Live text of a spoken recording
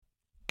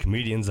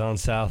Comedians on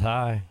South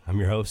High. I'm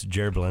your host,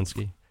 Jared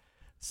Belinsky.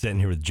 Sitting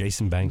here with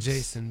Jason Banks.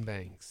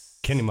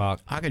 Kenny Mock.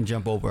 I can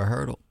jump over a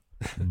hurdle.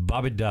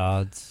 Bobby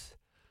Dodds.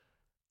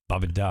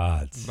 Bobby's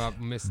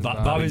missing.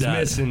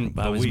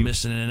 Bobby's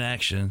missing in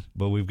action.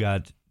 But we've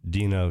got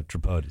Dino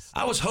Tripodis.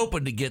 I was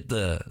hoping to get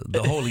the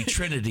Holy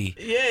Trinity.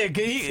 Yeah, he could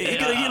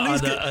at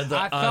least.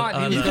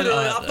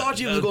 I thought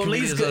you was going to at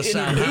least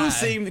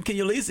introduce him. Can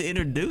you at least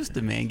introduce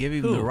the man? Give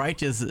him the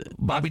righteous.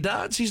 Bobby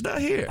Dodds. He's not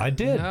here. I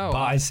did. No.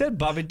 I said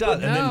Bobby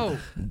Dodds. No.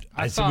 And then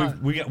I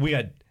said we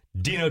got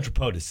Dino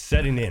Tripodis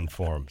setting in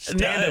for him.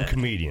 Stand-up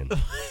comedian.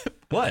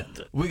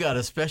 What? We got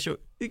a special.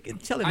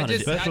 Tell him how to do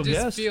it. special I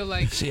just guest.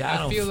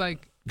 feel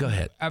like Go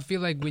ahead. I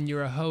feel like when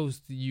you're a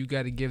host, you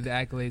got to give the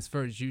accolades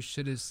first. You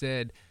should have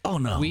said, Oh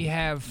no. we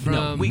have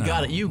from. We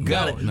got it. You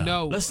got it.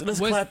 No. Let's What's-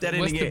 clap that in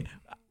what's again.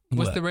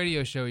 What's What? the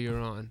radio show you were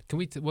on?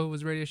 What was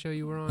the radio show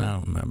you were on? I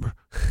don't remember.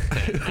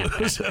 It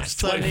was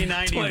Sunday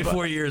 95.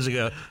 24 years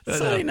ago.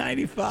 Sunday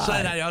 95.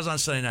 Sunday 90, I was on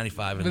Sunday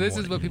 95 in But the this is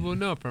morning. what people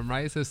know from,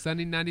 right? So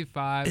Sunday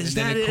 95. Is and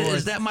then, that of it? course,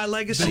 Is that my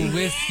legacy? the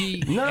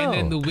whiskey, No. and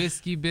then the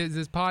Whiskey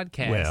Business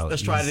Podcast. Well,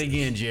 Let's try it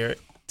again, Jared.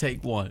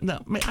 Take one. No,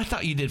 man, I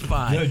thought you did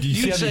fine. No, do you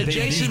see you how said these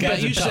Jason guys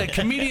Banks. are You tough. said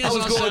comedians I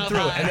was on going South through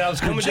it, High. and I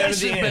was coming down to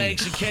Jason the end.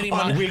 Banks and Kenny Oh,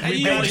 Mock. we And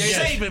you better were get-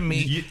 saving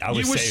me. I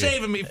was You were saving-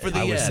 saving me for the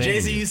I was end. saving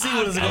Jason, you see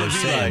what it's I going was to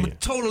be saying. like. I'm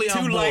totally on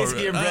Two board.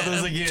 light-skinned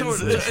brothers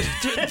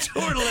against.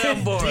 Totally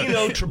on board.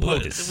 Dino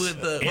Tripodis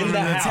with the in the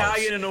An house.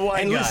 Italian and a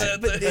white And guy.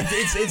 listen, but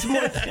it's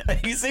more.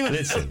 You see what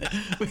Listen,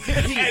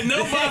 and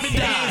no Bobby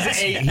Dodds.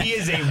 he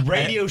is a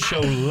radio show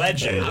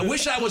legend. I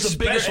wish I was a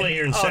bigger. Especially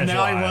here in Oh, Central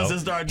now he Ohio. wants to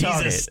start He's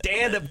talking. a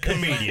stand-up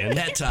comedian.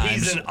 At times.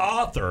 He's an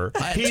author.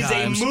 At He's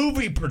times. a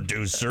movie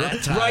producer.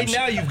 At times. Right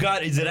now, you've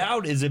got. Is it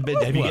out? Is it?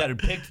 Have you What? got to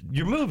pick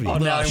your movie? Oh,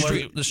 now he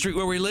wants- The street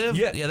where we live.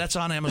 Yeah. That's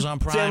on Amazon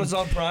Prime. It's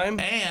Amazon Prime.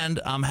 And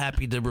I'm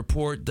happy to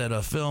report that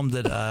a film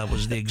that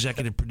was the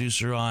executive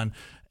producer on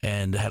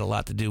and had a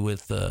lot to do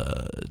with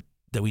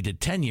that we did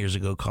 10 years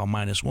ago called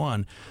Minus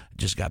One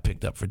just got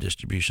picked up for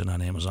distribution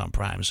on Amazon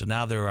Prime. So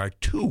now there are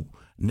two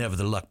Never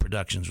the Luck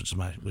Productions,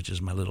 which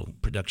is my little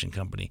production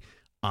company,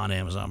 on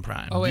Amazon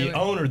Prime. Oh, wait, The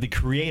owner, the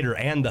creator,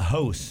 and the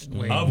host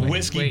of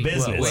Whiskey wait,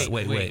 Business.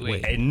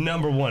 wait. A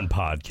number 1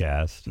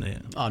 podcast. Yeah.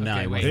 Oh, now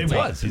Okay, he wait, wants It to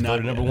talk. was. He's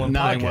voted number 1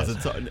 Now he podcast. wants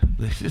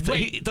to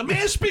talk. The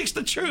man speaks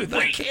the truth.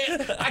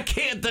 I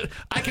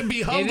can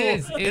be humble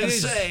is, it and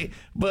is. say,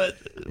 but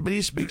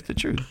he speaks the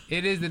truth.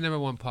 It is the number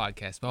 1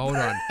 podcast. But hold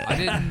on. I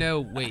didn't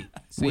know. Wait.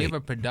 So you have a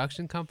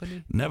production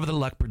company? Never the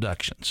Luck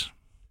Productions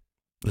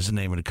is the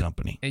name of the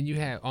company. And you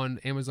have, on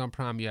Amazon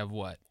Prime, you have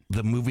what?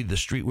 The movie The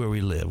Street Where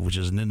We Live, which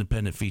is an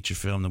independent feature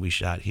film that we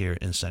shot here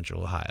in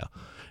Central Ohio.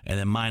 And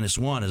then Minus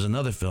One is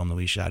another film that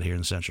we shot here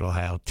in Central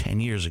Ohio 10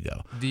 years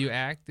ago. Do you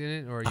act in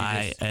it? Or you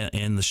just,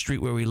 In The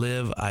Street Where We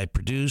Live, I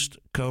produced,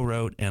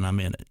 co-wrote, and I'm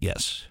in it.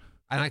 Yes.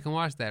 and I can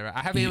watch that, right? I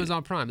have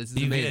Amazon Prime. This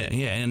is amazing.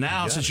 Yeah. And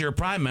now, since you're a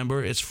Prime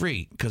member, it's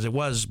free because there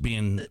was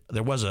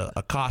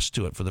a cost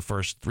to it for the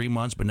first 3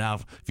 months. But now,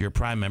 if you're a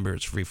Prime member,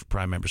 it's free for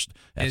Prime members.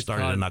 That It's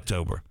started called- in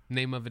October.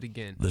 Name of it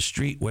again. The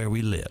Street Where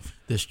We Live.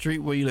 The street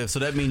where you live. So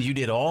that means you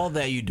did all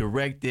that. You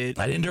directed.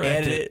 I didn't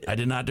direct edited. it. I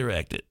did not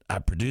direct it. I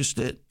produced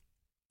it.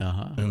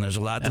 Uh-huh. And there's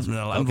a lot Okay,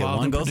 involved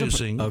one in goes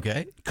producing.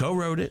 okay.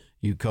 Co-wrote it,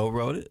 You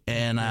co-wrote it.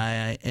 and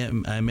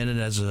I'm in it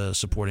as a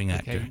supporting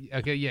actor.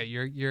 Okay, yeah,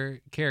 your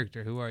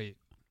character. Who are you?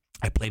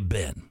 I play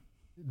Ben.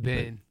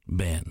 Ben.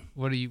 Ben.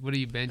 What are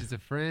you, Ben? Just a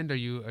friend? Are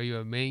you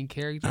a main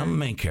character? I'm a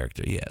main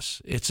character,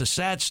 yes. It's a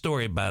sad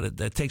story about it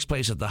that takes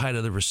place at the height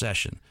of the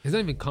recession. It's not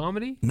even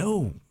comedy?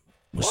 No,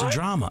 it's a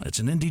drama. It's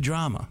an indie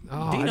drama.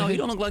 Oh, Dino, you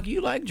don't look like you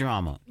like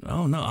drama.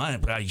 Oh, no.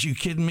 Are you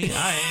kidding me?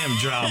 I am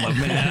drama,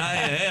 man. I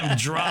am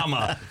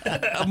drama.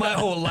 My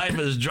whole life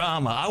is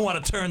drama. I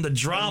want to turn the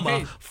drama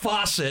Wait.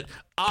 faucet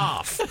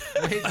off.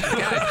 Wait,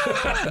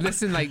 guys,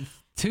 listen, like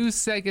 2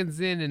 seconds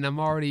in, and I'm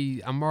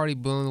already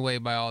blown away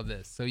by all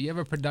this. So you have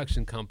a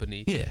production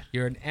company. Yeah.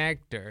 You're an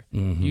actor.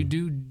 You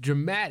do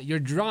dramatic. You're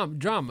drama.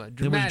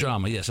 It was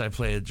drama, yes. I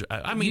played.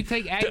 I mean, You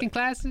take acting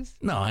classes?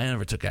 No, I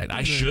never took acting.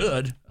 I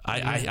should.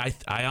 I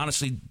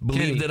honestly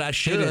believe Kenny, that I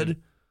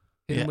should.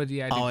 Hit him with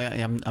the acting. Oh,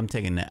 yeah, I'm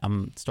taking that.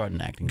 I'm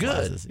starting acting Good.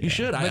 classes. You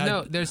should. But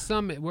no, there's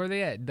some. Where are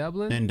they at?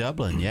 Dublin? In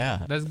Dublin,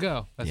 yeah. Let's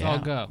go. Let's Yeah. all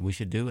go. We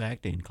should do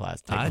acting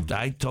class. Take I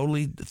 'em.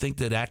 totally think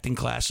that acting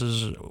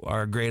classes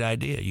are a great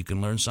idea. You can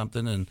learn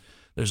something, and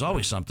there's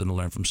always something to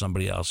learn from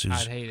somebody else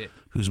I'd hate it.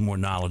 who's more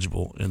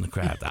knowledgeable in the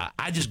craft.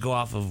 I just go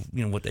off of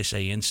what they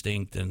say,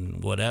 instinct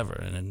and whatever,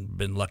 and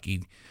been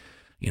lucky.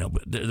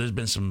 But there's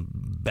been some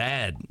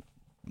bad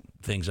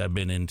things I've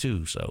been in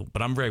too. So,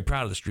 but I'm very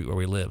proud of The Street Where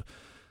We Live.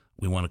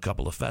 We won a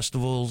couple of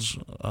festivals,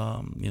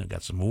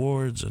 got some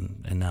awards,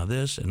 and now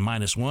this. And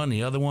Minus One,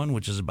 the other one,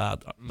 which is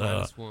about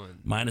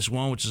Minus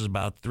One, which is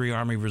about 3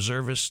 Army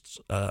reservists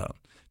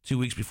 2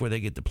 weeks before they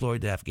get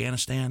deployed to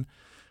Afghanistan.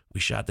 We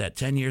shot that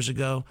 10 years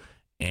ago.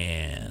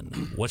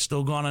 And what's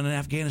still going on in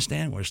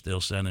Afghanistan? We're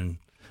still sending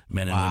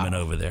men and women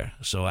over there.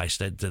 So I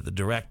said to the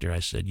director,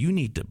 you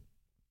need to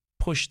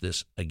push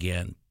this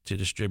again to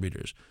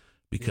distributors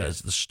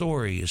because the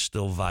story is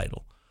still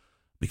vital.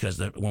 because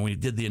when we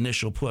did the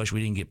initial push, we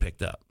didn't get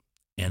picked up.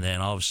 And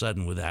then all of a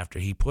sudden, after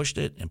he pushed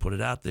it and put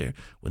it out there,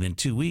 within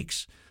 2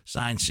 weeks,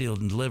 signed, sealed,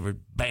 and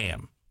delivered,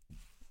 bam,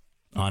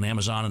 on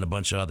Amazon and a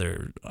bunch of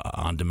other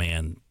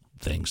on-demand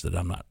things that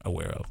I'm not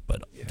aware of,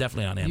 but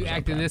definitely on Amazon. You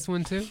act in this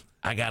one too?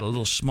 I got a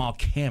little small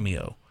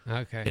cameo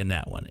in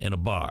that one, in a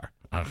bar,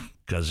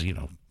 because,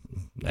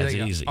 that's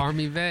like easy.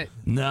 Army vet?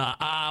 No,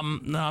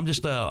 I'm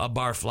just a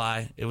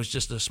barfly. It was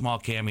just a small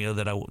cameo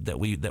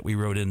that we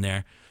wrote in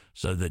there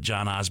so that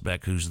John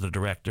Osbeck, who's the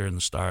director and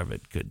the star of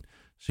it, could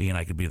see and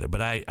I could be there.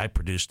 But I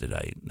produced it.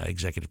 I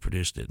executive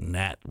produced it, and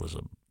that was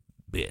a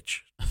bitch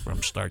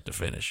from start to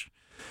finish.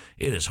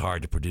 It is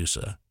hard to produce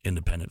a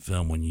independent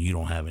film when you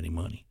don't have any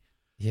money.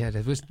 Yeah,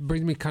 that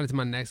brings me kind of to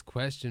my next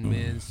question,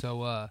 man.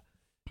 So,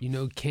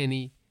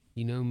 Kenny,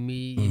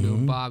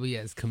 me, Bobby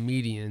as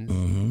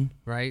comedians,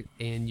 right?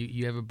 And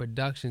you have a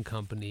production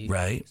company.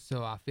 Right.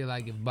 So I feel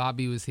like if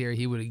Bobby was here,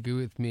 he would agree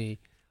with me.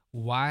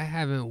 Why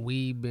haven't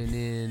we been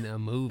in a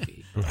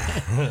movie?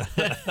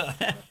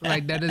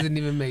 Like, that doesn't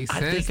even make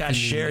sense. I think I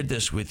shared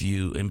this with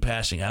you in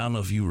passing. I don't know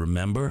if you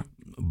remember,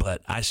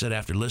 but I said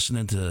after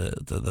listening to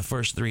the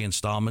first 3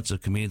 installments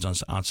of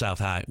Comedians on South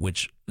High,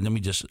 which, let me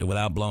just,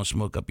 without blowing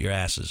smoke up your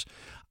asses,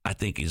 I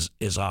think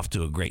is off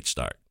to a great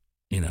start.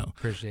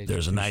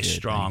 There's a nice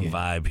strong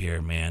vibe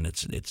here, man.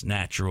 It's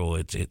natural,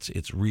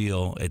 it's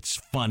real, it's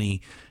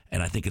funny,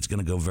 and I think it's going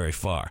to go very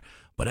far.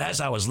 But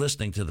as I was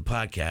listening to the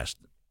podcast,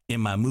 in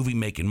my movie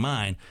making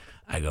mind,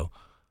 I go,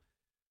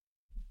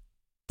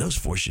 those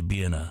 4 should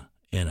be in a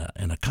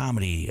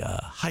comedy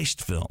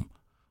heist film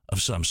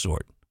of some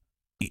sort.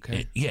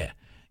 Okay. Yeah.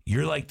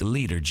 You're like the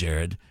leader,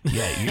 Jared.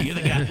 Yeah, you're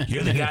the guy.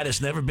 You're the guy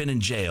that's never been in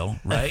jail,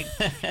 right?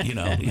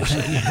 Never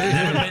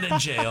been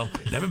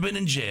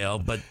in jail,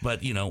 but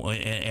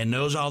and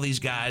knows all these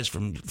guys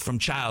from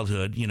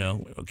childhood,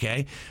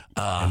 okay?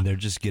 And they're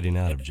just getting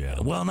out of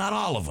jail. Well, not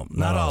all of them.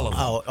 Not all of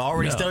them. Oh,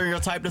 already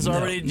stereotyped us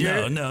already,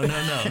 Jared? No.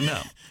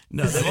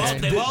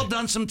 They've all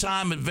done some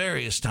time at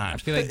various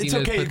times. I feel like it's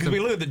okay,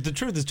 because the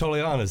truth is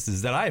totally honest,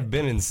 is that I've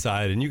been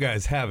inside and you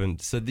guys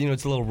haven't. So,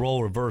 it's a little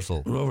role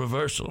reversal.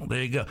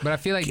 There you go. But I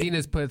feel like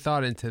Dina's put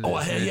thought into this.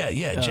 Oh,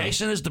 yeah.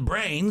 Jason is the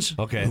brains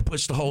who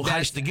puts the whole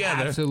heist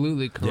together.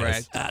 Absolutely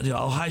correct. Yes. The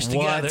whole heist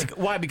together.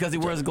 Why? Because he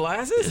wears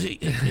glasses?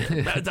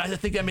 I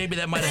think that maybe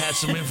that might have had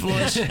some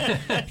influence.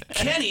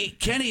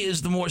 Kenny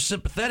is the more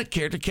sympathetic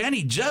character.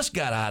 Kenny just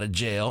got out of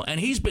jail, and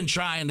he's been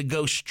trying to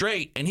go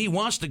straight, and he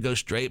wants to go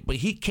straight, but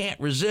he can't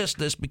resist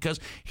this because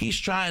he's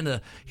trying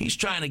to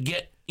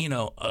get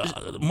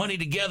money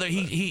together.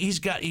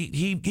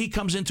 He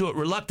comes into it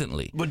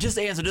reluctantly. But just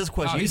to answer this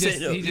question, he's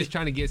just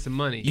trying to get some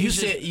money. You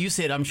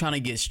said I'm trying to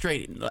get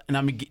straight, and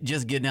I'm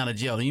just getting out of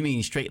jail. You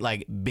mean straight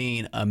like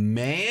being a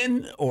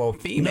man or a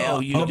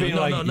female?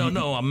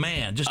 No, a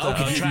man. Just trying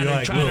to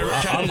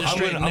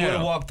straighten. I'm going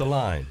to walk the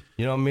line.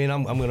 You know what I mean?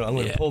 I'm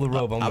gonna pull the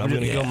rope. I'm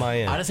gonna go my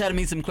end. I just had to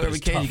meet some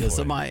clarification because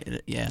somebody,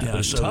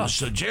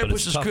 So Jared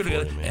puts his crew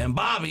together, and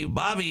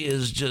Bobby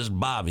is just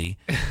Bobby,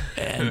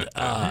 and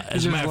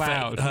he's just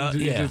loud.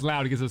 He's just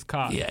loud against his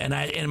cop. Yeah, and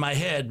in my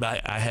head,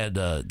 I had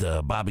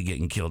Bobby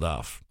getting killed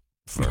off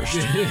first.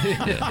 He's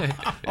mad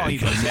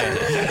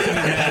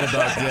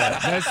about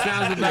that. That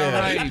sounds about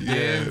right,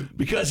 man.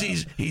 Because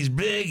he's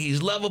big,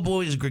 he's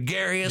lovable, he's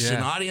gregarious,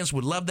 and the audience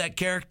would love that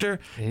character.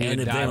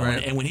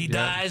 And when he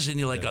dies, and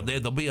you're like,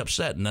 they'll be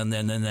upset. And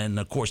then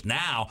of course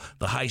now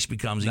the heist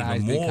becomes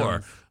even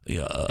more.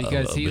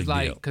 Because he's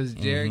like, because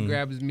Jared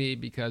grabs me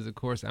because of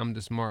course I'm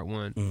the smart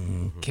one.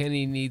 Mm-hmm.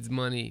 Kenny needs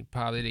money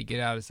probably to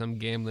get out of some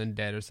gambling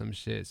debt or some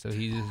shit, so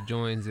he just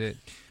joins it.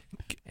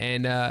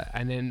 And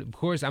then of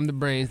course I'm the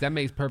brains. That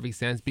makes perfect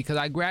sense because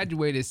I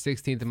graduated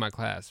 16th in my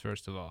class.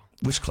 First of all,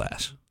 which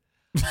class?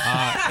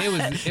 It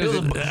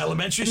was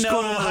elementary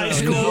school, high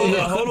school.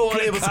 Hold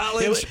on, it was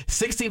college.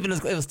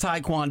 16th. It was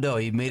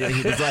Taekwondo. He made it.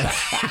 He was like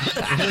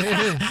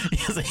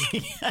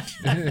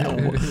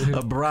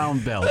a brown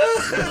belt.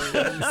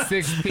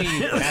 16.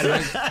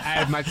 I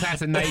had my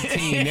class of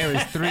 19. There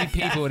was 3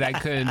 people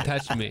that couldn't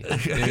touch me in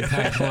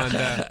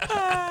Taekwondo.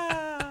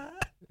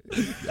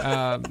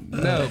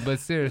 No, but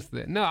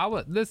seriously, no. I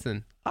was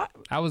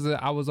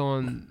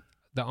on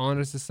the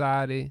honor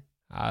society.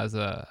 I was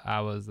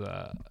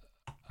a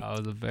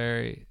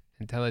very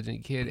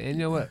intelligent kid, and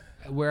you know what?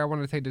 Where I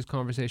want to take this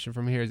conversation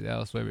from here is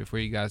elsewhere. Before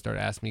you guys start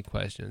asking me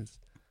questions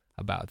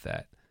about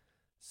that,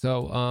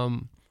 so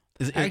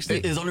is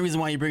the only reason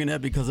why you're bringing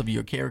that because of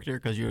your character,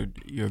 because you're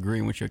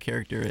agreeing with your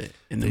character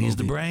in the movie. He's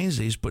the brains.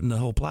 He's putting the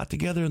whole plot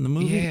together in the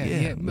movie.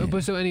 Yeah.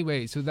 But so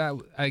anyway, so that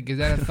is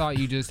that a thought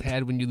you just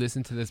had when you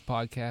listened to this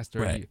podcast,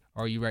 or right.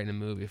 are you writing a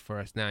movie for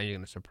us now? You're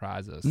going to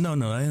surprise us? No,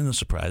 ain't no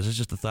surprise. It's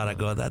just a thought. I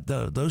go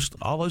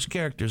all those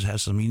characters have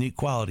some unique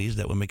qualities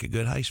that would make a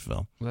good heist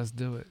film. Let's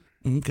do it.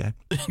 Okay.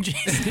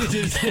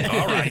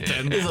 All right,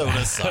 then.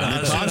 As soon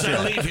as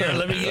I leave here,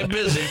 let me get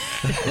busy.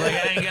 Like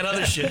I ain't got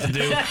other shit to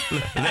do.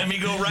 Let me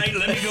go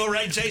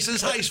write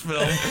Jason's heist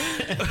film.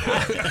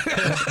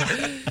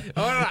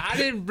 Hold on, I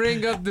didn't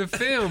bring up the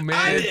film, man.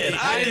 I did.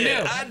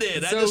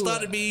 I So, just thought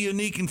it'd be a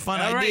unique and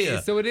fun all idea.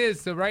 right, so it is.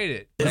 So write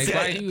it. Like,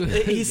 why you,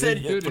 He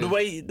said do this?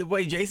 the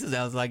way Jason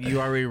sounds like you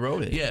already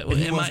wrote it. Yeah, well,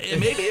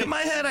 maybe in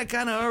my head I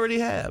kind of already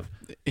have.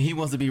 He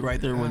wants to be right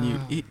there when you.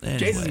 Anyway.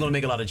 Jason's going to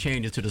make a lot of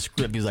changes to the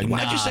script. He's like,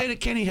 Why'd you say that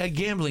Kenny had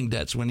gambling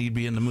debts when he'd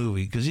be in the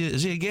movie? Because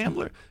is he a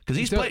gambler? Because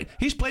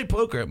he's played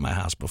poker at my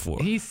house before.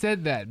 He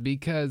said that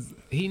because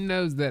he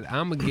knows that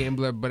I'm a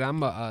gambler, but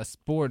I'm a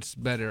sports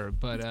bettor.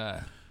 But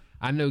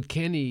I know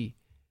Kenny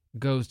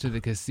goes to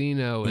the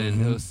casino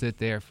and he'll sit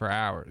there for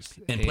hours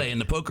and play in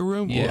the poker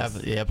room? Yeah.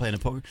 Yeah, playing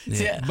the poker.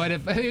 Yeah. But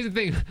here's the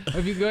thing: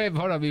 if you go ahead,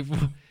 hold on. Before,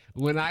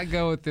 when I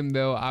go with him,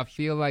 though, I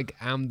feel like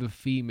I'm the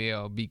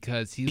female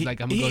because he's like,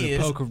 I'm gonna go to the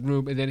poker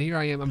room, and then here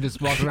I am. I'm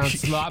just walking around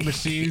slot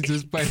machines,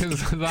 just playing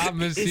slot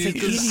machines.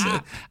 'Cause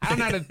I don't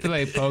know how to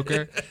play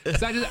poker,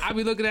 so I'll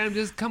be looking at him.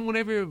 Just come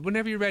whenever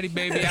you're ready,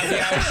 baby. I'll be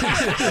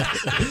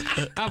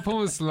out. I'm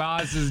pulling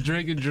slots, just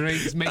drinking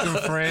drinks, making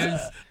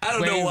friends. I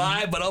don't know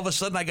why, but all of a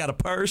sudden I got a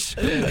purse.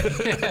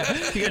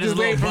 Just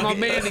waiting for my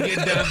man to get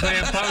done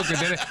playing poker.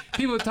 Then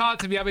people talk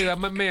to me. I'll be like,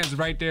 my man's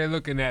right there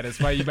looking at us.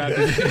 Why you about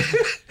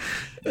to?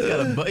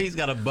 He's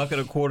got a bucket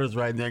of quarters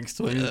right next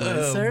to him. He's like,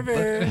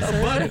 server.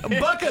 A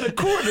bucket of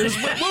quarters?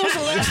 When was the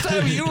last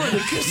time you were in the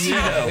casino?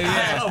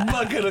 Yeah. A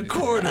bucket of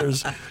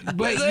quarters.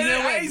 But you know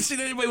what? I ain't seen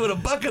anybody with a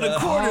bucket of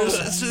quarters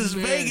since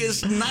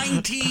Vegas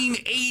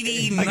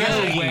 1989.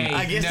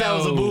 I guess that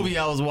was a movie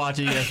I was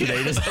watching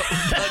yesterday. Just A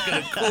bucket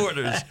of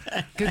quarters.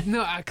 Cause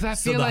I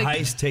So feel the like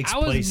heist takes I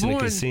was place in a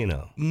born-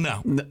 casino.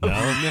 No. No?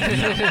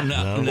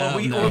 well,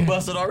 we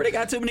busted already.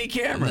 Got too many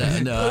cameras.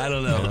 No, I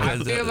don't know. I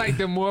feel like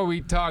the more we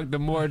talk, the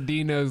more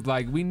Dino's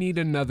like, we need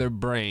another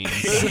brain.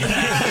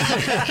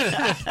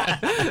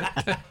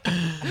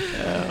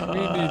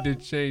 We need to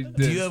change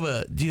this.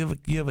 Do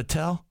you have a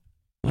tell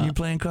when you're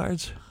playing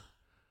cards?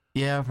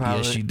 Yeah,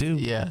 probably. Yes, you do.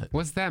 Yeah,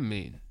 What's that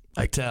mean?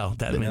 I tell.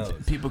 That means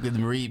people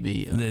can read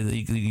me.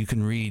 you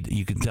can read.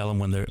 You can tell him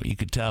when you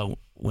could tell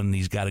when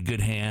he's got a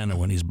good hand or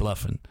when he's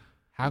bluffing.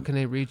 How can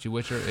they reach you?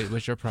 What's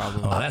your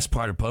problem? Oh, that's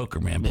part of poker,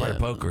 man. Part of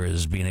poker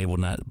is being able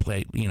to not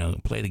play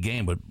the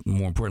game, but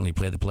more importantly,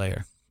 play the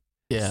player.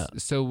 Yeah.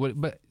 So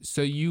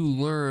you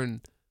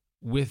learn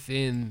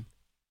within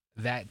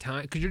that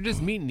time because you're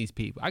just meeting these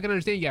people. I can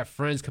understand you got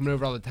friends coming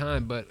over all the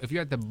time, but if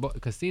you're at the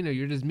casino,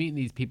 you're just meeting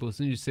these people as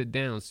soon as you sit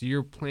down. So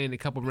you're playing a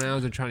couple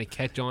rounds and trying to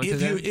catch on to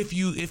them. If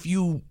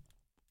you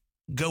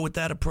go with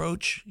that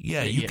approach,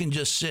 you can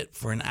just sit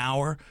for an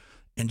hour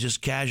and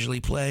just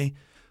casually play.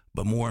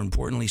 But more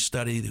importantly,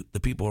 study the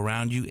people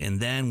around you. And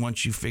then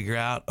once you figure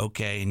out,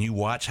 okay, and you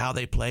watch how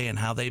they play and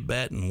how they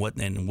bet and what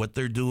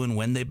they're doing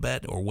when they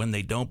bet or when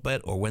they don't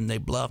bet or when they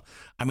bluff.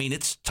 I mean,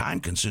 it's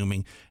time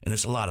consuming and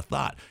it's a lot of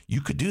thought.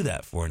 You could do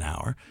that for an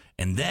hour.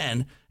 And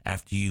then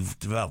after you've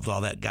developed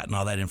all that, gotten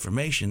all that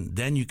information,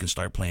 then you can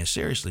start playing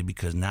seriously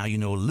because now you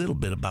know a little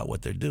bit about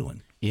what they're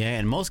doing. Yeah,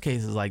 in most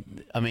cases,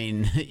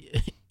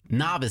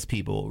 novice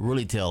people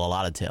really tell a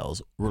lot of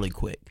tells really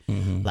quick.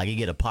 Mm-hmm. Like you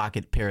get a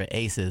pocket pair of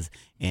aces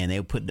and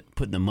they putting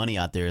the money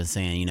out there and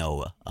saying,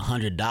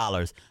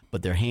 $100,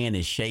 but their hand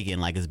is shaking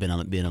like it's been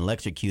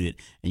electrocuted,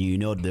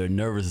 and they're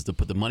nervous to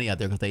put the money out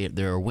there because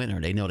they're a winner.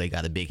 They know they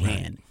got a big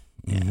hand.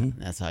 Yeah,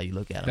 that's how you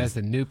look at them. That's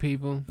the new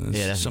people.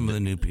 That's some of the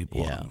new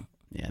people.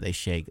 Yeah, they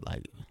shake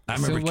like. I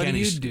remember so what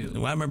Kenny's, do you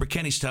do? I remember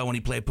Kenny's tell when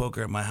he played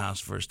poker at my house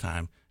first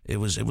time. It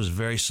was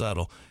very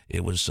subtle.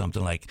 It was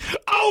something like,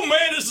 "Oh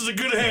man, this is a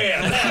good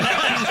hand."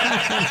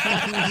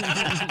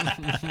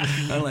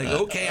 I'm like,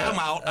 "Okay, I'm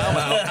out.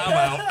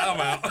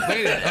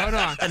 Wait, hold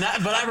on.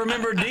 But I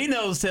remember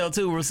Dino's tell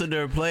too. We're sitting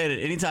there playing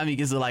it. Anytime he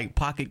gets to like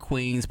pocket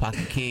queens,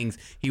 pocket kings,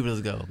 he would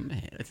just go,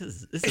 "Man, this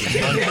is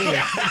fun."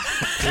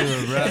 He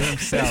would rub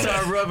himself. He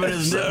started rubbing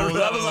his nipples.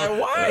 I was like,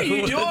 "Why are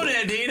you doing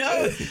that,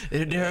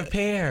 Dino?" They're a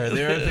pair.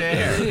 See,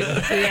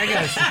 I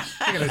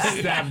gotta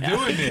stop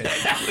doing it.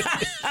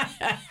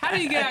 How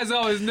do you guys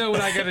always know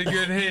when I got a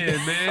good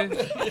hand,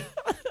 man?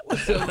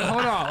 So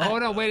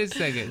hold on, wait a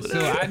second. So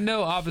I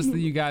know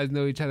obviously you guys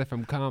know each other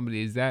from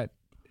comedy. Is that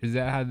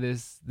how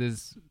this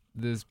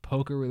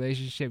poker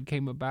relationship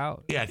came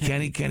about? Yeah,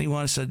 Kenny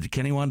wanted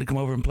to come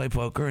over and play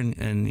poker,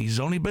 and he's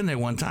only been there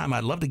one time.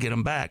 I'd love to get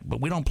him back, but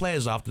we don't play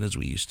as often as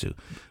we used to.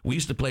 We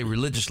used to play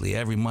religiously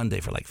every Monday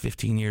for like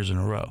 15 years in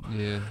a row.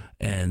 Yeah.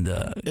 And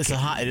it's a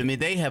hot. I mean,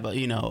 they have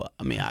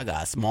I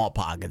got small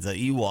pockets.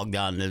 You walk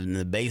down in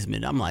the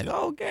basement. I'm like,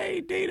 okay,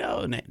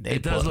 Dino. And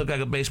it does look like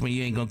a basement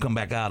you ain't gonna come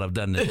back out of,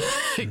 doesn't it?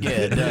 Yeah,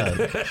 it does.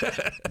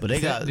 But they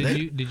got.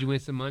 Did you win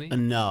some money?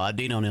 No,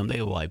 Dino and them,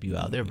 they will wipe you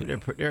out. They're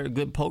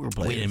good poker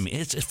players. Wait a minute,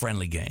 it's a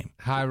friendly game.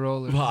 High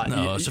roller.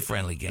 No, it's a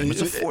friendly game.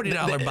 It's a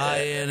 $40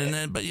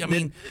 buy-in, but I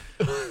mean,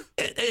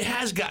 it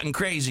has gotten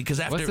crazy because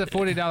after what's the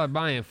 $40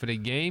 buy-in for the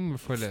game or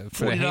for the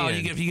 $40? hand?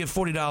 You get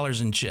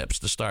 $40 in chips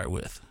to start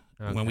with.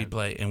 when we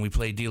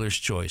play dealer's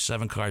choice,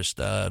 7-card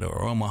stud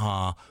or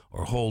Omaha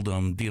or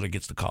Hold'em. Dealer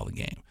gets to call the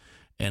game,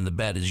 and the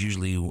bet is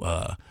usually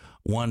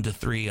 1 to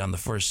 3 on the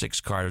first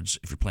 6 cards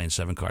if you're playing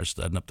 7-card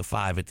stud, and up to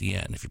 5 at the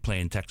end. If you're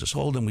playing Texas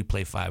Hold'em, we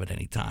play 5 at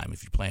any time.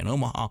 If you're playing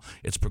Omaha,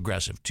 it's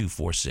progressive, 2,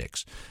 4,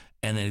 6,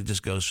 and then it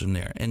just goes from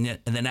there. And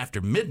then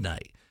after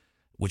midnight,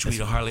 which we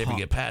hardly ever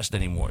get past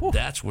anymore,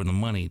 that's where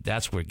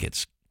it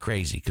gets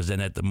crazy, because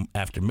then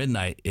after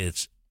midnight,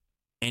 it's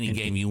any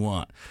game you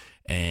want.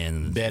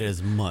 And bet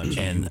as much.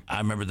 And I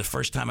remember the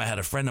first time I had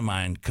a friend of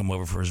mine come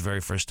over for his very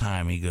first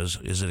time. He goes,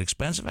 "Is it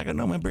expensive?" I go,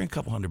 "No, man, bring a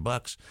couple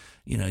 $100.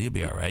 You'll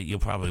be all right. You'll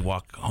probably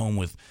walk home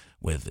with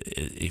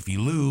if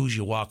you lose,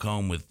 you'll walk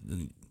home with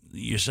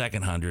your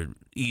second 100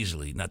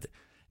 easily."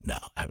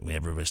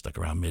 Everybody stuck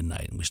around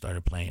midnight, and we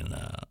started playing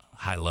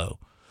high-low.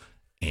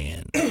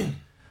 And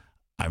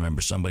I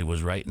remember somebody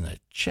was writing a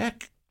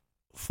check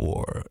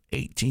for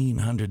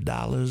 $1,800,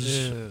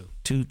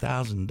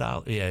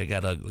 $2,000. Yeah, it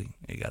got ugly.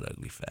 It got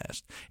ugly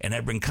fast. And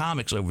I'd bring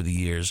comics over the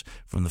years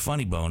from the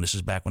Funny Bone. This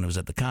is back when it was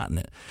at the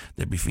Continent.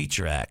 There'd be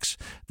feature acts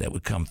that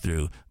would come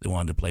through that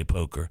wanted to play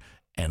poker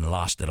and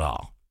lost it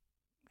all.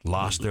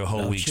 Lost their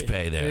whole week's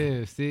pay there.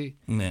 Yeah, see?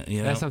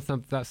 That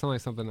sounds like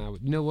something I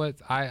would. You know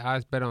what?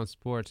 I bet on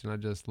sports and I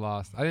just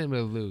lost. I didn't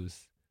really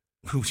lose.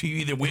 You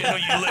either win or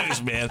you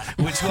lose, man.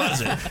 Which was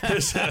it?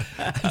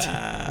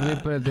 Let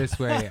me put it this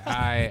way.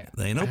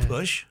 There ain't no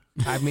push.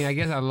 I mean, I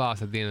guess I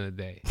lost at the end of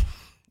the day.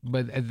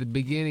 But at the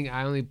beginning,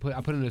 I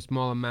put in a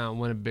small amount,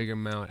 won a bigger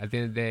amount. At the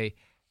end of the day,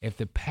 if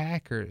the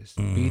Packers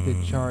beat the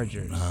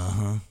Chargers,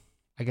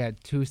 I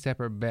got 2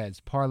 separate bets,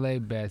 parlay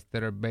bets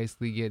that are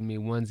basically getting me.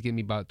 One's getting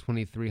me about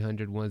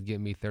 $2,300. One's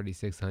getting me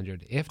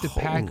 $3,600. If the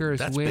Packers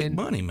that's win, big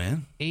money,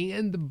 man,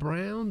 and the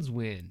Browns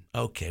win.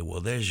 Okay,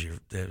 well, there's your.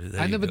 There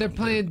I know, but they're go.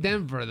 playing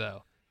Denver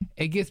though.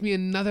 It gets me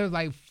another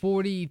like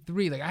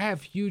 43. Like I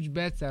have huge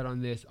bets out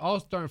on this, all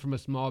starting from a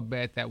small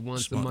bet that won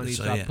some money,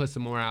 so I put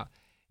some more out.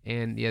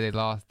 And yeah, they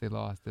lost.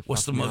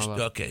 What's the most?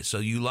 Okay, so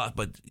you lost,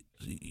 but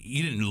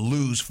you didn't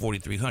lose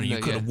 $4,300. You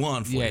could have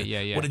won.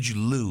 Yeah. What did you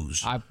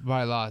lose? I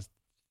probably lost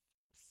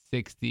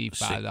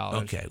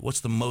 $65. Okay, what's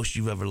the most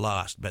you've ever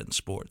lost betting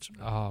sports?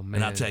 Oh man!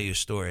 And I'll tell you a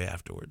story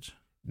afterwards.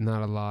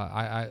 Not a lot.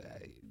 I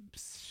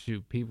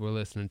shoot, people are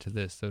listening to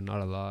this, so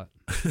not a lot.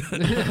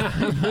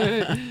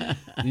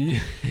 you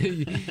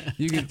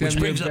can tell Which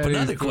brings up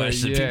another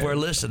question. Yeah. People are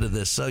listening to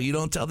this, so you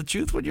don't tell the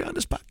truth when you're on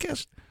this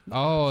podcast?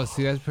 Oh,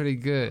 see, that's pretty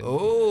good.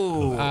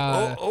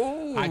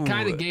 I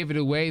kind of gave it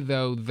away,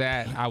 though,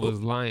 that I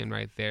was lying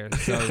right there.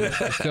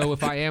 So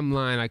if I am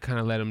lying, I kind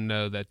of let them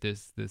know that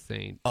this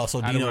ain't. I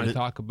don't want to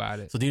talk about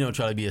it. So Dino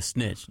try to be a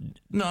snitch?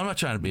 No, I'm not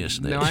trying to be a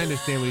snitch. No, I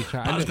understand what he's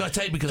trying. I was going to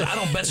tell you because I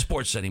don't bet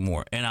sports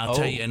anymore, and I'll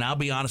tell you, and I'll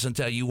be honest and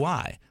tell you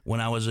why. When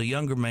I was a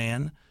younger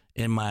man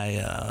in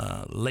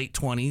my late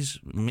 20s,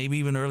 maybe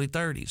even early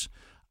 30s,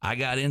 I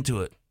got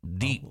into it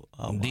deep,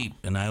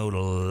 and I owed a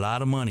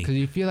lot of money. Because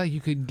you feel like you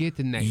could get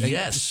the next. Like,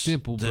 yes, it's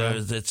simple, bro.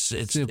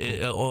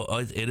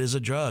 It is a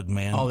drug,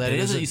 man. Oh, that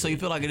is. So you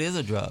feel like it is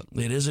a drug?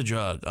 It is a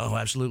drug. Oh,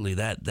 absolutely.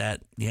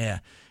 Yeah.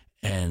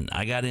 And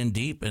I got in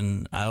deep,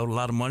 and I owed a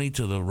lot of money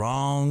to the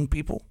wrong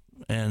people.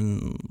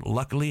 And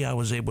luckily, I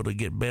was able to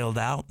get bailed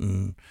out.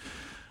 And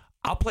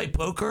I'll play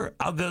poker.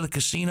 I'll go to the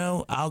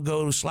casino. I'll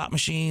go to slot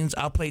machines.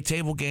 I'll play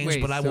table games,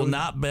 but I will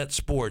not bet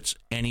sports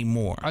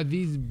anymore. Are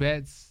these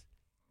bets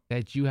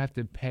that you have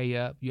to pay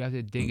up? You have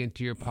to dig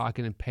into your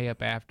pocket and pay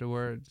up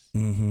afterwards.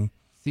 Mm-hmm.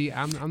 See,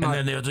 I'm not.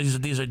 And then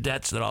these are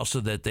debts that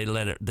also that they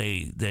let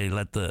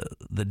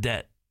the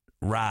debt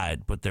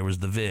ride, but there was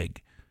the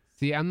vig.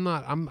 See, I'm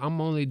not.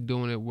 I'm only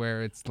doing it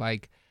where it's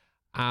like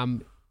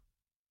I'm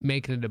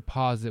making a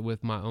deposit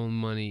with my own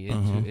money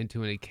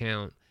into an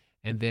account.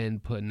 And then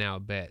putting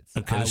out bets.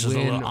 Okay, this is a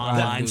little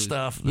online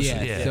stuff. So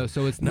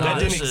it's not. That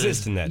didn't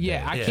exist in that day.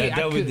 Yeah, I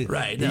can't.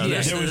 Right. No,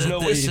 there was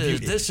no way.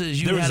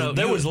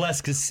 There was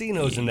less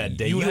casinos in that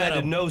day. You had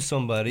to know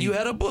somebody. You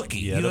had a bookie.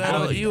 You had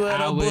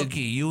a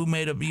bookie. You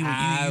made a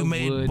you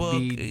made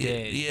book.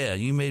 Yeah,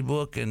 you made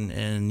book, and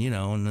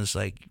and it's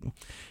like,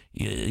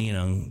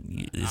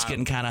 it's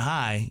getting kind of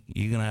high.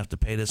 You're gonna have to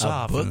pay this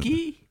off.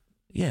 Bookie?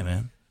 Yeah,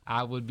 man.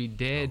 I would be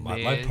dead,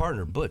 man. My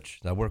partner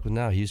Butch, that I work with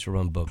now, he used to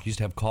run book. He used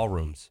to have call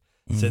rooms.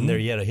 Sitting there,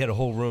 he had a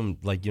whole room,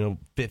 like,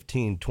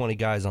 15, 20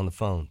 guys on the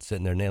phone,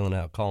 sitting there nailing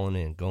out, calling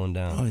in, going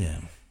down. Oh,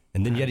 yeah.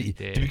 And then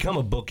to become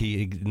a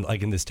bookie,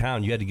 like in this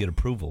town, you had to get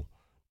approval.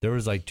 There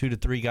was like 2 to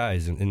 3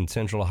 guys in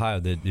Central Ohio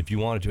that if you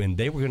wanted to, and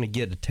they were going to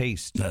get a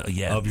taste of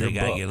your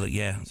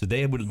book. So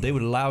they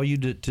would allow you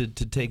to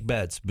take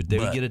bets, but they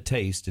would get a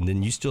taste, and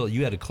then you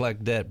had to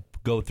collect that,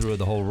 go through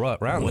the whole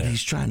round. What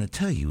he's trying to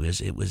tell you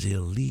is it was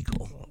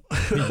illegal.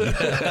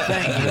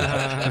 Thank you.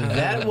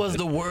 That was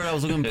the word I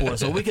was looking for.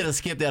 So we could have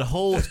skipped that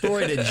whole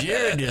story that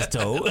Jared just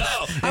told.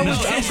 I'm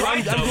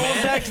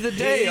going back to the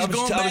day. I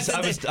was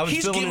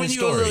filling in a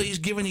story.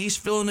 He's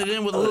filling it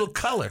in with a little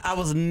color. I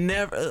was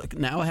never.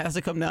 Now it has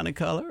to come down in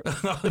color.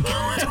 Stop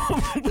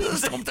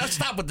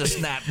with the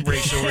snap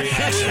racial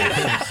reaction.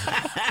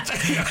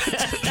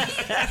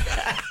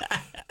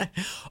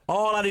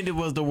 All I needed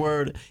was the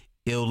word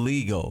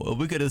illegal.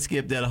 We could have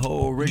skipped that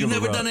whole rigmarole. You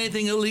never done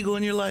anything illegal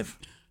in your life?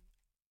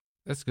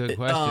 That's a good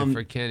question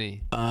for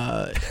Kenny.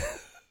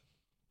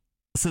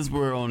 Since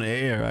we're on the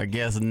air, I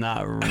guess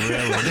not really.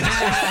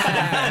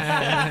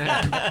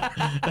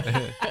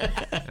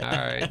 All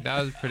right,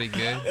 that was pretty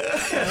good.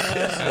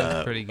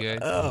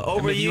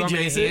 Over you,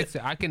 Jason.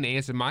 I can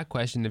answer my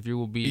question if you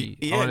will be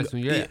honest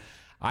with you.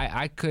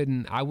 I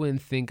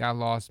wouldn't think I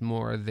lost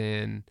more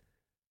than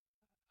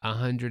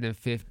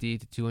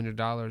 $150 to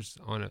 $200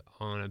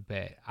 on a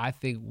bet. I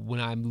think when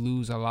I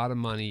lose a lot of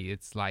money,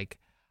 it's like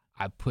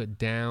I put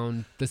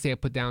down, let's say I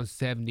put down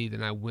 70,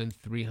 then I win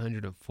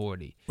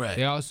 340. Right.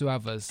 They also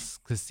have a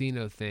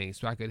casino thing,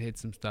 so I could hit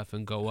some stuff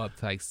and go up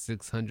to like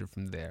 600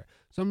 from there.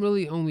 So I'm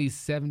really only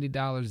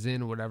 $70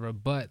 in or whatever,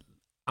 but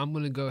I'm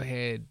going to go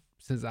ahead,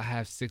 since I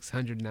have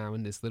 600 now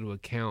in this little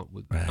account,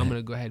 I'm going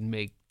to go ahead and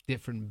make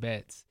different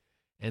bets.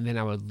 And then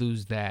I would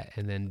lose that,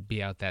 and then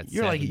be out that.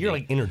 You're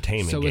like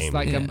entertainment. So game. it's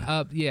like I'm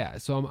up, yeah.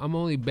 So I'm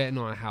only betting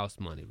on house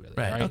money, really.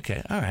 Right.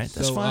 Okay. All right.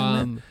 That's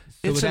fine.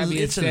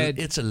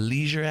 It's a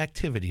leisure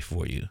activity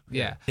for you.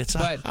 Yeah. It's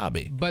a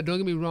hobby. But don't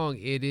get me wrong.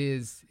 It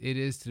is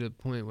to the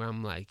point where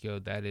I'm like, yo,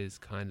 that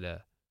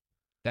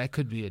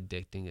could be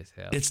addicting as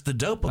hell. It's the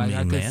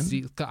dopamine, man.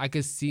 I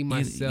could see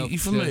myself. You're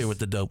familiar with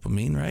the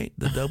dopamine, right?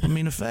 The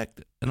dopamine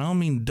effect. And I don't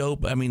mean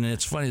dope. I mean,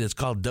 it's funny that it's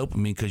called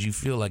dopamine because you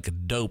feel like a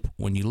dope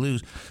when you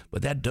lose.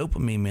 But that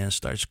dopamine, man,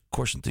 starts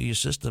coursing through your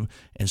system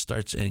and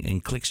starts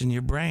and clicks in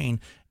your brain.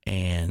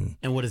 And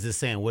what is this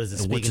saying? What is it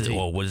speaking to?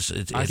 Well, it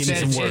says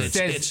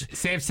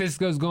San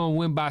Francisco's going to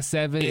win by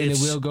 7 and it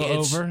will go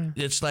over.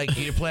 It's like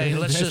you're playing.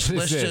 let's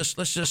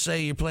just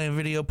say you're playing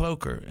video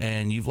poker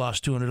and you've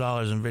lost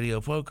 $200 in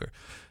video poker,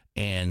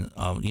 and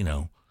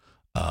the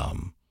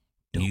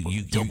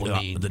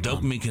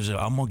dopamine can say,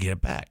 I'm gonna get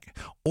it back,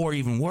 or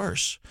even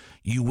worse,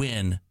 you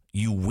win.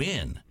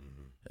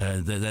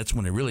 That's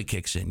when it really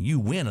kicks in. You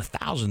win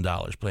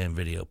 $1,000 playing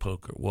video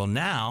poker. Well,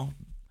 now,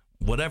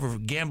 whatever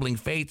gambling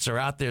fates are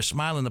out there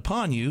smiling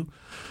upon you,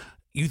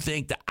 you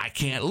think that I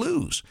can't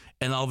lose.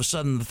 And all of a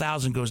sudden, the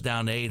 1,000 goes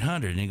down to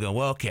 800. And you go,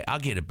 well, okay, I'll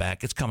get it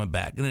back. It's coming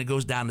back. And then it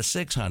goes down to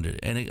 600.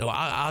 And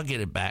I'll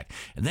get it back.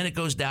 And then it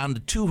goes down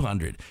to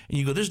 200. And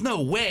you go, there's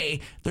no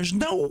way.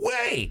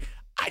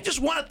 I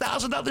just won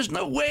 $1,000. There's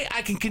no way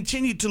I can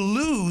continue to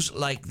lose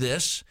like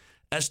this.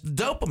 That's the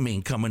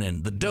dopamine coming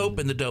in, the dope.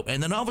 And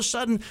then all of a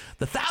sudden,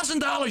 the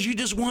 $1,000 you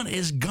just won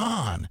is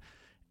gone.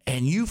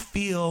 And you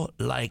feel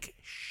like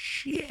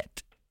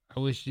shit. I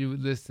wish you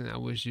would listen. I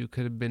wish you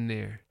could have been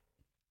there.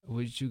 I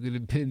wish you could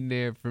have been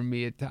there for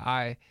me.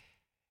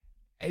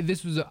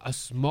 This was a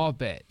small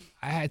bet.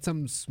 I had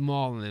something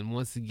small, and then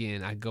once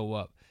again, I go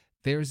up.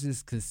 There's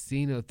this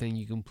casino thing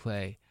you can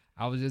play.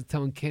 I was just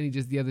telling Kenny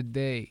just the other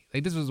day,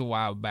 like this was a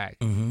while back.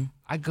 Mm-hmm.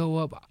 I go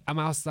up. I'm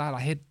outside. I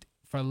hit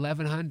for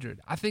 $1,100.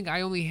 I think I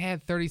only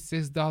had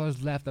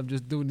 $36 left. I'm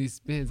just doing these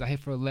spins. I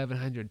hit for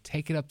 $1,100.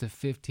 Take it up to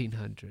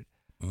 $1,500.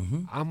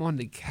 Mm-hmm. I'm on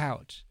the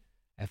couch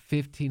at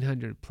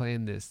 $1,500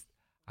 playing this.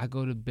 I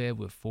go to bed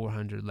with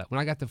 $400 left. When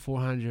I got to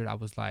 $400, I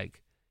was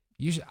like,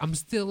 I'm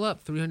still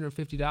up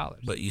 $350.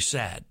 But you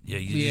sad.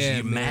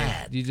 You're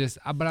mad.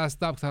 But I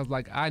stopped because I was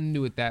like, I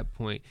knew at that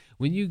point,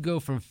 when you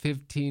go from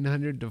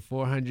 $1,500 to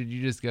 $400,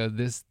 you just go,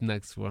 this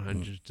next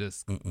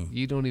 $400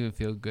 you don't even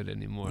feel good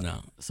anymore.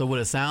 No. So what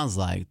it sounds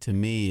like to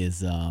me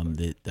is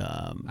that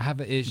I have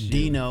an issue.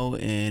 Dino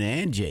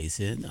and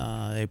Jason,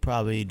 they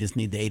probably just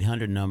need the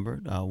 800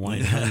 number,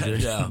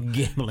 1-800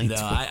 gambling. No,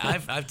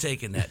 I've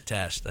taken that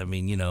test. I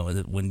mean,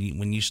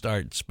 when you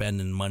start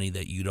spending money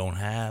that you don't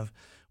have.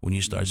 When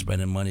you start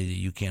spending money that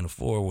you can't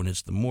afford, when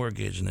it's the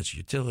mortgage and it's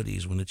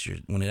utilities, when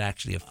it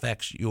actually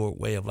affects your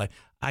way of life,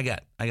 I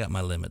got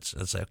my limits.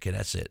 That's like, okay,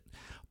 that's it.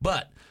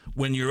 But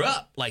when you're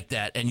up like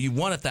that and you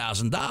won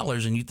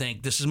 $1,000 and you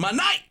think this is my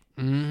night,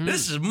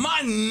 this is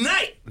my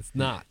night.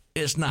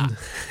 It's not.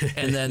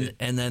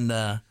 and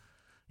then,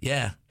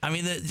 yeah. I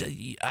mean,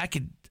 I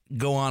could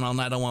go on all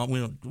night.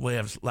 We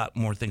have a lot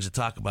more things to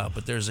talk about,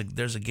 but there's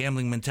a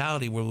gambling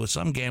mentality where with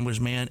some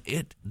gamblers, man,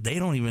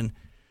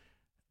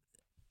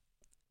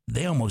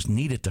 they almost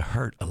need it to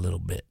hurt a little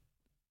bit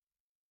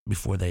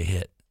before they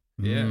hit.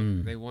 Yeah,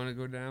 they want to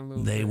go down a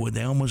little bit.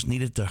 They almost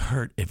need it to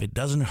hurt. If it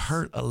doesn't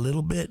hurt a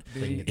little bit,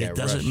 it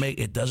doesn't make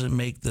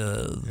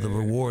the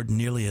reward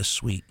nearly as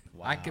sweet.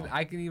 Wow. I can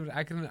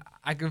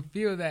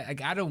feel that.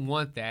 Like, I don't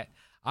want that.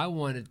 I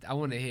want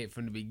to hit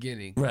from the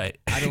beginning. Right.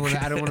 I don't want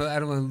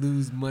to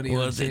lose money.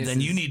 Well,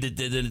 then you need to.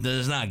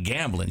 It's not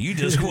gambling. You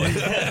just want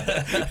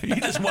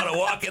to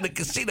walk in the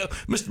casino.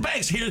 Mr.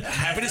 Banks, here,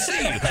 happy to see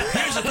you.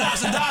 Here's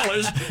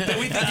 $1,000 that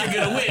we think you're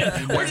going to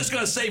win. We're just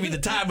going to save you the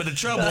time and the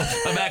trouble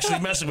of actually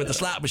messing with the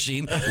slot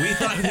machine. We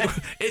thought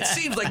it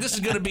seems like this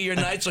is going to be your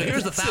night, so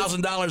here's the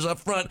 $1,000 up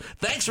front.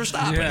 Thanks for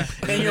stopping. Yeah.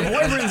 And your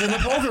boyfriend's in the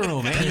poker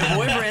room, man. Your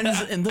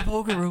boyfriend's in the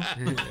poker room.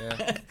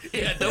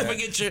 Yeah. Don't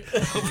forget your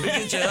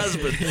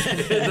husband. In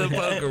the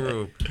poker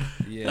room.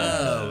 Yeah.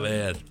 Oh,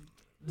 man.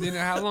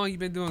 How long you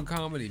been doing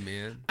comedy,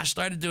 man? I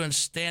started doing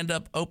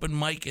stand-up open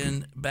mic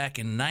back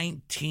in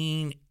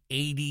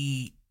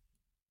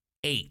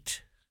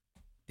 1988.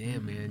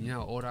 Damn, man. You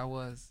know how old I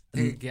was?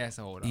 Take a guess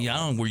how old I was.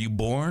 Young. Were you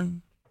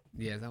born?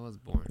 Yes, I was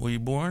born. Were you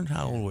born?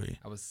 How old were you?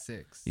 I was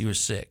 6. You were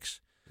 6.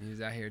 He was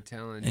out here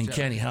telling. And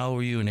Kenny, how old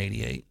were you in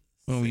 88?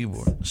 When were you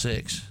born?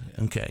 6.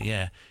 Okay,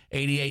 yeah.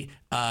 88.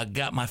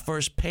 Got my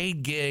first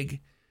paid gig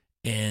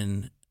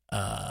in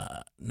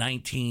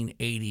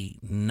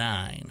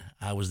 1989.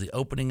 I was the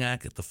opening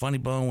act at the Funny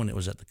Bone when it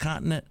was at the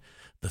Continent.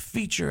 The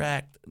feature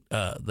act,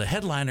 the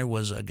headliner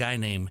was a guy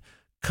named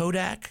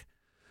Kodak,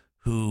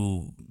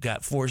 who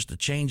got forced to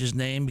change his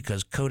name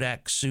because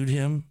Kodak sued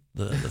him,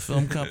 the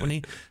film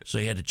company. So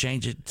he had to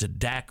change it to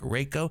Dak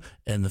Rako.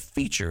 And the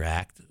feature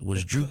act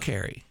was Drew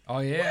Carey. Oh,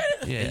 yeah?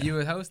 Yeah. And you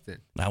were hosting.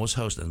 I was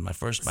hosting my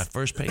first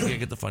paid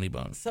gig at the Funny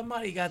Bone.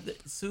 Somebody got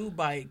sued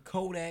by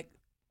Kodak.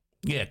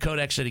 Yeah,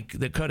 Kodak said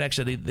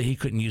he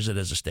couldn't use it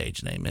as a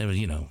stage name. It was,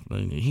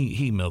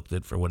 he milked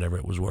it for whatever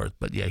it was worth.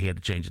 But yeah, he had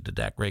to change it to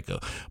Dak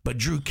Rako. But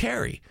Drew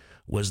Carey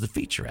was the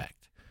feature act.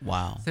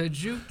 Wow. So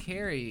Drew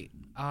Carey,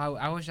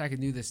 I wish I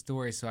knew the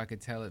story so I could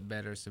tell it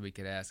better, so we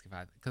could ask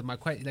because my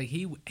question, like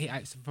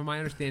from my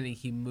understanding,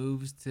 he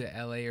moves to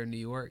L.A. or New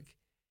York,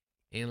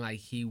 and like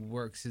he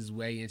works his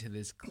way into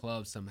this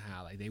club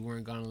somehow. Like they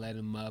weren't gonna let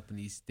him up, and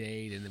he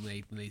stayed. And then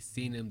when they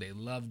seen him, they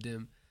loved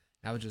him.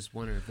 I was just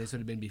wondering if this would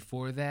have been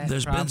before that.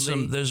 There's been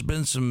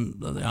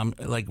some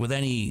like with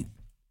any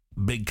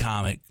big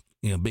comic.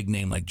 Big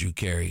name like Drew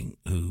Carey,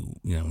 who,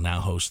 now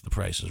hosts The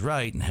Price is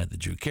Right and had the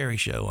Drew Carey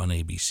Show on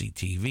ABC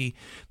TV.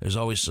 There's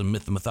always some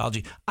myth and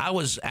mythology. I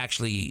was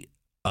actually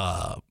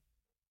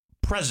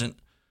present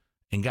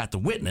and got to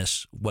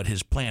witness what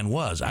his plan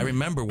was. I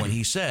remember when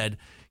he said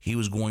he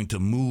was going to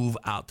move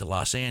out to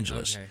Los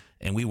Angeles,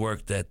 and we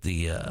worked at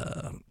the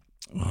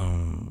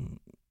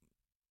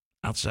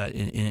outside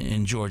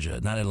in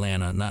Georgia, not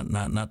Atlanta, not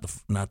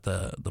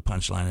the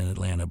Punchline in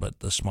Atlanta,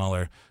 but the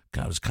smaller.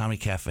 It was Comedy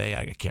Cafe.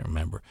 I can't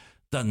remember.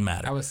 Doesn't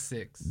matter. I was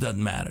 6.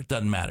 Doesn't matter.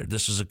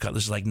 This is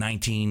like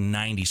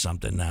 1990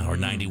 something now or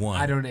 91.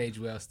 I don't age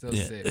well. Still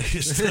 6.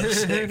 Still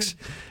 6.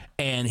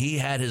 And he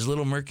had his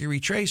little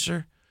Mercury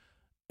Tracer,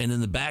 and in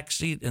the back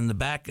seat, in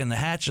the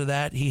hatch of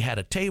that, he had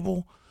a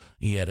table,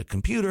 he had a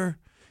computer,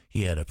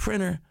 he had a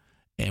printer,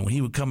 and when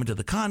he would come into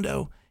the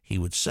condo, he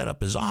would set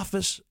up his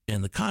office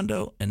in the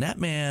condo, and that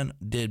man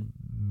did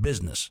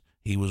business.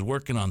 He was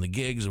working on the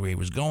gigs where he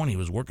was going. He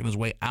was working his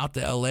way out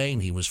to L.A.,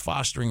 and he was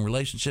fostering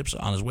relationships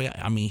on his way.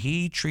 I mean,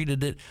 he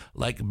treated it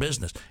like a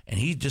business. And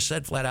he just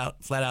said flat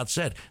out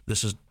said,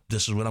 this is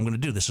what I'm going to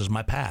do. This is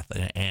my path,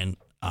 and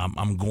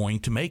I'm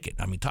going to make it.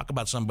 I mean, talk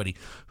about somebody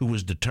who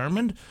was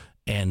determined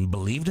and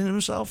believed in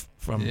himself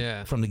from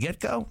the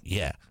get-go.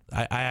 Yeah,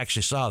 I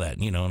actually saw that,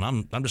 and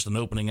I'm just an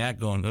opening act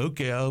going,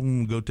 okay, I'm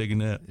going to go take a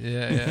nap.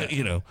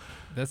 Yeah.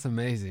 That's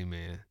amazing,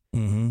 man.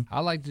 Mm-hmm.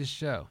 I like this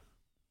show.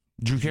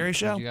 Drew Carey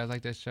Show? Did you guys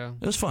like that show?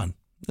 It was fun.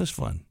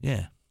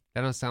 Yeah.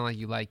 That don't sound like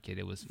you like it.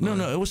 It was fun.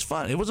 No, it was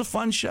fun. It was a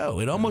fun show.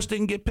 It almost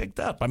didn't get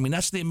picked up. I mean,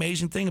 that's the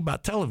amazing thing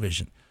about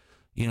television.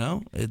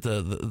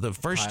 The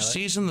first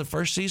season,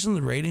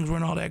 the ratings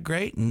weren't all that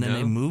great, and then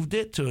they moved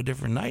it to a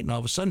different night, and all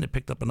of a sudden it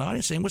picked up an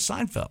audience. Same with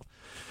Seinfeld.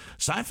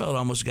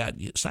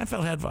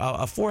 Seinfeld had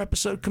a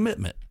 4-episode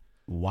commitment.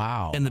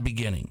 Wow. In the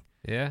beginning.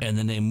 Yeah. And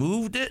then they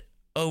moved it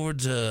over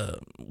to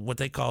what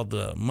they called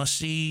the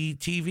must-see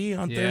TV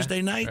on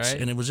Thursday nights,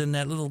 and it was in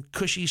that little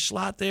cushy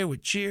slot there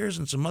with Cheers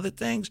and some other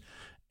things,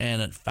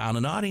 and it found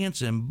an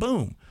audience, and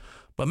boom.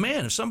 But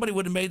man, if somebody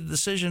would have made the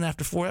decision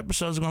after 4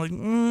 episodes, going like,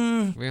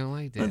 we don't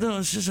like that.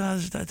 It's just I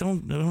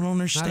don't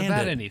understand Not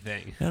about it.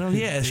 anything.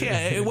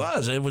 It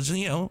was. It was.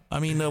 I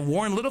mean,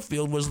 Warren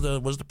Littlefield was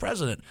the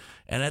president,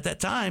 and at that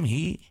time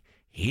he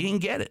didn't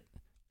get it.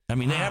 I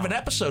mean, they have an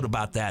episode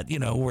about that,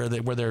 where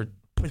they're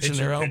pitching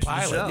their own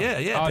pilot.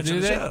 Yeah. Oh, do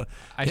they? Show.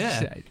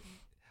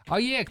 Oh,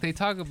 yeah. They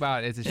talk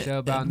about it's a show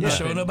about nothing.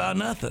 Showing about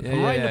nothing.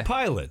 I'm writing a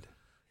pilot.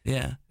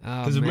 Yeah.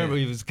 Because remember,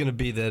 he was going to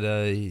be that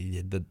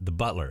the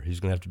butler. He was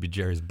going to have to be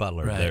Jerry's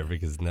butler there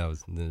because now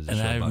it's a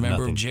show I about remember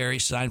nothing. Jerry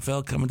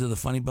Seinfeld coming to the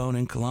Funny Bone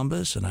in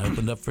Columbus, and I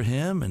opened up for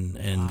him,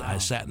 and I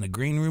sat in the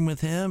green room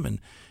with him, and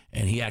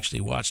he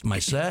actually watched my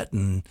set,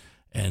 and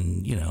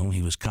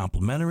he was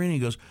complimentary, and he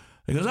goes,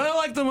 I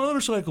like the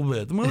motorcycle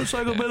bit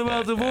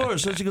about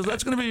divorce. And she goes,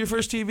 that's going to be your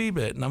first TV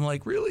bit. And I'm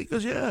like, really? He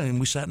goes, yeah.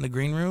 And we sat in the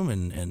green room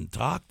and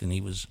talked. And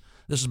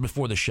this is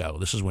before the show.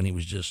 This is when he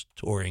was just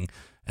touring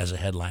as a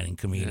headlining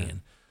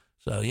comedian.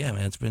 Yeah. So yeah,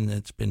 man,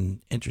 it's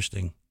been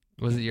interesting.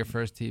 Was it your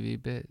first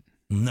TV bit?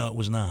 No, it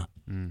was not.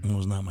 It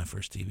was not my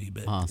first TV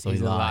bit. Oh, so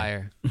he's a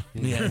liar.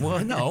 Yeah,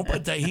 well, no,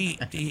 but he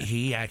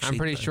actually. I'm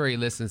pretty sure he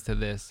listens to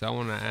this, so I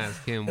want to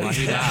ask him why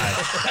he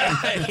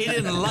lied. He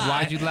didn't lie.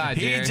 Why'd you lie,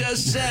 Jerry? He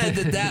just said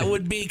that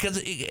would be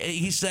because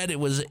he said it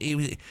was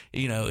good.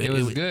 It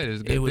was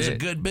good. It was a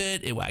good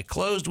bit. I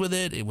closed with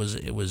it. It was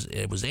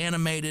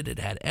animated. It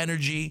had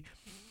energy,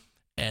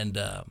 and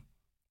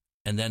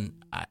then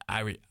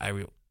I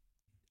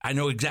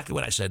know exactly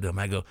what I said to him.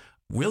 I go,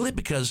 really?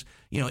 Because,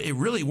 it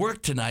really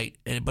worked tonight,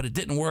 but it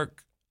didn't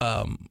work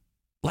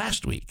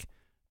last week.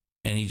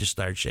 And he just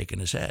started shaking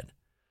his head.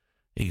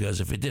 He goes,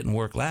 if it didn't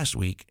work last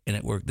week and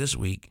it worked this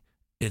week,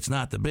 it's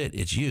not the bit,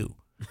 it's you.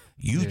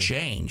 You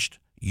changed.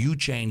 You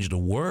changed a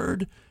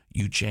word.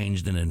 You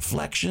changed an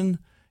inflection.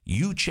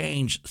 You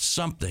changed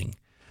something.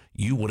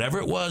 Whatever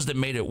it was that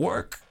made it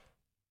worked.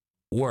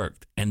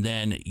 And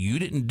then you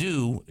didn't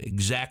do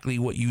exactly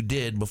what you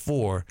did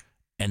before,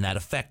 and that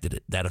affected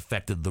it. That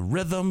affected the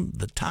rhythm,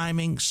 the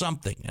timing,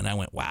 something. And I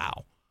went,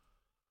 wow.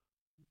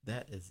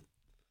 That is.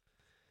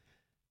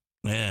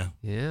 Yeah.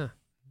 Yeah.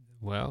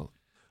 Well,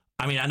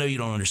 I mean, I know you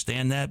don't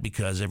understand that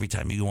because every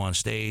time you go on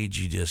stage,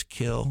 you just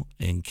kill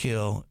and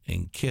kill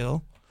and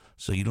kill.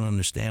 So you don't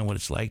understand what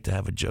it's like to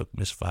have a joke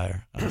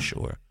misfire, I'm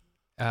sure.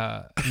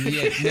 No,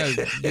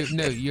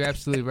 you're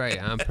absolutely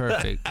right. I'm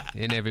perfect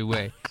in every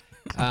way.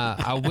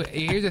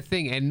 Here's the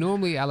thing, and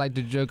normally I like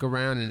to joke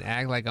around and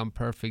act like I'm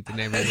perfect in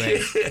every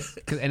way,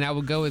 and I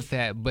would go with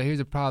that. But here's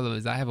the problem: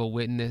 is I have a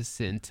witness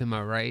sitting to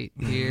my right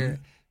here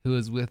who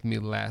was with me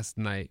last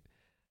night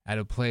at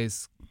a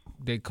place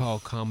they call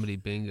Comedy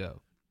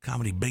Bingo.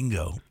 Comedy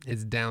Bingo.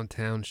 It's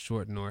downtown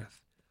Short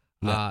North.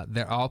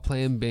 They're all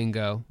playing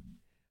bingo.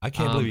 I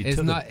can't believe you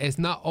took It's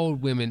not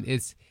old women.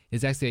 It's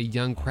actually a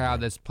young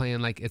crowd that's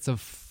playing. Like, it's a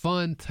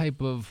fun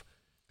type of.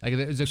 Like,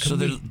 there's a so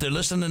they're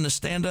listening to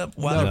stand up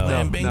while they're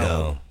playing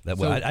bingo. No.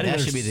 That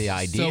should be the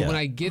idea. So when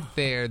I get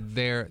there,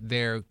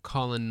 they're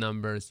calling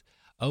numbers.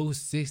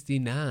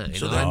 69.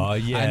 So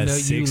I know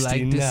 69. you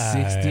like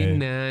the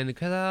 69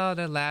 because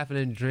they're laughing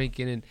and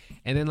drinking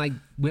and then like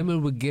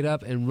women would get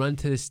up and run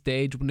to the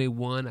stage when they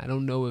won. I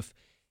don't know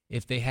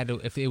if they had to,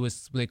 if it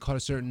was when they caught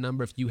a certain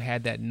number, if you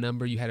had that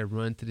number, you had to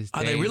run to the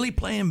stage. Are they really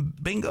playing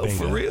bingo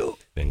for real?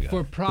 Bingo.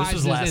 For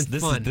prizes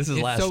and fun. This is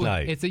last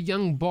night. It's a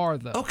young bar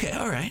though. Okay,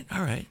 all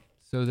right.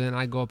 So then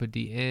I go up at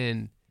the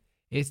end.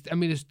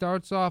 It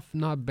starts off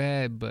not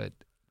bad, but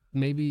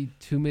maybe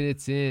 2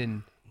 minutes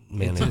in.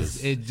 Man,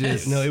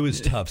 it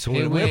was tough. So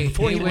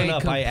before he went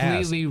up, I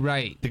asked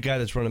the guy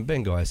that's running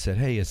bingo. I said,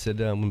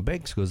 when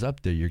Banks goes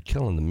up there, you're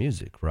killing the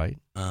music, right?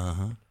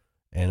 And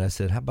I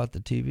said, how about the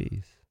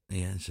TVs?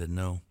 Yeah, I said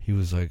no. He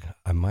was like,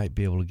 I might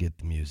be able to get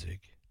the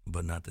music,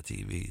 but not the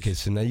TVs. Okay,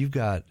 so now you've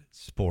got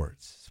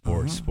sports,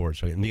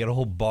 right? And you got a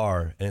whole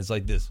bar, and it's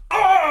like this.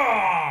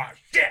 Oh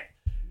shit!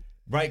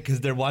 Right,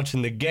 because they're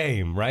watching the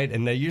game, right?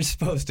 And now you're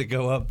supposed to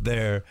go up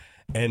there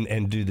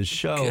and do the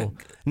show.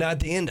 Now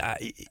at the end,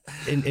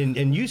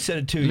 and you said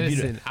it too.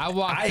 Listen, I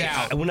walked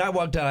out. When I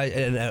walked out,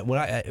 when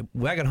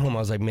I got home, I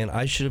was like, man,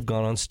 I should have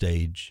gone on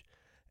stage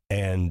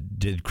and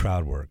did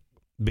crowd work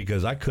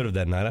because I could have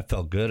that night. I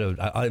felt good.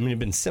 I mean, it'd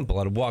been simple.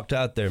 I'd have walked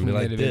out there and be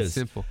like this.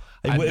 Simple.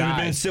 It would have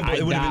been simple.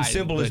 It would have been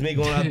simple as me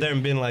going out there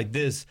and being like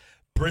this.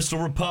 Bristol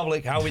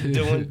Republic, how we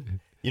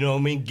doing? You know what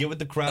I mean? Get with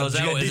the crowd. Was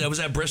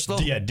that Bristol?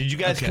 Yeah. Did you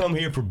guys come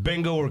here for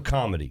bingo or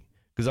comedy?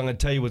 Because I'm going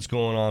to tell you what's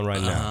going on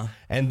right now.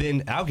 And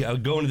then I'll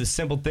go into the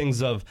simple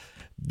things of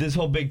this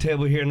whole big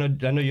table here.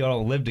 I know you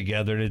all live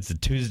together, and it's a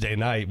Tuesday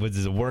night. Was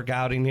this a work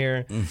outing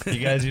here? You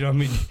guys, you know what I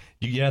mean?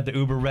 You get the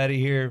Uber ready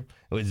here.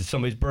 Was it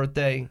somebody's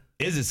birthday?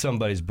 Is it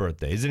somebody's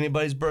birthday? Is it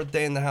anybody's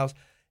birthday in the house?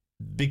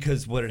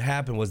 Because what had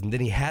happened was, and then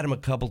he had him a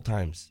couple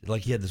times.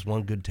 Like he had this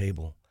one good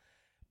table.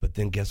 But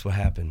then guess what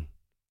happened?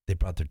 They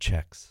brought their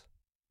checks.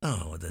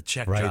 Oh, the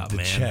check right, drop, the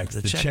man. Checks,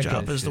 the check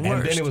drop is the worst.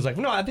 And then it was like,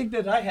 no, I think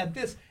that I had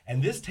this.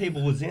 And this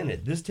table was in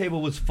it. This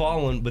table was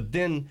fallen. But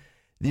then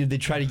they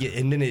tried to get,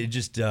 and then it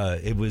just,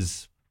 it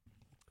was.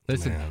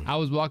 Listen, man. I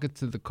was walking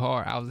to the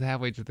car. I was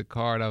halfway to the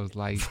car, and I was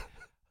like,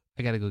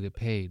 I got to go get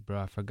paid, bro.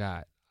 I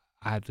forgot.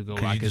 I had to go.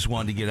 You just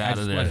wanted to get out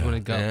of there. I just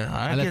wanted to go. Yeah,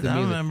 I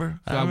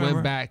remember. So I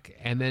went back,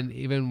 and then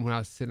even when I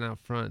was sitting out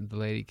front, the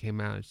lady came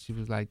out, and she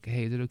was like,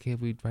 hey, is it okay if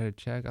we write a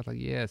check? I was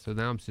like, yeah. So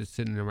now I'm just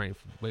sitting there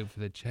waiting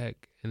for the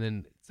check. And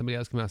then somebody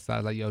else came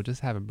outside, like, yo,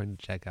 just have him bring the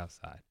check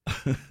outside.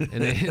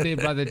 And they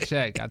brought the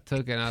check. I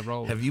took it, and I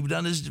rolled. Have you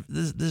done this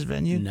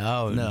venue?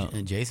 No.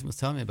 And Jason was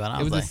telling me about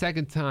it. It was the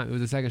second time. It was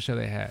the second show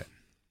they had.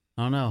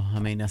 I don't know. I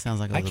mean, that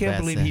sounds like I can't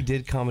believe he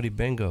did Comedy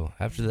Bingo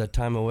after that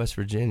time in West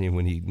Virginia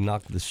when he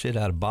knocked the shit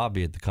out of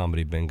Bobby at the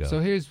Comedy Bingo.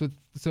 So here's what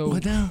here's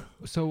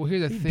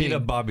the thing. He beat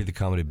up Bobby at the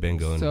Comedy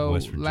Bingo in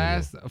West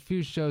Virginia. A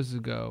few shows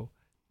ago,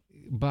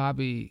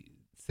 Bobby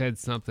said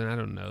something, I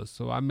don't know.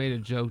 So I made a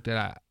joke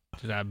that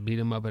I beat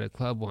him up at a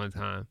club one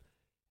time,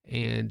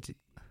 and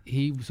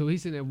he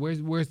said,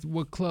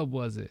 what club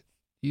was it?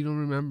 You don't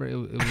remember? It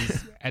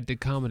was at the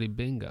Comedy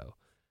Bingo.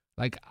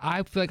 Like,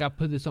 I feel like I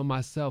put this on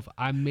myself.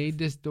 I made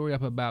this story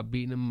up about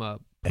beating him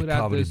up. Put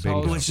out this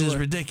whole which is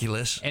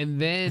ridiculous. And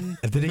then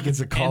he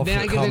gets a call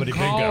for Comedy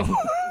Bingo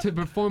to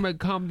perform at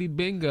Comedy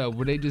Bingo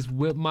where they just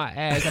whip my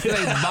ass.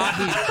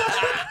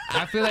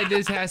 I feel like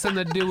this has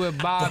something to do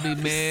with Bobby,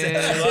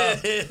 man.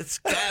 It's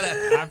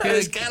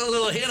got a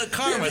little hint of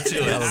karma to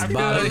it.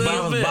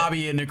 That was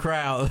Bobby in the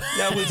crowd.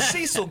 Now when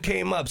Cecil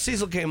came up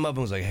and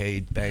was like,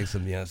 "Hey, Banks,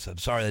 I'm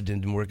sorry that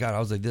didn't work out." I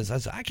was like, I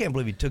said, I can't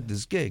believe he took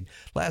this gig.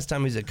 Last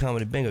time he was at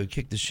Comedy Bingo, he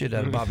kicked the shit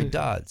out of Bobby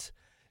Dodds,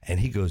 and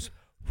he goes,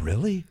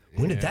 "Really?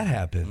 When did that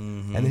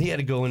happen?" And then he had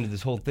to go into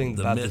this whole thing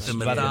about myth and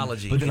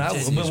mythology. But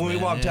when we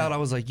walked out, I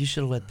was like, "You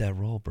should have let that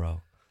roll, bro.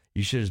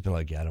 You should have just been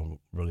like, yeah, I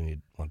don't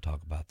really want to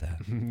talk about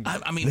that."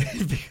 I mean,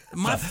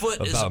 my foot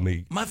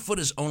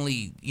is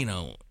only,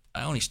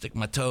 I only stick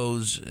my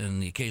toes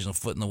and the occasional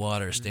foot in the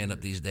water, stand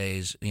up these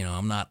days. You know,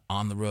 I'm not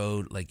on the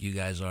road like you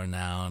guys are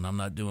now, and I'm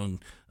not doing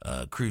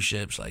cruise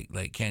ships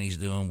like Kenny's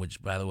doing,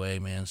 which, by the way,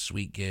 man,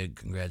 sweet gig.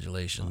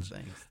 Congratulations. Oh,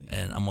 thanks.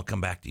 And I'm going to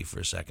come back to you for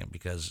a second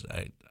because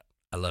I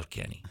love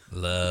Kenny.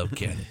 Love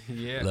Kenny.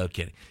 Yeah. Love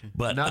Kenny.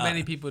 But not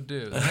many people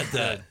do.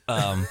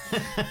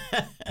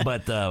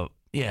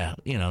 Yeah,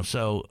 you know,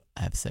 so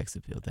I have sex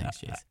appeal. Thanks,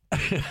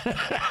 Jason.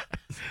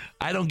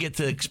 I don't get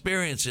to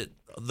experience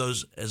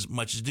those as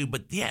much as do,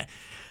 but yeah,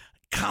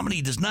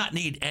 comedy does not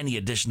need any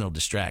additional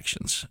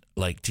distractions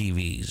like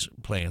TVs,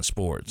 playing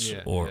sports,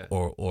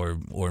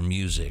 or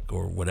music,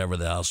 or whatever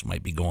else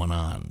might be going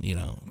on. You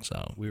know,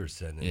 so we were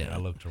sitting there. I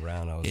looked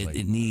around. I was like,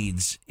 you need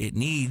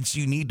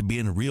to be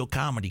in a real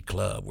comedy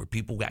club where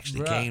people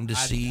actually came to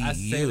see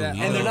you.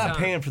 And they're not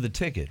paying for the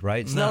ticket,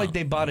 right? It's not like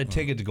they bought a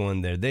ticket to go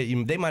in there. They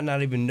might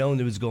not even know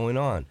what was going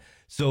on.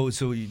 So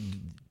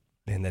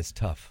man, that's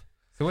tough.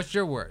 So what's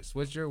your worst?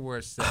 What's your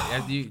worst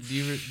set? Do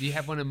you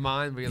have one in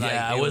mind where you're like?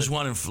 Yeah, I was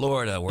one in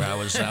Florida where I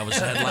was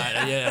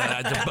headlining.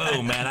 Yeah, the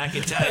boom, man, I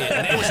can tell you.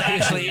 And it was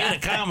actually in a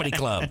comedy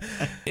club.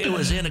 It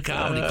was in a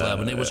comedy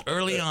club, and it was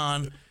early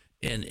on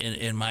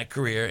in my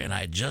career, and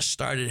I just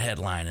started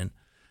headlining,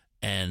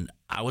 and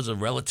I was a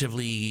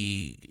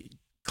relatively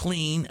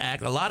clean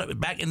act. A lot of it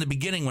back in the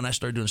beginning when I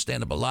started doing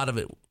stand up. A lot of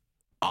it,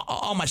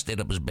 all my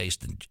stand up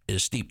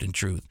is steeped in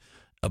truth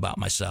about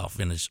myself,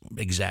 and it's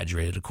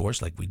exaggerated, of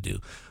course, like we do.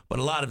 But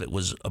a lot of it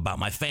was about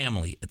my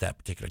family at that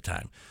particular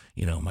time,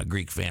 you know, my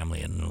Greek family,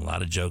 and a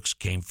lot of jokes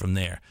came from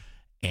there.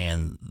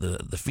 And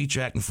the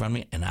feature act in front of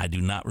me, and I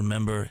do not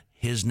remember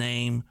his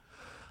name.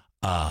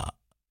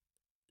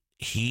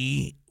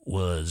 He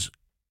was,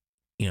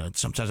 you know,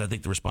 sometimes I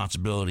think the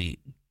responsibility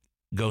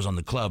goes on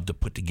the club to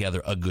put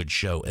together a good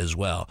show as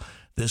well.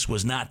 This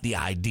was not the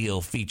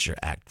ideal feature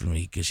act for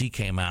me because he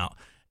came out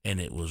and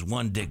it was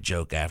one dick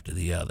joke after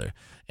the other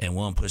and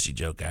one pussy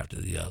joke after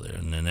the other.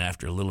 And then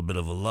after a little bit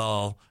of a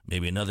lull,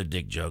 maybe another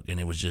dick joke, and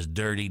it was just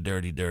dirty,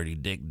 dirty, dirty,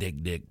 dick,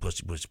 dick, dick,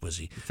 pussy, pussy,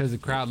 pussy. So is the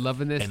crowd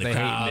loving this? And the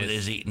crowd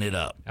is eating it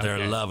up. Okay.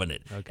 They're loving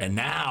it. Okay. And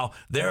now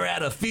they're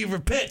at a fever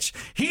pitch.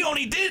 He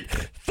only did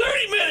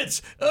 30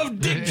 minutes of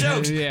dick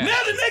jokes. Yeah. Now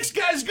the next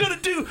guy's going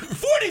to do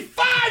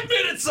 45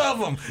 minutes of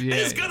them. Yeah.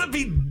 It's going to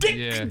be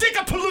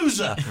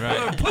Dickapalooza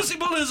or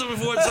Pussypalooza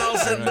before it's all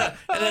said and done.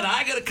 And then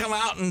I got to come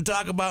out and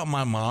talk about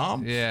my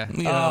mom. Yeah.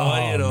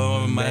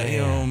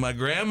 My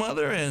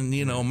grandmother and,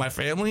 you know, my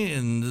family,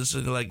 and this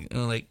is like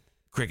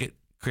cricket.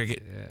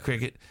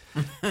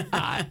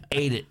 I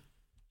ate it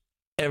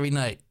every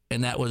night,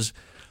 and that was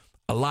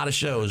a lot of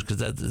shows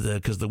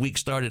because the week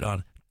started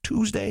on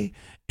Tuesday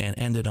and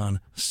ended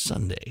on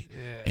Sunday.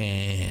 Yeah.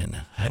 And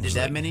did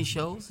that many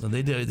shows?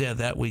 They did,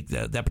 that week,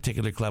 that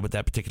particular club at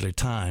that particular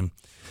time.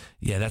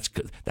 Yeah, that's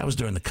good. That was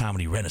during the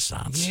comedy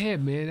renaissance. Yeah,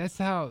 man, that's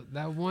how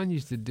that one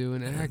used to do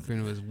in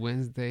Akron. It was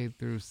Wednesday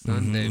through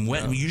Sunday.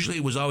 Usually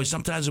it was always.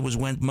 Sometimes it was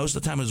most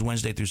of the time it was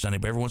Wednesday through Sunday.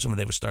 But every once in a while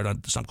they would start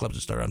on some clubs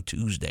would start on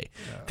Tuesday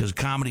because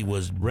comedy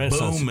was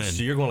booming.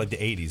 So you're going like the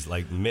 '80s,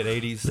 like mid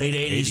 '80s, late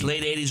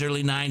 '80s,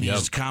 early '90s. Yep.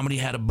 Comedy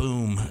had a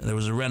boom. There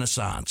was a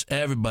renaissance.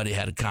 Everybody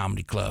had a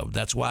comedy club.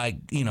 That's why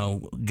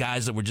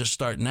guys that were just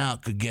starting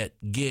out could get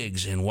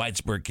gigs in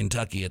Whitesburg,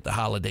 Kentucky at the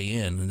Holiday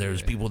Inn. And there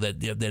was people that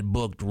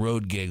booked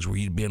road gigs where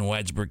you'd be in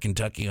Whitesburg,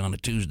 Kentucky on a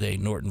Tuesday,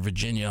 Norton,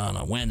 Virginia on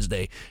a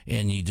Wednesday,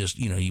 and you just,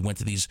 you went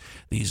to these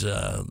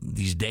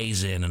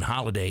Days Inn and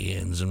Holiday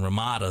Inns and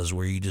Ramadas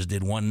where you just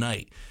did one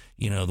night.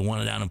 The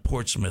one down in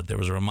Portsmouth, there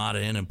was a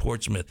Ramada Inn in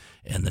Portsmouth,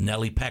 and the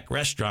Nellie Peck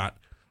restaurant,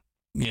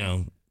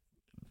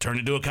 turned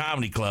into a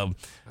comedy club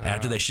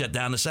after they shut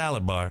down the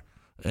salad bar.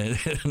 And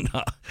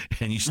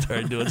you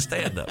started doing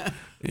stand-up,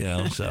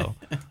 so...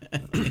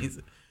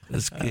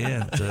 So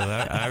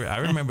I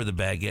remember the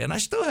bad gig, and I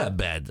still have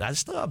bad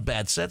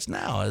sets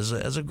now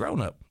as a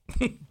grown up.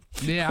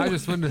 Yeah, I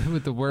just wondered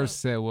what the worst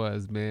set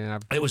was,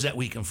 man. It was that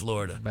week in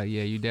Florida. But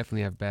yeah, you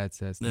definitely have bad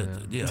sets now.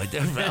 Hey,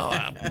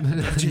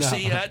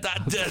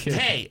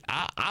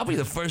 I'll be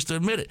the first to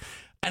admit it.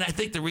 And I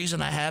think the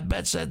reason I have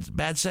bad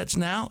sets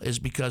now is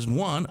because,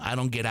 one, I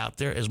don't get out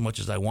there as much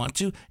as I want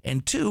to,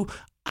 and two,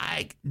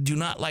 I do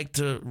not like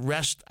to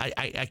rest.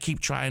 I keep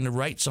trying to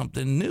write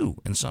something new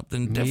and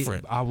something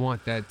different. I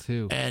want that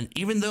too. And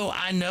even though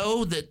I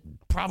know that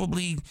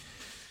probably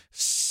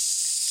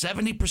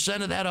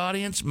 70% of that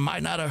audience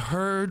might not have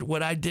heard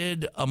what I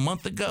did a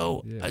month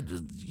ago,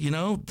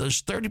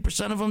 there's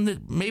 30% of them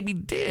that maybe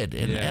did.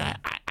 And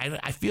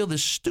I feel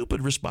this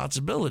stupid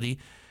responsibility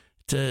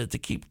to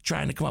keep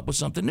trying to come up with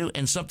something new.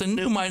 And something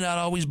new might not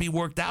always be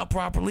worked out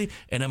properly,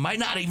 and it might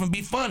not even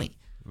be funny.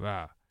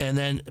 Wow. And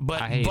then,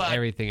 I hate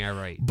everything I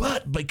write.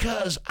 But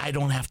because I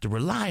don't have to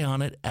rely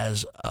on it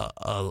as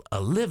a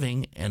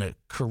living and a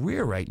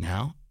career right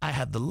now, I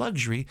have the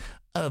luxury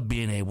of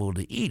being able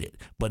to eat it.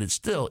 But it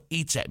still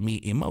eats at me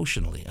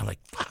emotionally. I'm like,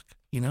 fuck,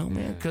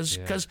 man,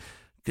 because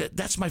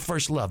that's my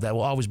first love. That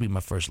will always be my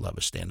first love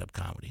is stand-up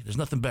comedy. There's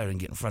nothing better than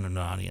getting in front of an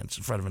audience.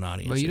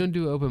 But you don't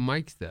do open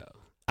mics though.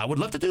 I would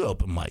love to do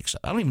open mics.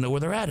 I don't even know where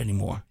they're at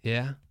anymore.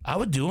 Yeah, I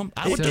would do them.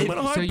 I would do them in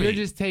a heartbeat. So you're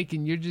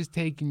just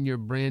taking your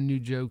brand new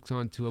jokes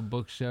onto a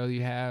book show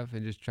you have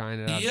and just trying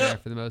it out there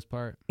for the most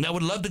part. I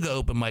would love to go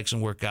open mics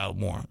and work out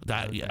more.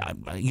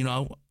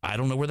 I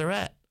don't know where they're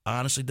at. I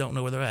honestly don't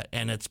know where they're at,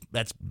 and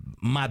that's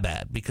my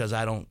bad because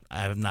I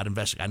have not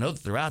investigated. I know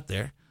that they're out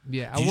there.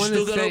 Yeah, do you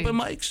still go to open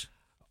mics?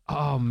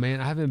 Oh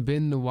man, I haven't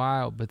been in a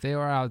while, but they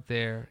are out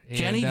there.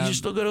 Kenny, you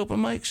still go to open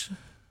mics?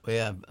 Well,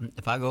 yeah,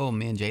 if I go,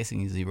 me and Jason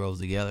usually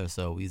rolls together,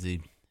 so we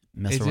usually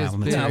mess around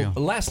with material.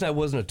 Now, last night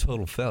wasn't a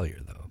total failure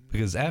though,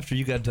 because after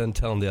you got done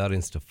telling the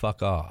audience to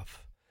fuck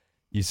off,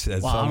 you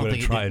said, well, "So I'm going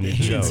to try a new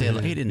joke."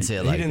 He didn't say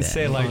it like that. He didn't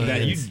say it like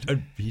that.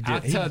 He did. I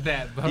told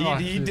that.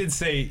 But he did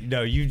say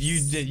no.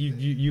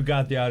 You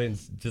got the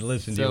audience to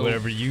listen to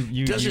whatever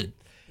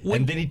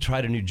and then he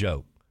tried a new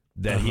joke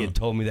that he had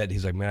told me that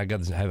he's like, man, I got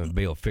this. I haven't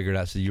been able to figure it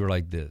out. So you were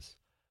like this.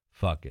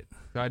 Fuck it.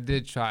 So I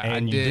did try.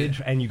 And you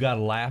did, and you got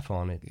a laugh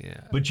on it.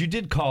 Yeah. But you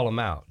did call him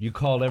out. You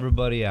called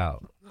everybody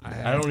out.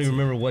 I don't even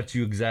remember what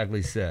you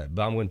exactly said,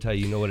 but I'm going to tell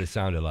you. You know what it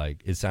sounded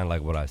like? It sounded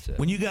like what I said.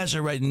 When you guys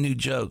are writing new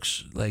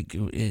jokes, like,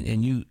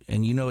 and you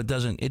know it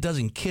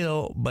doesn't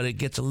kill, but it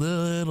gets a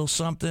little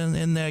something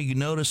in there. You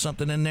notice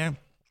something in there.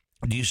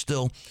 Do you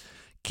still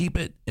keep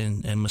it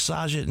and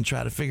massage it and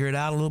try to figure it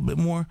out a little bit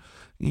more?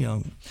 You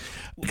know,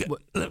 go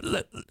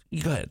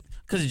ahead.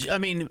 Because, I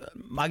mean,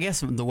 I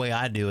guess the way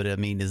I do it, I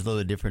mean, is a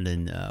little different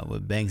than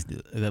what Banks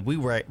do. We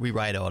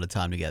write all the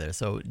time together.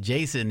 So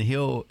Jason,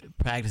 he'll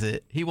practice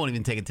it. He won't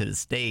even take it to the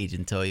stage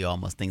until he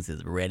almost thinks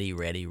it's ready.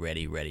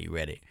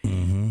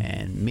 Mm-hmm.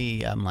 And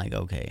me, I'm like,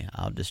 okay,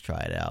 I'll just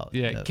try it out.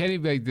 Yeah, Kenny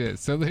like this.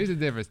 So here's the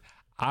difference.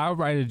 I'll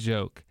write a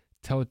joke,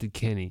 tell it to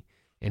Kenny,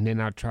 and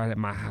then I'll try it at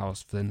my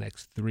house for the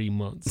next 3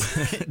 months.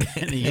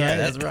 Yeah,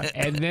 that's right.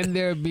 And then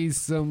there'll be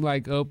some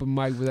like open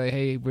mic where like,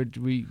 hey,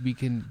 we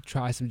can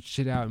try some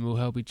shit out and we'll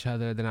help each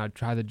other. Then I'll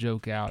try the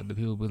joke out. The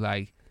people will be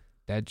like,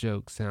 that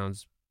joke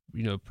sounds,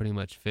 pretty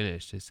much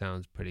finished. It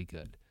sounds pretty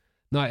good.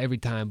 Not every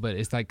time, but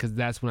it's like, because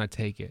that's when I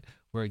take it.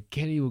 Where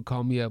Kenny would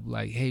call me up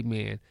like, hey,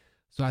 man,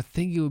 so I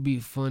think it would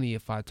be funny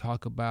if I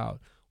talk about,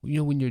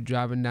 when you're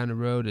driving down the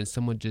road and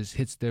someone just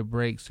hits their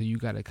brakes, so you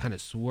got to kind of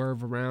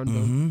swerve around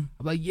them. Mm-hmm.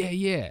 I'm like,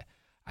 yeah.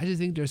 I just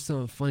think there's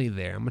something funny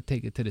there. I'm going to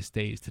take it to the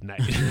stage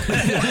tonight.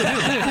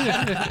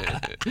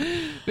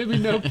 There'll be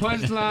no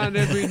punchline.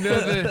 There'll be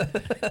nothing.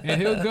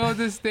 And he'll go to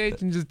the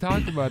stage and just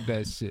talk about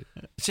that shit.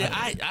 See,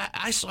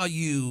 I saw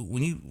you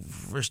when you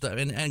first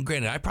started, and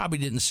granted, I probably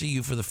didn't see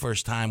you for the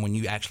first time when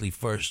you actually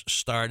first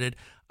started.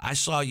 I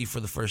saw you for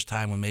the first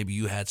time when maybe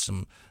you had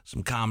some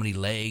comedy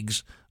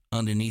legs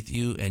underneath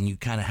you, and you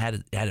kind of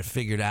had it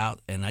figured out.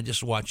 And I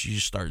just watched you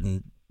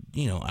starting.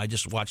 I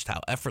just watched how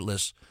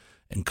effortless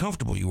and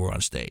comfortable you were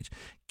on stage.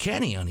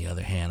 Kenny, on the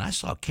other hand, I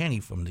saw Kenny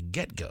from the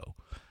get-go,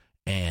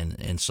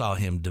 and saw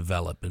him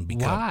develop and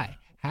become. Why?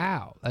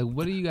 How? Like,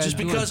 what are you guys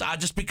doing? Because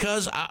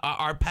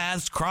our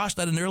paths crossed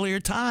at an earlier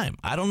time.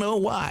 I don't know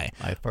why,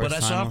 but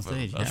I saw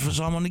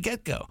him on the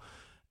get-go,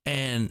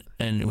 and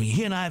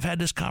he and I have had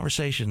this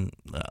conversation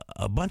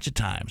a bunch of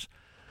times.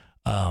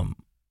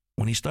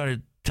 When he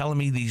started telling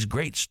me these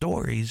great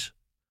stories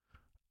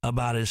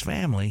about his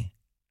family.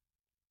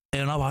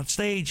 And on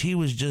stage, he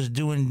was just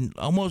doing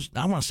almost,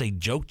 I want to say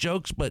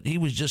jokes, but he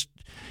was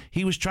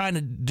trying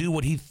to do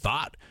what he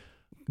thought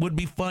would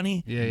be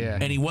funny. Yeah.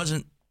 And he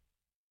wasn't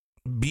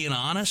being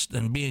honest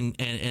and being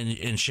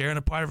and sharing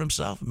a part of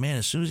himself. Man,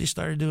 as soon as he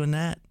started doing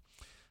that,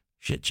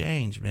 shit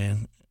changed,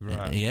 man.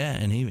 Right. Yeah,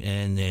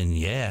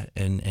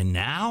 and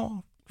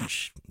now,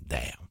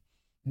 damn.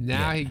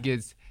 Now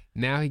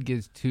he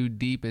gets too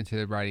deep into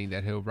the writing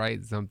that he'll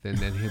write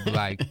something and he'll be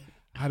like,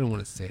 I don't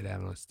want to say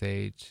that on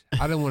stage.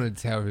 I don't want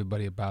to tell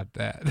everybody about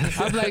that.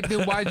 I'm like,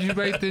 then why'd you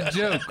write the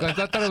joke? Because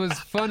I thought it was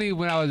funny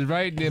when I was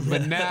writing it,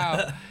 but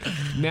now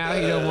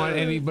you don't want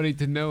anybody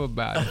to know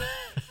about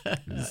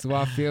it. So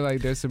I feel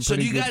like there's some. So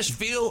do you guys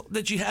feel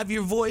that you have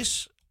your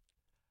voice?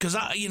 Because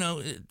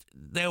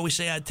they always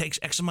say it takes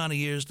X amount of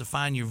years to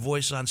find your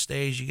voice on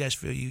stage. You guys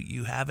feel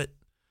you have it?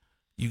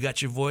 You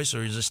got your voice,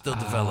 or is it still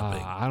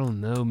developing? I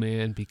don't know,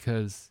 man,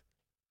 because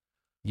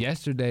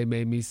yesterday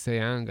made me say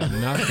I ain't got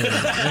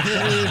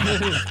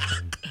nothing.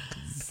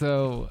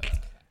 So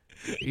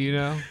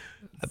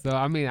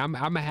I mean,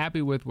 I'm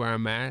happy with where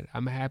I'm at.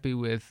 I'm happy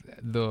with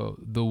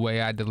the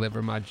way I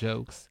deliver my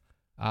jokes.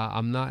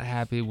 I'm not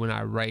happy when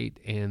I write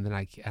and then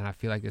I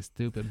feel like it's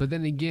stupid. But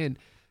then again,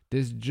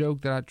 this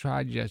joke that I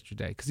tried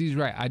yesterday, because he's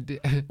right. I did.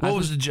 What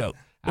was the joke?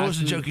 What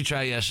was the joke you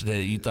tried yesterday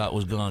that you thought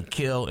was going to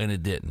kill and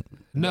it didn't?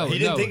 No, he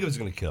didn't think it was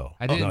going to kill.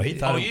 I didn't. No, he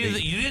thought you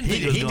didn't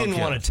think it was going to kill. He didn't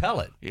want to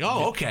tell it.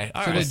 Oh, okay.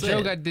 All right. So the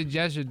joke I did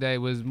yesterday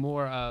was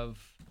more of,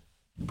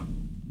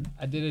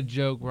 I did a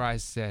joke where I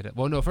said,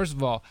 well, no, first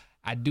of all,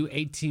 I do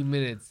 18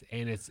 minutes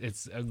and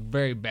it's a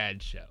very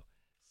bad show.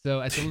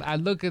 So I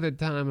look at the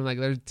time and like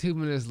there's 2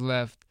 minutes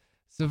left.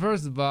 So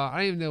first of all, I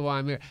don't even know why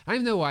I'm here. I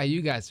don't even know why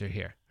you guys are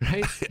here,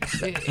 right?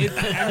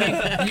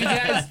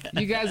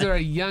 You guys are a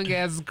young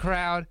ass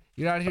crowd.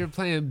 You're out here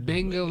playing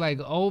bingo like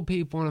old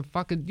people on a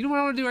fucking. You know what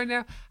I want to do right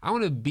now? I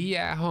want to be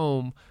at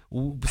home,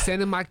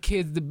 sending my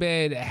kids to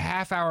bed a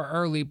half hour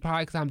early,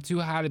 probably because I'm too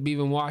high to be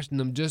even watching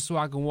them, just so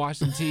I can watch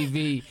some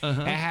TV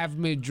and have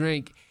me a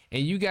drink.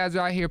 And you guys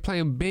are out here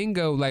playing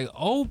bingo like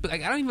old.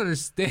 Like I don't even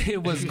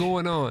understand what's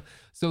going on.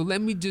 So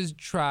let me just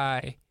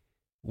try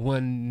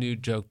one new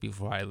joke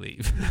before I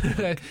leave.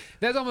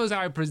 That's almost how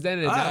I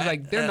presented it. I was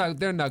like, they're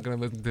not going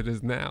to listen to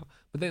this now,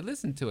 but they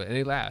listened to it and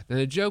they laughed. And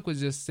the joke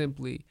was just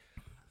simply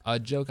a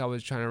joke I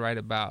was trying to write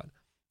about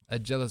a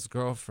jealous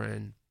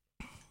girlfriend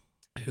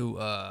who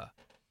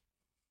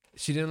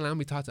she didn't allow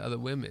me to talk to other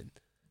women.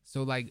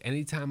 So like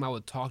anytime I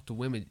would talk to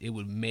women, it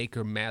would make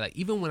her mad. Like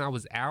even when I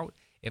was out,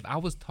 if I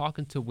was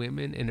talking to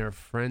women and her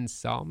friends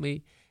saw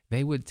me,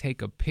 they would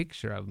take a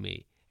picture of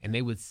me and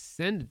they would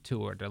send it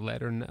to her to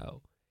let her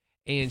know.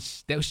 And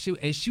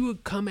she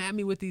would come at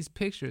me with these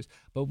pictures.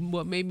 But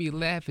what made me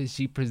laugh is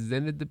she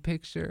presented the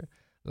picture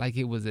like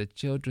it was a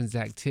children's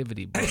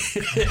activity book.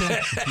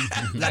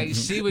 Like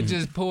she would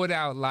just pull it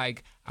out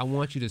like, I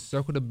want you to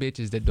circle the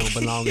bitches that don't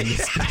belong in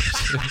this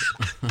picture.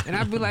 And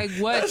I'd be like,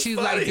 what? She's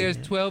funny. Like, there's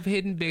 12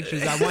 hidden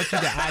pictures. I want you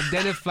to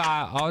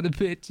identify all the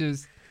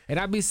pictures. And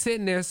I'd be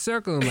sitting there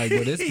circling like,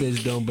 well, this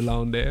bitch don't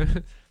belong there.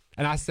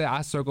 And I said,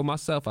 I circled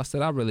myself. I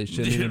said, I really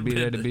shouldn't even be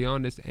there, to be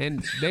honest.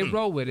 And they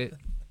roll with it.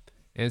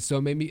 And so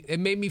it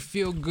made me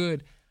feel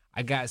good.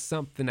 I got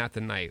something out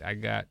the night. I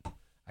got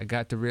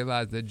to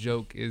realize the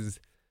joke is,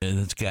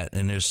 and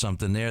there's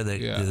something there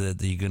that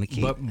you're gonna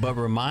keep. But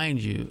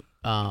remind you,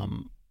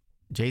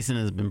 Jason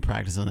has been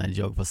practicing that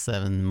joke for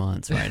 7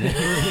 months right now.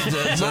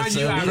 Mind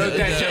you, I wrote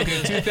that joke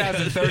in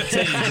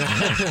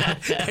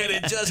 2013. And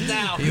it just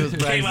now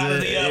came out of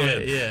the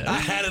oven. Yeah. I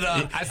had it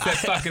on. I said,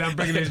 fuck it, I'm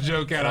bringing this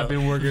joke out. I've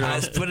been working on it. I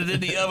just put it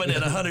in the oven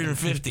at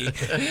 150. I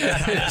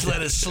just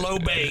let it slow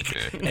bake.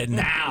 And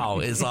now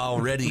it's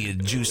all ready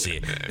and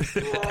juicy.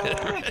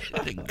 Ready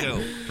to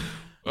go.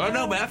 Oh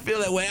no, man! I feel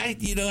that way.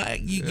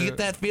 You get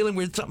that feeling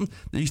where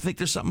you think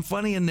there's something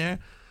funny in there.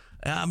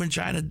 I've been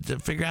trying to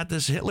figure out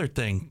this Hitler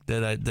thing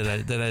that I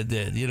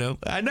did. You know,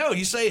 I know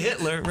you say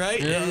Hitler,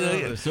 right? Yeah,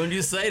 as soon as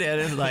you say that,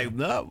 it's like,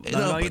 no, I'm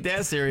not gonna eat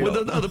that cereal.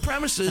 Well, the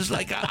premise is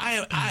like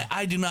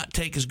I do not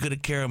take as good a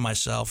care of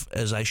myself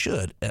as I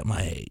should at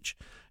my age,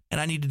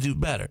 and I need to do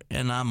better.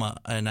 And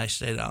I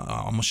said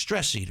I'm a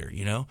stress eater.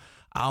 You know,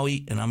 I'll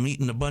eat, and I'm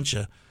eating a bunch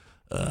of.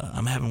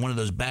 I'm having one of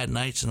those bad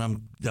nights, and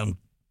I'm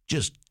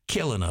just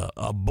killing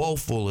a bowl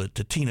full of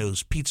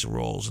Totino's pizza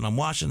rolls, and I'm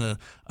watching a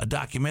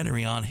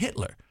documentary on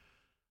Hitler.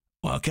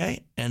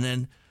 Okay, and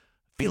then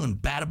feeling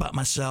bad about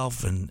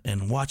myself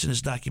and watching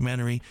this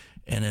documentary,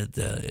 and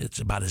it's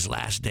about his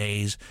last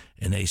days,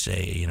 and they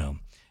say, you know,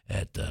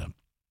 at the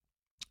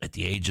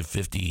age of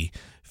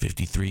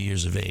 53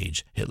 years of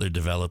age, Hitler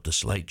developed a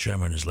slight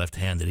tremor in his left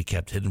hand that he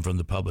kept hidden from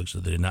the public so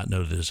they did not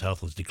know that his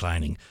health was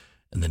declining.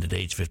 And then at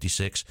age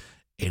 56,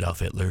 Adolf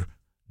Hitler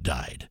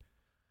died.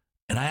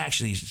 And I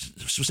actually was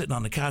sitting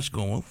on the couch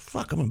going, well,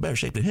 fuck, I'm in better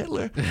shape than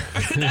Hitler.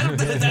 That's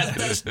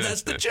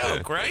the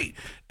joke, right?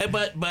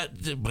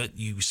 But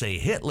you say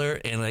Hitler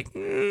and like,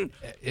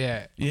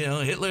 yeah. You know,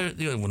 Hitler,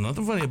 well,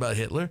 nothing funny about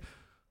Hitler.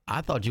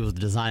 I thought you was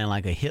designing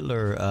like a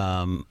Hitler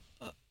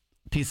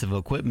piece of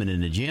equipment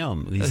in the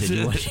gym. He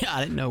said, I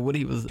didn't know what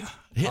he was.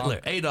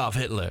 Hitler, Adolf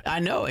Hitler. I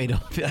know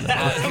Adolf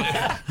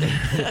Hitler.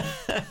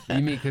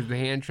 You mean because the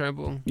hand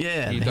tremble?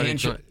 Yeah. You thought he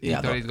was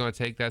going to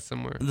take that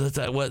somewhere?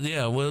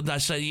 Well, I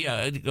said,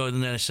 yeah.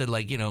 And then I said,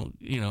 like, you know,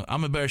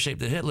 I'm in better shape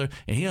than Hitler,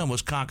 and he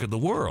almost conquered the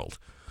world.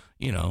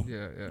 You know.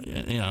 Yeah.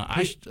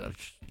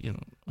 You know,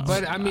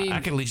 but I mean,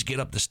 I can at least get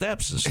up the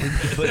steps and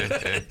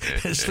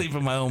sleep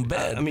in my own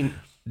bed. I mean,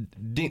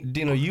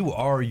 Dino,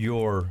 you're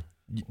your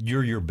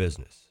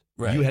business.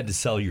 Right. You had to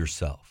sell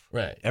yourself.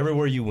 Right.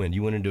 Everywhere you went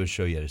into a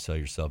show, you had to sell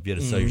yourself. You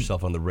had to sell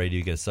yourself on the radio.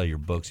 You got to sell your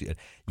books.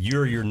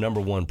 You're your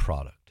number one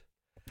product.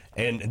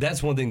 And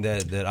that's one thing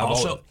that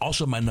I've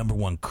also my number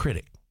one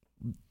critic.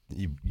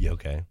 You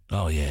okay?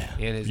 Oh, yeah.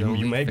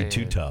 You may be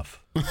too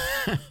tough.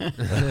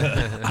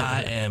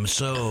 I am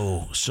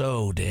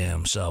so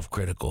damn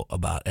self-critical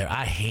about it.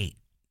 I hate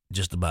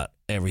just about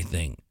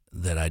everything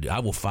that I do. I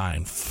will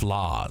find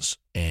flaws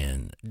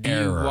and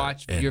error. Do you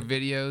watch your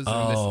videos?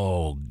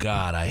 Oh,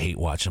 God, I hate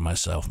watching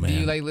myself, man. Do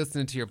you like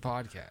listening to your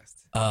podcast?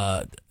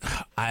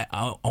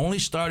 I only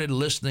started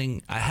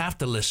listening. I have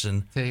to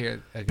listen to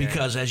hear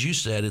because, as you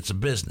said, it's a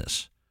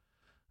business.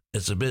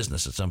 It's a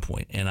business at some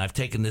point. And I've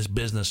taken this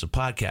business of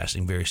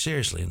podcasting very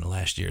seriously in the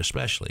last year,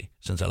 especially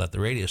since I left the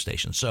radio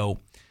station. So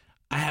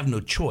I have no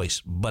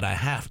choice, but I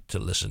have to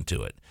listen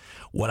to it.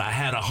 What I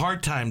had a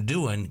hard time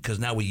doing, because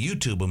now we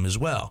YouTube them as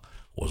well,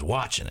 was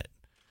watching it.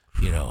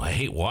 You know, I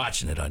hate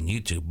watching it on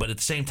YouTube, but at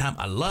the same time,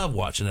 I love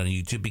watching it on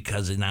YouTube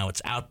because now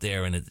it's out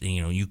there and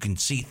you can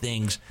see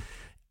things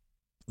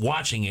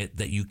watching it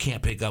that you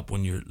can't pick up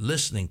when you're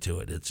listening to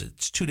it.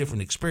 It's two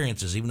different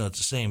experiences, even though it's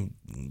the same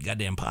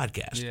goddamn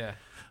podcast. Yeah.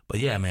 But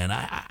yeah, man,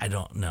 I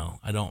don't know.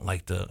 I don't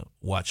like to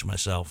watch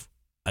myself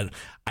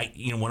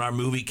when our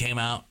movie came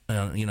out,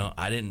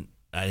 I didn't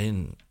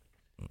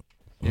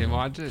You didn't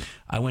watch it?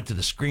 I went to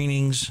the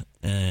screenings,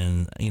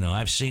 and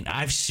I've seen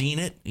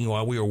it.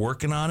 While we were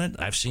working on it,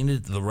 I've seen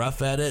it, the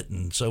rough edit,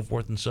 and so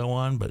forth and so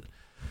on. But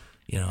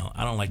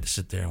I don't like to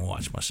sit there and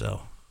watch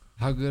myself.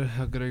 How good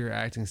are your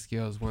acting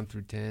skills, 1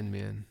 through 10,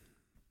 man?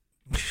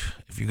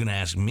 If you're gonna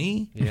ask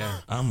me,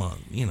 yeah, on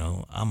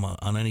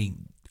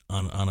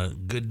a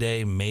good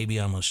day, maybe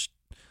I'm a.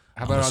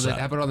 How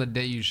about on the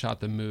day you shot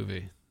the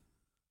movie?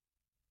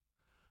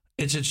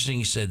 It's interesting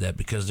you said that,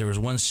 because there was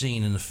one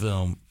scene in the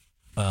film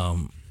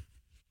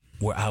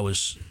where I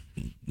was,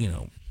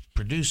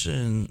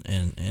 producing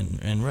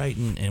and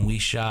writing, and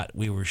we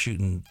were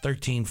shooting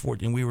 13,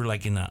 14, we were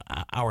like in an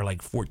hour,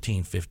 like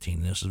 14,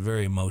 15. This is a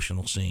very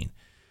emotional scene.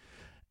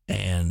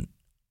 And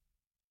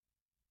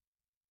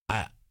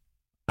I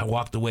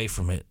walked away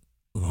from it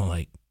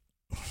like,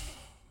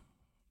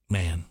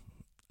 man,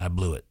 I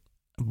blew it.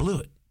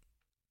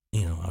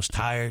 I was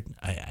tired.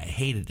 I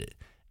hated it.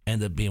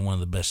 Ended up being one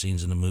of the best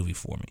scenes in the movie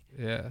for me.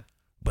 Yeah.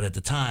 But at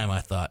the time, I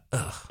thought,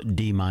 ugh.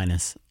 D-.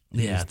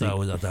 Yeah, I thought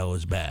it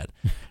was bad.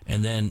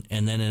 And then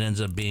it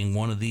ends up being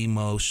one of the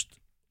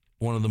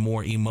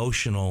more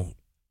emotional,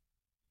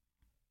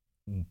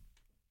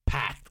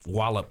 packed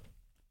wallop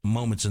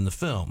moments in the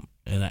film.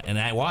 And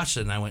I watched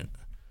it and I went,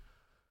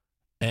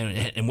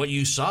 and what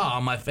you saw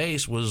on my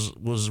face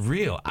was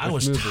real. I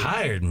was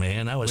tired,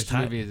 man. I was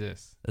tired. Which movie is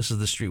this? This is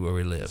The Street Where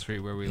We Live. The Street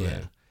Where We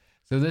Live.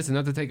 So listen,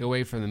 not to take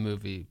away from the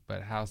movie,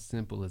 but how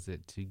simple is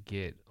it to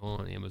get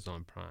on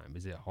Amazon Prime?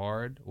 Is it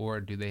hard,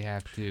 or do they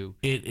have to?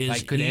 It is.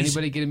 Like, could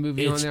anybody get a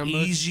movie on there? It's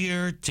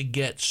easier to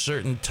get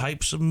certain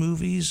types of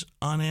movies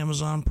on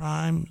Amazon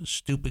Prime,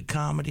 stupid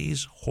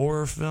comedies,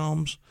 horror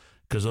films,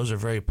 because those are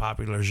very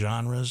popular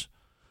genres.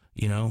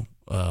 If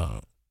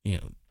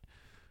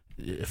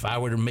I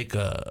were to make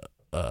a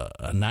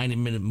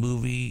 90-minute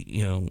movie,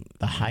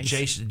 The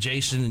Heist.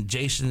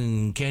 Jason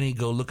and Kenny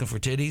go looking for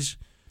titties,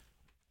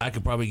 I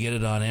could probably get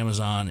it on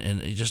Amazon,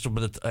 and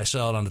I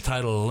sell it on the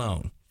title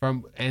alone.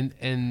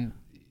 And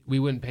we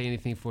wouldn't pay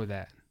anything for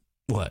that.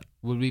 What?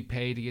 Would we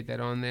pay to get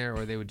that on there,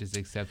 or they would just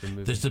accept the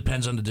movie? This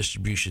depends on the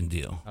distribution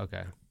deal.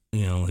 Okay.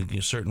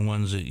 Certain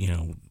ones that,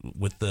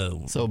 with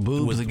the... So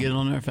boobs will get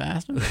on there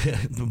faster?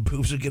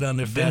 Boobs will get on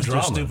there faster.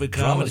 Drama. Stupid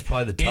Drama comedy. is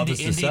probably the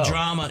toughest to sell.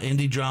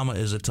 Indie drama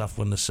is a tough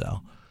one to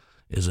sell.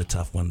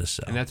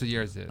 And that's what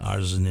yours is.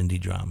 Ours is an indie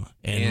drama.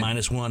 And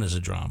 -1 is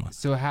a drama.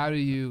 So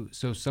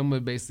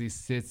someone basically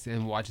sits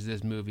and watches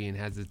this movie and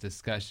has this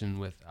discussion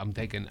with, I'm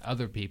taking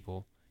other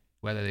people,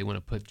 whether they want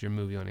to put your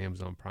movie on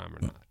Amazon Prime or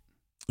not.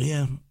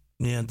 Yeah,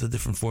 the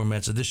different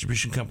formats. The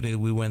distribution company that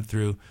we went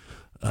through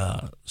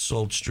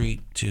sold Street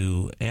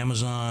to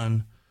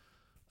Amazon,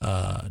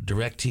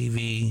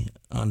 DirecTV,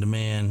 On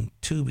Demand,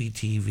 Tubi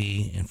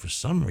TV, and for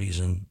some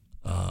reason,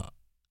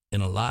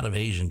 in a lot of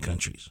Asian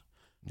countries.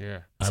 Yeah,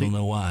 I don't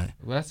know why.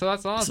 Well, that's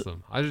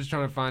awesome. I was just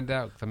trying to find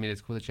out. I mean,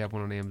 it's cool that you have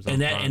one on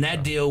Amazon. And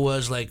that deal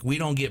was like, we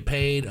don't get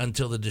paid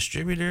until the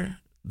distributor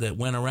that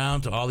went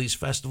around to all these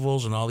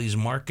festivals and all these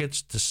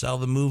markets to sell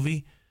the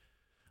movie.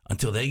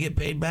 Until they get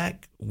paid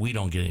back, we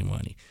don't get any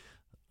money.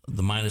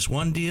 The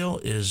 -1 deal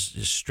is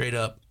straight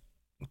up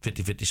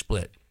 50-50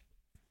 split.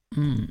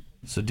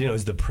 So, Dino,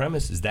 is the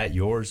premise, is that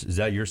yours? Is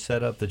that your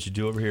setup that you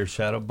do over here at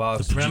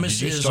Shadowbox? The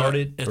premise is our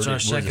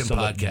second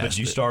podcast. But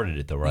you started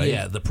it, though, right?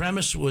 Yeah, the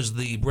premise was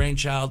the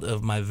brainchild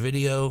of my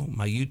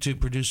YouTube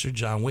producer,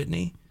 John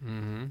Whitney.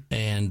 Mm-hmm.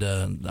 And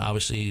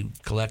obviously,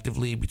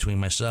 collectively, between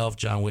myself,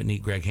 John Whitney,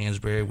 Greg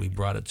Hansberry, we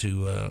brought it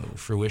to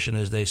fruition,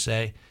 as they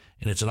say.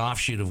 And it's an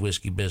offshoot of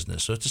Whiskey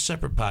Business. So it's a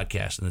separate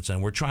podcast in its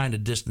own. We're trying to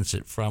distance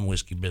it from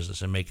Whiskey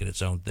Business and make it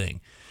its own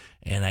thing.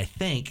 And I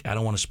think, I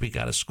don't want to speak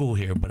out of school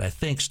here, but I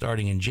think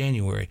starting in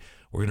January,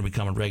 we're going to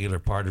become a regular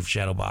part of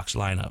Shadowbox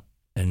lineup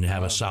and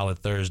have a solid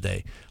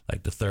Thursday,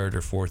 like the third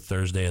or fourth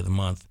Thursday of the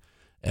month,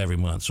 every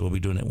month. So we'll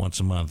be doing it once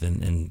a month.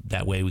 And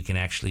that way we can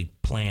actually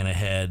plan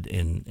ahead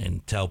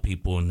and tell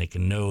people, and they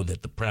can know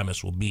that the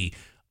premise will be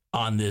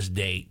on this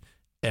date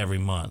every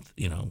month,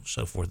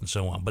 so forth and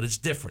so on. But it's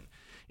different.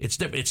 It's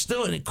different. It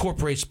still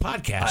incorporates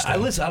podcasting. I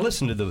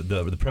listened to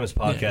the premise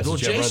podcast. Yeah. Well,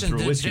 Jason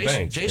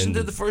did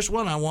did the first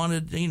one. I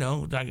wanted,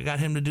 I got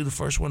him to do the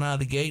first one out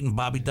of the gate, and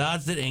Bobby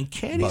Dodds did, and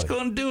Kenny's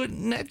going to do it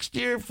next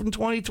year from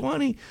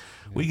 2020.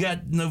 We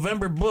got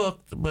November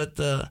booked, but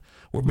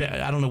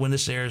I don't know when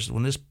this airs,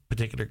 when this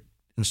particular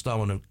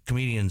installment of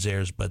Comedians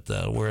airs, but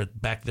we're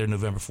back there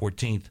November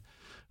 14th.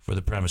 For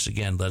the premise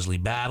again. Leslie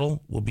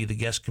Battle will be the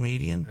guest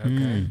comedian.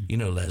 Okay. You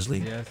know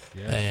Leslie. Yes.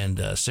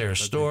 And Sarah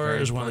Storer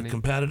is one of the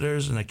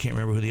competitors, and I can't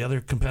remember who the other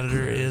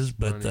competitor is,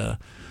 but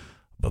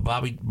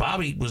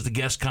Bobby was the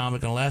guest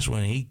comic on the last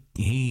one.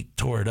 He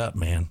tore it up,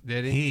 man.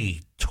 Did he?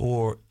 He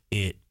tore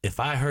it.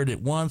 If I heard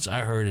it once,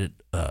 I heard it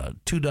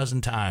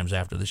 24 times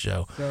after the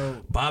show.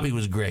 So Bobby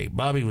was great.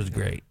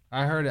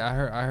 I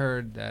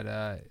heard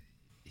that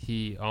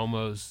he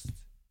almost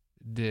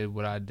did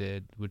what I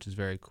did, which is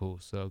very cool.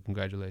 So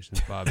congratulations,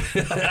 Bobby.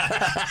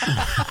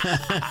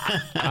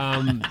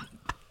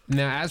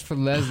 Now, as for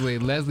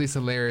Leslie's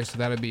hilarious. So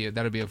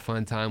that'll be a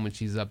fun time when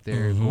she's up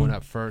there going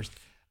up first.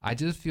 I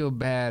just feel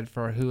bad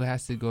for who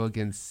has to go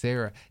against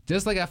Sarah.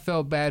 Just like I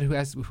felt bad who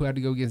had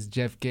to go against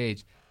Jeff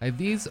Gage. Like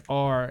these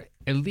are,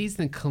 at least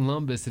in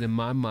Columbus and in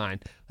my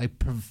mind, like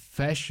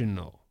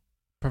professional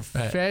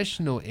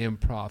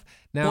improv.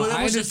 Now,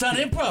 it's not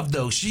improv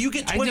though. So you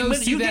get 20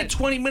 minutes. You get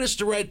 20 minutes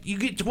to write. You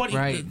get 20.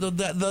 Right.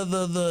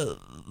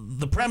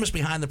 The premise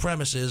behind the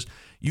premise is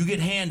you get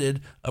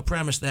handed a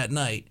premise that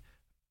night,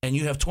 and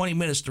you have 20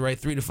 minutes to write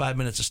 3 to 5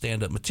 minutes of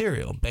stand-up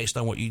material based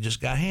on what you just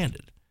got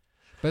handed.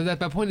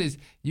 But my point is,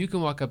 you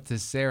can walk up to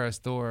Sarah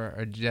Storer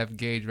or Jeff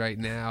Gage right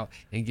now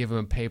and give them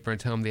a paper and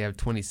tell them they have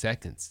 20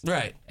 seconds.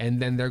 Right.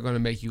 And then they're going to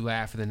make you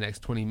laugh for the next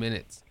 20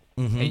 minutes.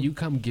 And you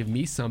come give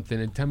me something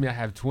and tell me I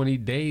have 20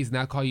 days, and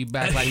I'll call you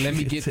back like, let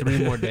me get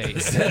 3 more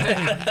days.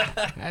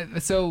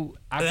 So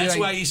that's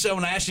why you said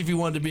when I asked you if you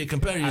wanted to be a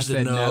competitor, you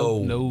said no.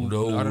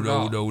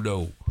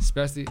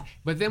 Especially,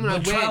 but then when I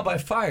went trial by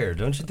fire,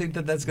 don't you think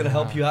that's going to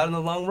help you out in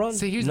the long run?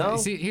 See, here's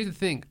the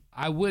thing.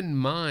 I wouldn't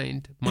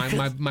mind.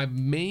 My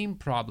main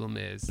problem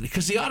is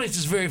because the audience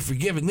is very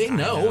forgiving. They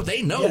know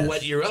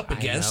what you're up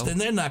against, and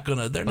they're not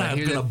gonna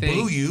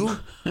boo you.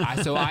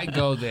 So I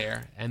go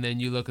there, and then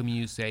you look at me,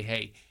 you say,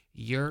 "Hey,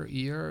 your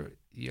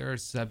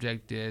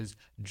subject is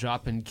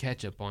dropping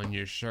ketchup on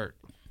your shirt,"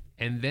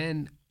 and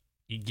then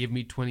you give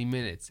me 20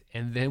 minutes,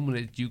 and then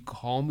when you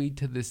call me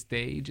to the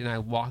stage, and I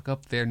walk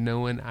up there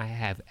knowing I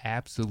have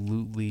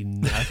absolutely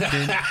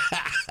nothing.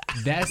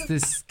 That's the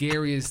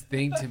scariest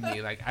thing to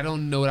me. Like, I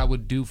don't know what I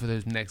would do for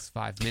those next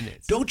 5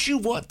 minutes. Don't you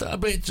want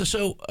both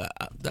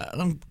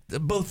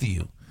of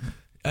you,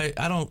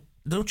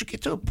 don't you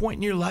get to a point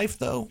in your life,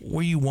 though,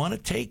 where you want to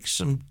take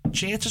some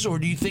chances, or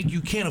do you think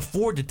you can't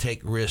afford to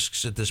take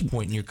risks at this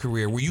point in your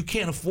career, where you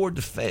can't afford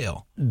to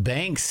fail?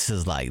 Banks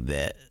is like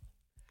that.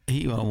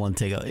 He don't want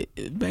to take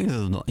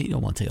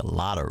a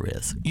lot of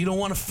risk. You don't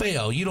want to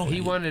fail. You don't. He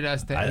wanted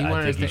us to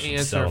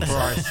answer for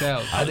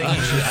ourselves. I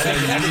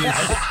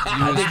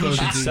think he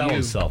should sell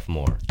himself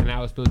more. And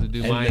I was supposed to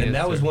do my answer. And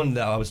that was one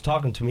that I was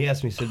talking to him. He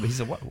asked me, he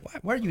said,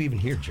 why are you even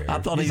here, Jared? I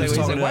thought he was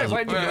talking why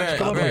did you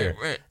come over here?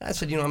 I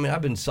said,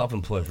 I've been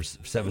self-employed for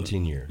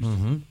 17 years,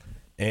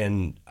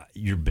 and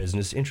your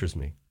business interests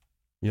me.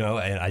 And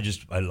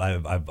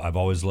I've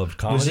always loved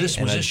comedy. Was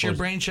this your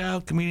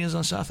brainchild, Comedians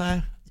on South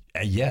High?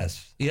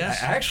 Yes.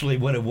 Actually,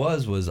 what it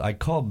was I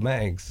called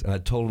Banks and I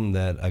told him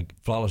that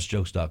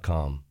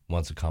FlawlessJokes.com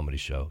wants a comedy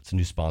show. It's a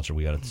new sponsor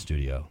we got at the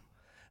studio.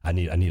 I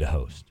need a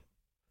host.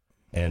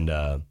 And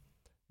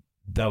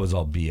that was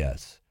all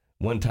BS.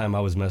 One time I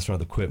was messing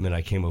around with equipment.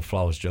 I came up with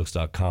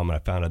FlawlessJokes.com and I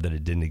found out that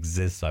it didn't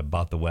exist. So I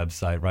bought the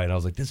website, right? And I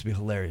was like, this would be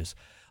hilarious.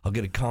 I'll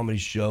get a comedy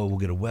show. We'll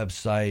get a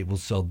website. We'll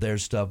sell their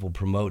stuff. We'll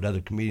promote other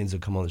comedians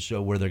that come on the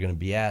show, where they're going to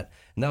be at.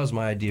 And that was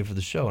my idea for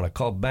the show. And I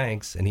called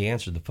Banks and he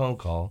answered the phone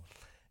call.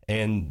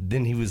 And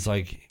then he was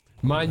like,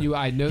 mind you,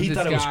 I know this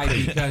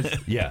guy because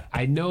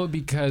I know it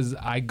because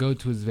I go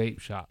to his vape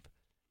shop.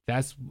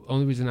 That's the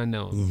only reason I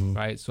know him,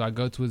 right? So I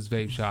go to his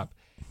vape shop,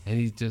 and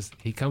he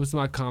comes to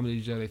my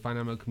comedy show. They find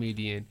out I'm a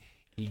comedian.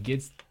 He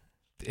gets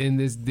in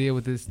this deal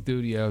with this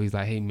studio. He's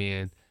like, hey,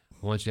 man,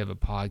 I want you to have a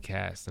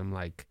podcast. I'm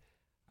like,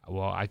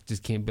 well, I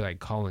just can't be like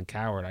Colin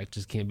Cowherd. I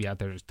just can't be out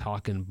there just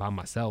talking by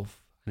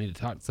myself. I need to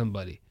talk to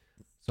somebody.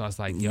 So I was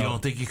like, yo. You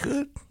don't think you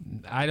could?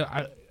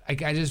 I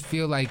just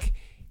feel like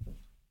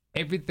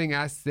everything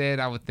I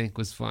said I would think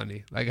was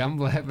funny. Like, I'm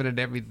laughing at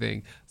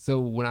everything. So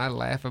when I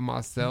laugh at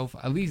myself,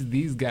 at least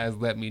these guys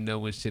let me know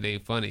when shit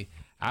ain't funny.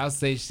 I'll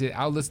say shit.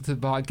 I'll listen to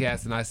the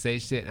podcast and I say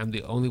shit. I'm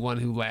the only one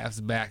who laughs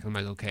back. I'm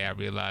like, okay, I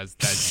realized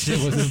that shit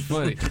wasn't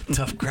funny.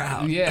 Tough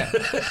crowd. Yeah.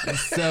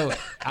 So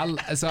I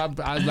was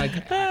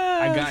like,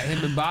 I got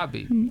him and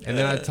Bobby, and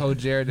then I told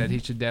Jared that he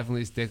should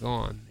definitely stick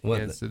on.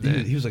 So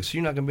he was like, so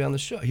you're not gonna be on the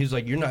show? He was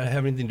like, you're not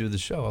having anything to do with the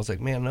show. I was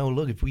like, man, no.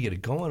 Look, if we get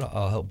it going,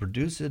 I'll help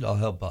produce it. I'll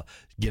help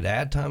get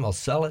ad time. I'll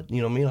sell it.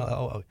 You know what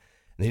I mean?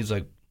 And he's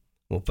like,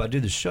 well, if I do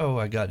the show,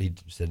 he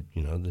said,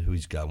 who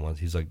he's got once.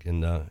 He's like,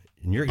 and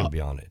you're gonna be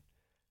on it.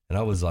 And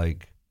I was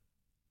like,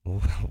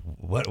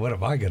 what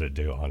am I going to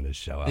do on this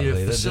show? You're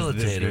a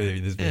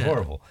facilitator. This is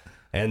horrible.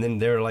 And then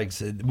they're like,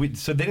 so they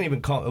didn't even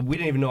call. We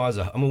didn't even know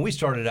when we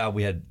started out,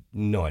 we had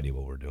no idea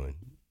what we were doing.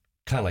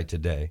 Kind of like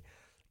today.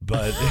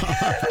 But,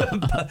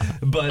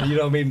 but you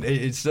know what I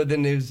mean? So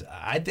then it was,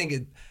 I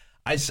think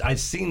I'd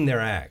seen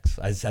their acts.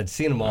 I'd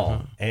seen them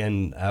all.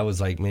 And I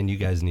was like, man, you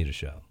guys need a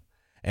show.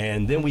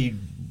 And then we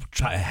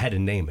had to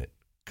name it.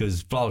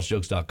 Because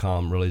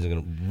FlawlessJokes.com really isn't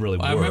going to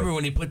work. I remember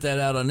when he put that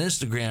out on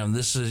Instagram.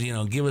 This is,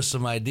 give us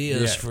some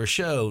ideas for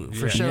show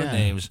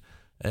names,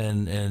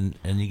 and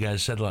you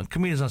guys settled on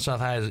Comedians on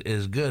South High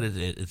is good.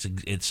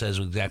 It says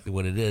exactly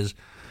what it is.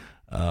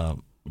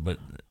 But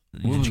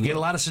did you get a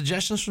lot of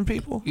suggestions from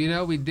people?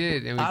 We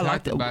did, and we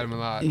talked about them a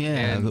lot.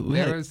 Yeah, and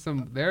there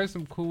are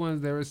some cool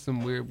ones. There were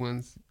some weird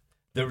ones.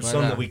 There were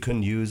some that we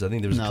couldn't use. I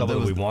think there was a couple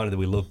that we wanted that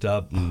we looked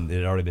up and it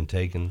had already been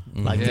taken.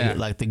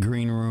 Like the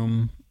green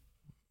room.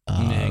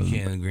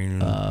 The green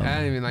room. I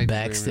didn't even like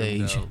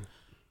backstage. the green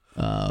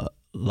room,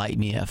 Light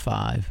Me at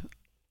 5.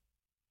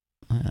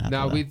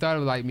 No, we thought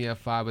of Light Me at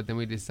 5, but then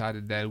we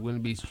decided that it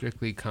wouldn't be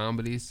strictly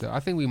comedy. So I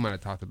think we might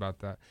have talked about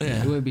that.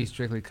 Yeah. It wouldn't be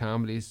strictly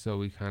comedy, so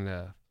we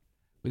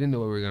didn't know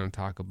what we were going to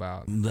talk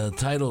about. The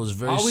title is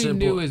very simple. All we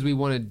knew is we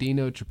wanted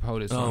Dino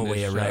Tripodis on this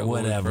show. Right,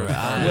 whatever.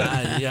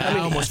 I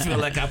almost feel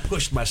like I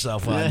pushed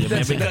myself on you,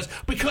 man,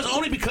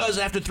 because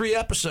after 3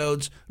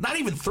 episodes, not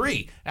even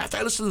 3, after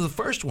I listened to the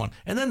first one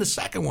and then the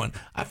second one,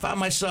 I found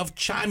myself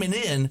chiming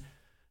in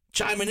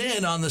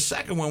on the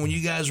second one when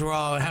you guys were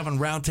all having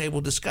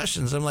roundtable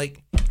discussions. I'm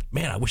like,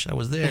 man, I wish I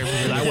was there.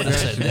 I would have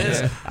said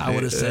this. I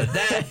would have said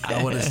that.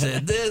 I would have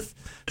said this.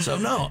 So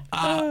no,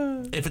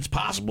 if it's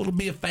possible to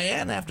be a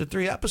fan after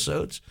 3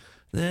 episodes,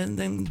 then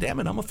damn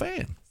it, I'm a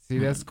fan. See,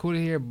 that's cool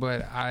to hear.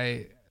 But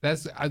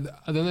the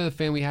only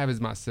fan we have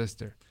is my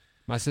sister.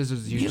 My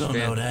sister's a huge fan. You don't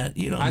know that.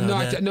 You don't know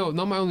that. No,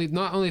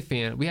 not only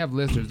fan. We have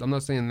listeners. I'm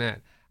not saying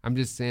that. I'm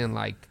just saying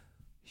like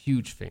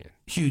huge fan.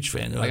 Huge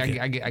fan. Like okay.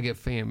 I get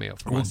fan mail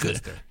from my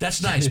sister.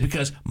 That's nice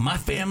because my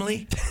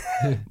family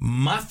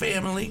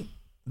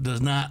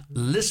does not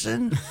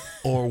listen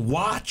or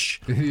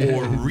watch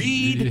or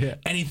read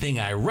anything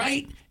I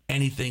write,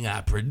 anything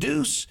I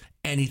produce,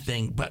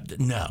 anything. But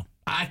no,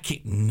 I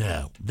can't.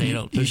 No, they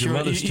don't. Does your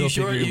mother still think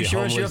you're going to be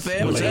homeless? Your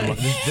family?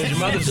 Does your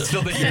mother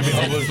still think you're going to be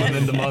homeless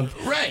within the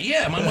month? Right,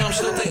 yeah. My mom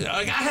still thinks.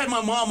 Like, I had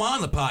my mom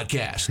on the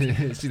podcast.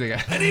 She's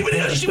like, and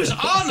even she was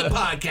on the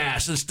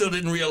podcast and still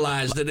didn't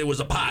realize that it was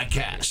a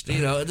podcast,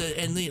 you know,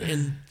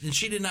 and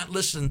she did not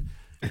listen.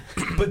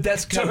 But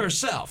that's to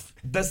herself.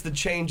 That's the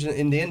change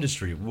in the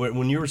industry.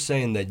 When you were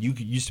saying that you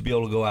used to be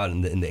able to go out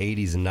in the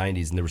 80s and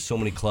 90s, and there were so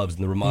many clubs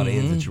and the Ramada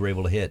Inns that you were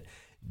able to hit,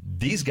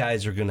 these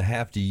guys are going to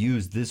have to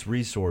use this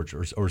resource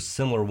or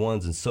similar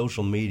ones in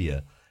social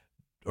media.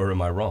 Or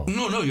am I wrong?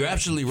 No, you're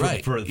absolutely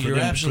right. You're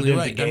absolutely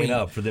right. To gain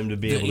up, for them to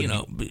be able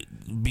to...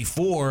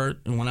 before,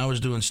 when I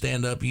was doing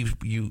stand-up,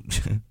 you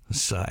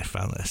so I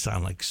found that I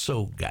sound like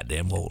so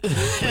goddamn old.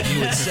 But you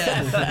would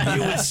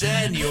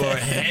send your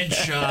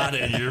headshot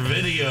and your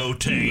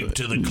videotape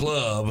to the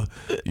club,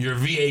 your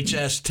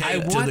VHS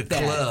tape to the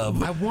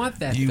club. I want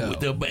that,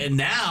 though. But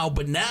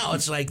now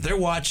it's like they're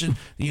watching,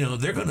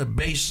 they're going to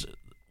base...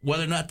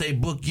 whether or not they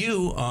book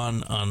you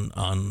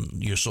on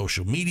your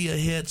social media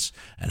hits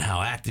and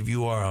how active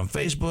you are on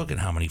Facebook and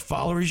how many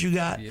followers you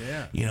got.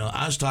 Yeah.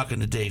 I was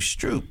talking to Dave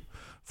Stroop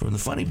from the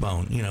Funny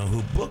Bone,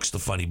 who books the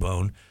Funny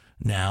Bone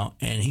now,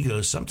 and he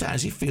goes,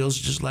 sometimes he feels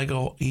just like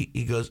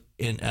he goes,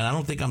 and I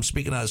don't think I'm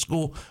speaking out of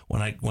school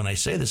when I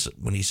say this.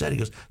 When he said, he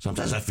goes,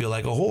 sometimes I feel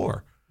like a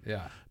whore.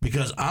 Yeah.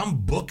 Because I'm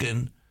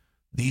booking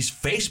these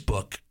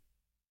Facebook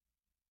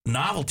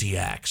novelty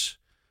acts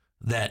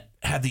that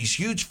have these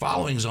huge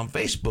followings on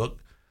Facebook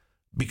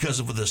because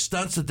of the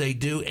stunts that they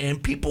do,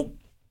 and people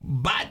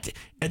buy it.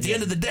 At the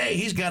end of the day,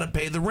 he's got to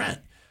pay the rent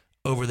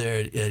over there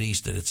at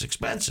Easton. It's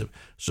expensive.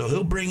 So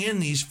he'll bring in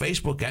these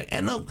Facebook guys,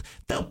 and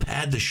they'll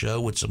pad the show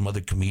with some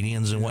other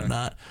comedians and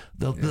whatnot.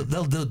 They'll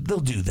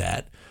do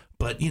that.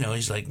 But,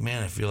 he's like,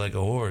 man, I feel like a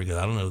whore. Because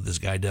I don't know what this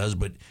guy does,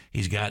 but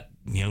he's got,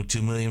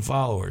 2 million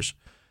followers.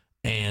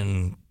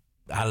 And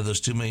out of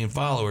those 2 million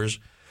followers,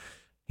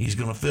 he's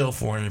going to fill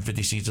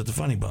 450 seats at the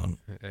Funny Bone.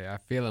 Hey, I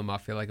feel him. I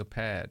feel like a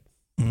pad.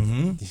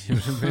 Mm-hmm. You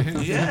know what I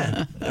mean?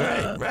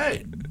 Yeah.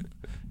 Right.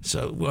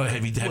 So,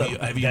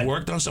 have you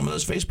worked on some of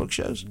those Facebook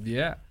shows?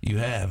 Yeah, you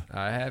have.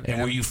 I have.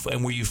 And were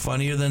you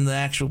funnier than the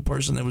actual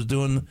person that was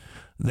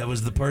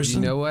the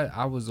person? You know what?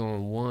 I was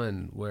on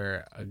one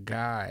where a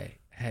guy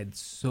had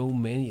so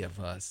many of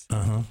us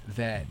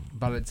that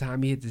by the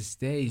time he hit the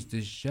stage,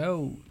 the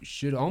show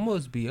should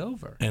almost be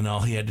over. And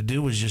all he had to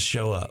do was just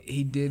show up.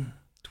 He did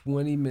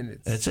 20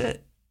 minutes. That's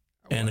it.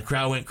 And the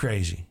crowd went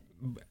crazy.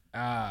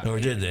 Or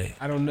did they?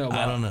 I don't know.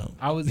 I don't know.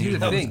 Here's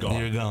the thing.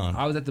 You're gone.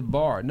 I was at the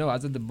bar. No, I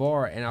was at the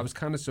bar, and I was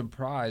kind of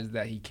surprised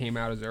that he came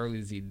out as early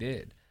as he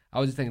did. I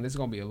was just thinking this is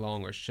going to be a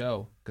longer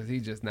show because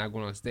he's just not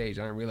going on stage.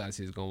 I didn't realize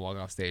he was going to walk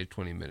off stage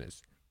 20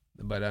 minutes.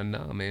 But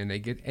no, man, they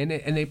get and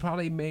they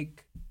probably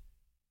make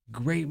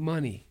great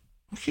money.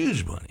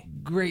 Huge money.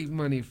 Great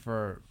money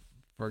for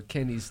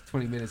Kenny's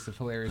 20 minutes of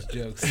hilarious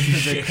jokes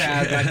that the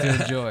crowd got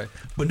to enjoy.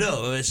 But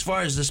no, as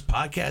far as this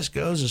podcast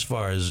goes,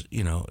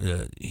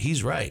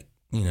 he's right.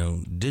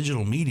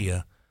 Digital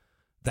media,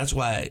 that's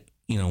why,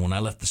 when I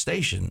left the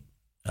station,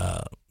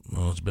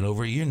 it's been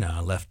over a year now.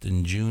 I left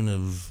in June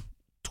of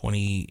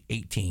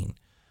 2018.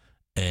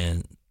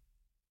 And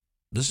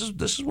this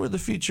is where the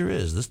future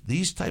is.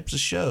 These types of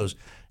shows.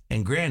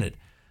 And granted,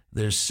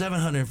 there's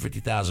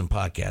 750,000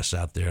 podcasts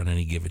out there on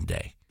any given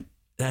day.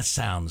 That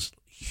sounds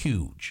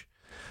huge.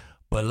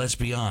 But let's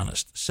be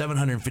honest,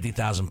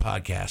 750,000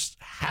 podcasts,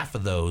 half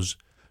of those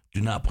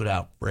do not put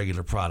out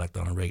regular product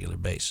on a regular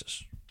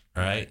basis.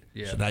 All right?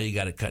 Yeah. So now you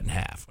got it cut in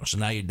half. So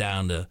now you're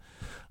down to,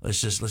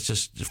 let's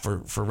just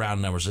for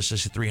round numbers, let's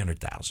just say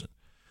 300,000.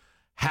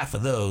 Half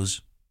of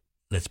those,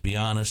 let's be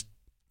honest,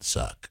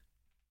 suck.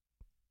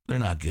 They're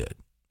not good.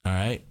 All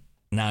right?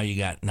 Now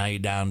you're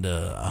down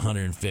to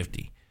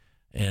 150.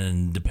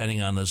 And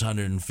depending on those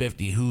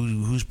 150,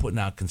 who's putting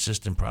out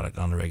consistent product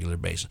on a regular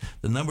basis?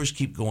 The numbers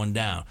keep going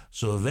down.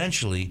 So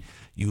eventually,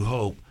 you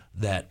hope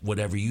that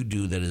whatever you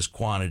do that is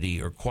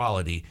quantity or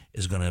quality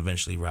is going to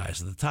eventually rise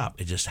to the top.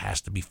 It just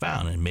has to be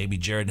found. And maybe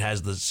Jared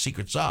has the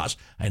secret sauce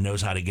and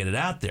knows how to get it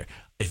out there.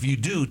 If you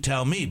do,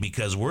 tell me,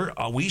 because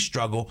we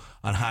struggle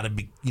on how to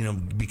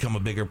become a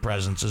bigger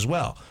presence as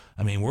well.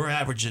 I mean, we're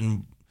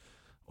averaging,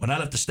 when I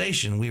left the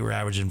station, we were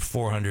averaging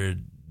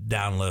 400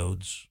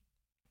 downloads,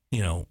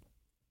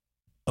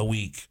 a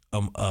week,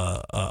 a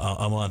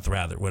month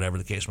rather, whatever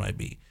the case might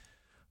be.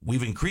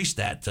 We've increased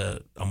that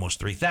to almost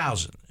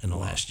 3,000 in the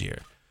last year.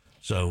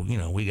 So,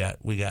 we got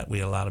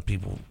a lot of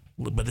people,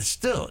 but it's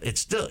still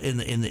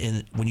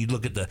in when you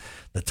look at the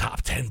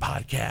top 10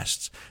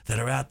 podcasts that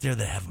are out there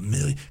that have 1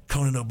 million.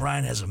 Conan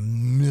O'Brien has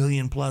 1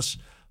 million plus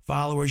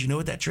followers. You know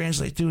what that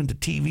translates to into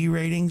TV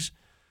ratings?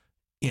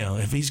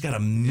 If he's got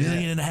 1.5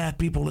 million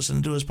people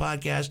listening to his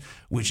podcast,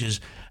 which is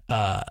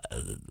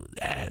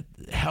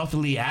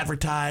healthily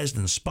advertised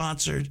and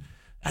sponsored,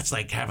 that's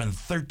like having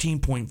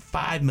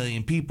 13.5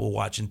 million people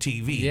watching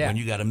TV when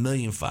you got 1.5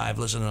 million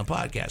listening to a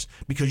podcast,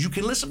 because you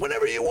can listen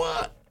whenever you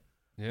want.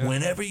 Yeah.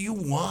 Whenever you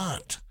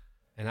want.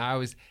 And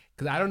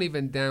because I don't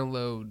even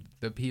download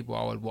the people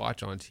I would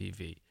watch on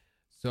TV.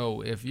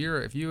 So if you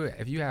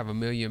have 1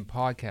 million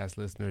podcast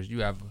listeners,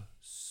 you have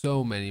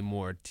so many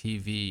more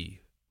TV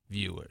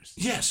viewers.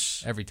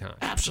 Yes. Every time.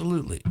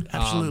 Absolutely.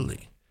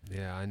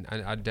 Yeah,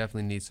 I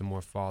definitely need some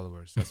more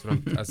followers. That's what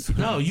I'm.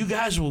 No, you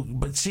guys will,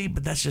 but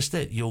that's just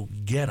it. You'll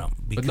get them.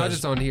 But not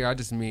just on here. I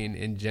just mean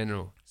in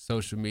general,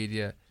 social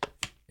media.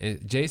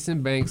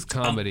 Jason Banks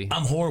comedy.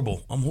 I'm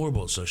horrible. I'm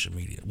horrible at social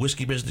media.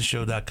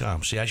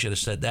 WhiskeyBusinessShow.com. See, I should have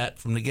said that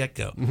from the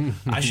get-go.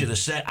 I should have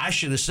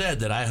said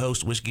that I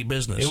host Whiskey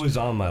Business. It was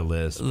on my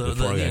list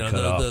before I got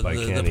cut off by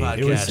Kenny.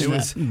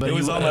 It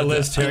was on my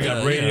list here. I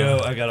got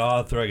radio. I got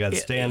author. I got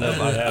stand-up.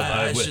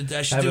 I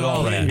should do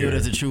all that. Here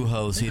as a true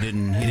host, he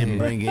didn't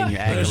bring in your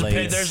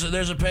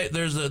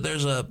accolades.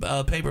 There's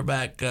a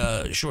paperback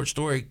short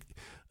story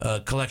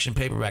collection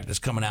paperback that's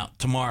coming out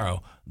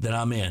tomorrow that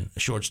I'm in, a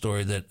short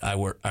story that I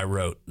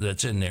wrote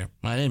that's in there.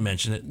 I didn't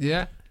mention it.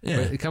 Yeah.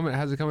 How's it coming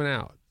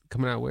out?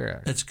 Coming out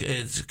where?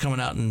 It's coming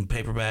out in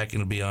paperback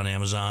and it'll be on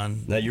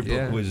Amazon. Now your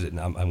book was it?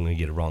 I'm going to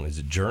get it wrong. Is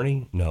it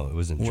Journey? No, it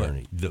wasn't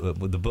Journey. The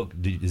book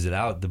is it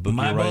out? The book.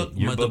 My book.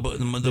 Your book.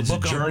 The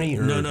book. Journey.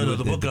 No.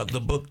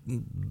 The book.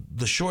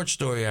 The short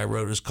story I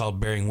wrote is called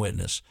Bearing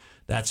Witness.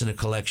 That's in a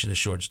collection of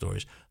short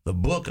stories. The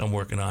book I'm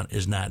working on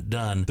is not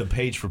done. The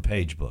page for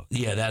page book.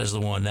 Yeah, that is the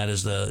one. That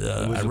is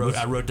the.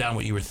 I wrote down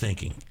what you were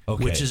thinking,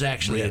 which is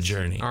actually a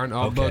journey. Aren't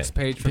all books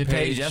page for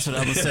page? That's what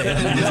I was saying.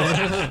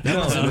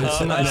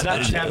 It's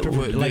not chapter.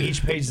 Like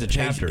each page is a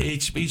chapter.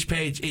 Each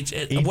page.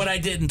 What I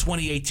did in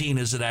 2018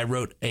 is that I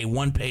wrote a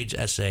 1-page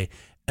essay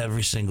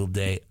every single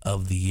day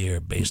of the year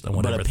based on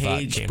whatever thought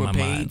came to my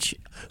mind.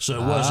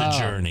 So it was a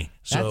journey.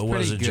 So it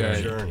was a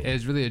journey.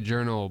 It's really a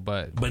journal,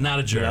 but not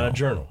a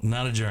journal.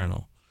 Not a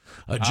journal.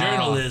 A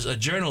journal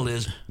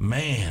is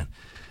man.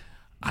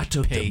 I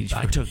took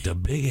the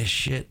biggest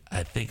shit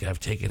I think I've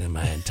taken in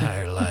my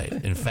entire life.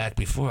 In fact,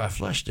 before I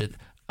flushed it,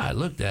 I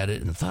looked at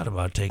it and thought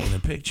about taking a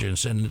picture and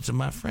sending it to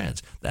my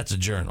friends. That's a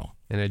journal.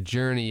 And a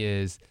journey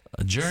is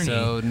a journey.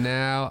 So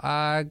now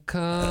I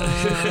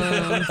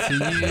come to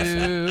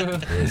you.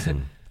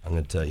 Listen, I'm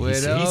going to tell you. He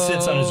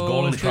sits on his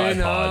golden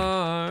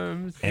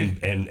tripod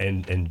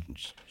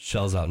and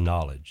shells out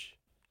knowledge.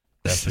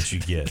 That's what you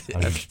get.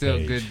 That's still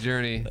a good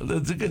journey.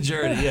 It's a good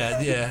journey.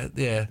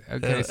 Yeah.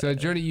 Okay, so a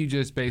journey you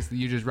just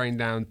writing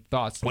down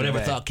thoughts. Whatever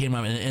thought came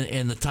up,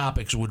 and the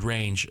topics would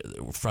range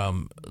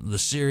from the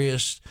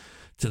serious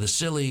to the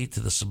silly to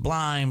the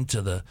sublime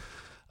to the.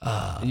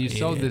 And you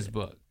sold this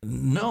book?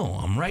 No,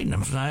 I'm writing.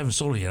 I haven't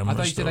sold it yet. I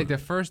thought you said like the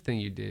first thing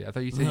you did. I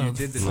thought you said you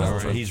did this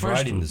already. He's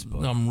writing this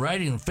book. I'm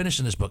writing and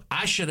finishing this book.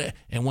 I should have,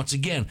 and once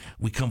again,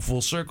 we come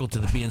full circle to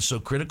the being so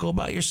critical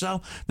about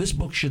yourself. This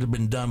book should have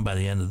been done by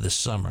the end of this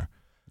summer.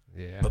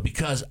 Yeah. But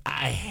because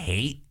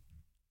I'm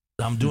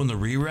doing the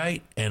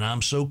rewrite, and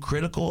I'm so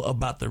critical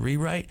about the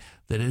rewrite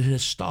that it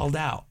has stalled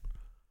out.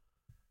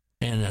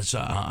 And that's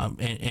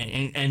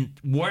and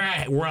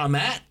where I'm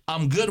at,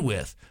 I'm good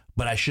with.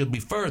 But I should be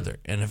further.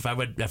 And if I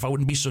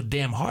wouldn't be so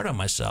damn hard on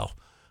myself,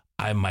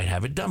 I might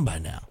have it done by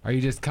now. Are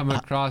you just coming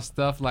across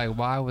stuff like,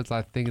 why was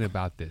I thinking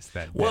about this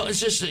that day? Well,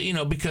 it's just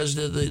because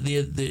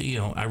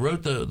the I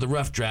wrote the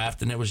rough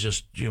draft and it was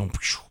just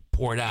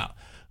poured out.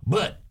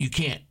 But you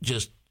can't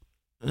just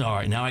all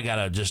right, now all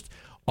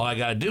I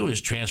gotta do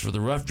is transfer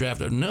the rough draft.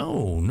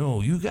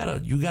 No, you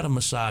gotta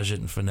massage it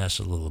and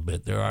finesse it a little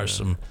bit. There are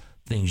some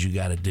things you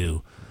gotta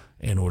do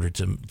in order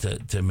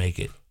to make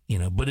it.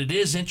 But it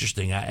is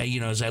interesting.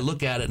 As I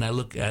look at it and I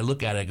look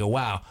at it, I go,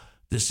 wow,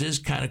 this is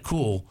kind of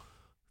cool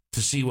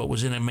to see what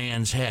was in a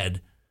man's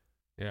head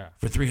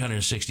for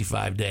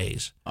 365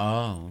 days.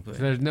 Oh, okay.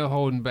 So there's no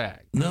holding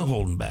back. No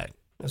holding back.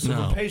 So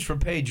from page for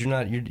page, you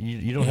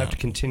don't have to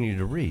continue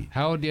to read.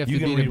 How old do you have you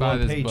to can be read to buy one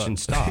this page book? and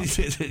stop.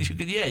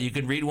 You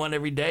can read one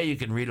every day. You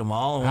can read them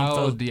all. How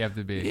old do you have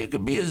to be? You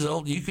could be as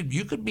old. You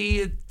could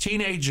be a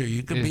teenager.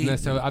 You could be.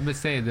 So I'm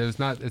just saying, it's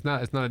not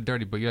a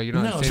dirty book. You're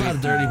not. No, it's not a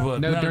dirty book.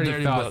 No Not a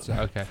dirty thoughts. book.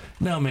 Okay.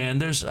 No, man.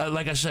 There's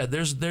like I said,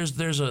 there's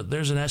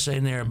an essay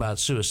in there about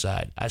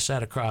suicide. I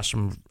sat across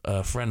from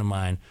a friend of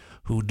mine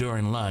who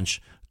during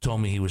lunch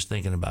told me he was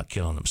thinking about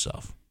killing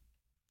himself.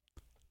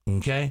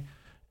 Okay.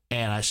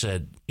 And I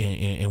said,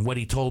 and what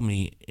he told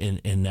me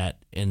in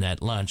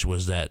that lunch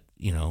was that,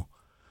 you know,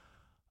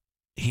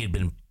 he had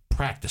been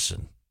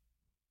practicing.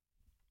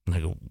 And I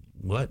go,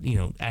 what? You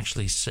know,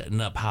 actually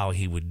setting up how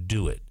he would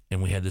do it.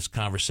 And we had this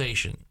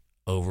conversation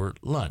over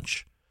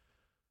lunch.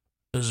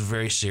 It was a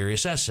very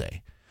serious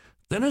essay.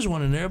 Then there's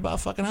one in there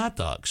about fucking hot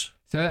dogs.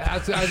 So I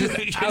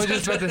was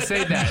just about to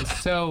say that.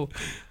 So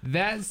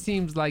that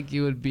seems like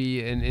it would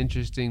be an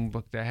interesting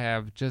book to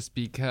have just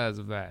because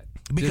of that.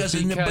 Because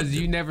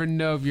you never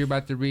know if you're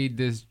about to read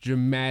this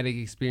dramatic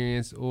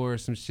experience or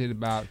some shit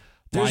about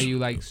why you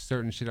like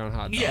certain shit on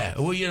hot dogs. Yeah,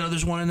 well, you know,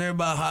 there's one in there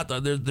about hot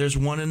dogs. There's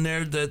one in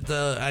there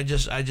that I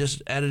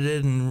just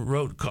edited and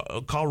wrote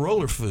called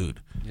Roller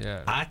Food.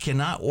 Yeah. I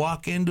cannot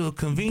walk into a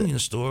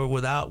convenience store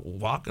without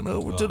walking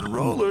over to the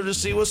roller to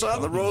see what's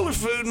on the roller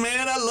food,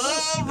 man. I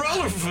love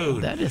roller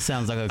food. That just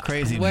sounds like a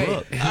crazy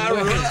book. I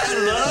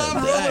love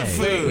roller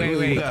food.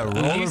 Wait. You got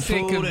roller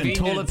food and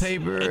toilet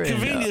paper. A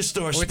convenience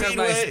store, We're talking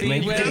about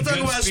Speedway. Speedway. You're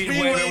talking about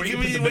Speedway. where you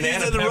put the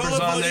banana peppers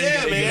on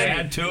there, you can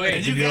add to it.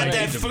 And you got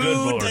that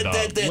food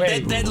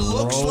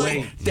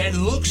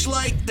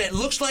that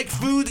looks like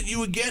food that you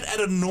would get at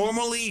a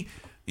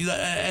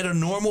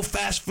normal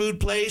fast food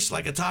place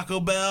like a Taco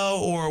Bell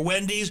or a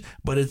Wendy's,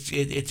 but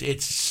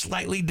it's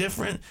slightly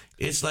different.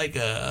 It's like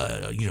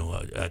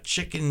a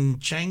chicken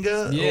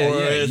changa,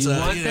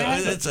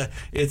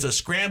 it's a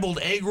scrambled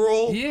egg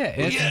roll. Yeah,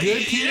 it's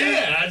good too.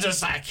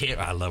 Yeah,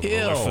 I love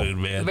roller food,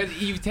 man. But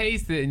you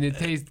taste it and it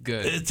tastes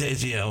good. It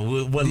tastes,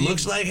 what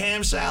looks like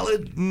ham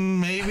salad,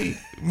 maybe.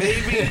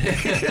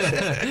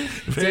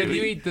 So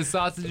you eat the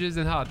sausages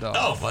and hot dogs?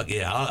 Oh fuck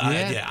yeah!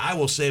 I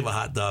will save a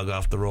hot dog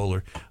off the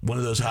roller. One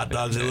of those hot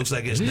dogs that looks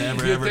like it's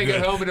never ever take good.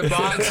 it home in a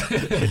box.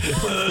 One of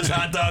those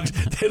hot dogs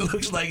that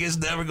looks like it's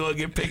never going to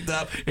get picked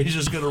up. It's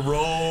just going to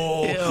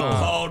roll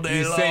all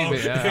day long.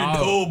 And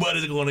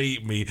nobody's going to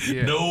eat me.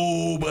 Yeah.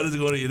 Nobody's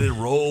going to eat it. It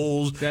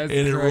rolls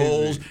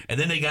rolls. And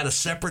then they got a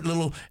separate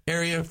little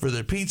area for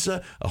their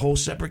pizza, a whole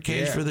separate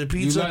cage for their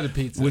pizza. You love the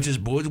pizza. Which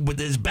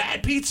is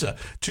bad pizza.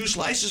 2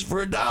 slices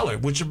for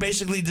 $1, which are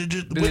basically Does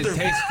it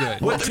taste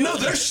good? No,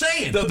 they're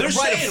saying.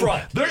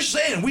 They're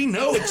saying we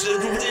know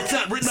it's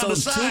not written on the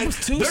side.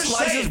 They're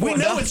saying we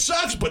know it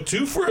sucks, but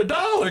 2 for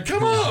 $1.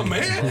 Come on,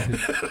 man.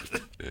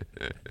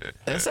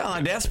 That sounds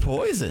like that's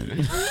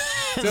poison.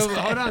 So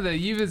hold on, though.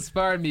 You've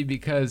inspired me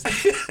because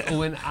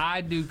when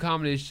I do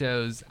comedy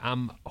shows,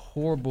 I'm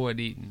horrible at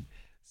eating.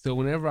 So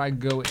whenever I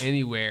go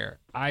anywhere,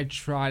 I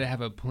try to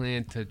have a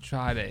plan to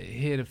try to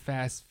hit a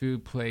fast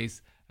food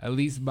place at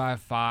least by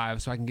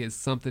 5 so I can get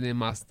something in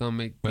my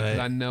stomach because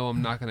I know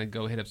I'm not going to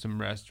go hit up some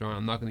restaurant.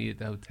 I'm not going to eat at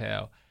the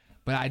hotel.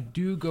 But I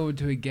do go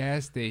to a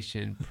gas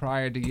station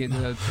prior to getting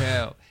to the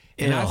hotel.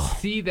 And I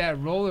see that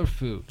roller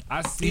food.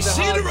 I see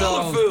the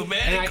roller food,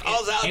 man. It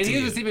calls out to you. And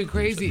here's what's even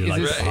crazy is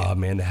this. Oh,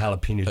 man, the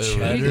jalapeno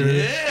cheddar.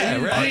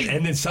 Yeah, right.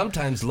 And then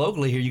sometimes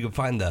locally here you can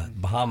find the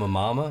Bahama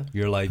Mama.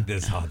 You're like, they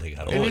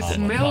got and it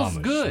smells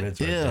good. Right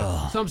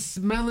so I'm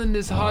smelling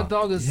this hot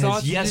dog and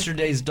sausage.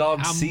 Yesterday's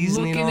dog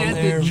seasoning on there.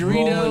 there. I'm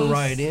looking at the Doritos.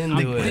 Right into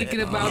I'm thinking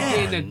about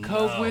getting a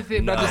Coke with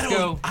it, but I just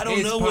go, I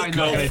don't know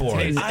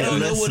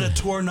what a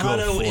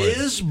tornado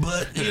is,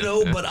 but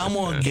I'm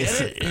gonna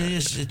get it.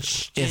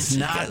 It's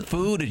not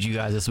food that you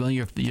guys are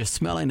smelling. You're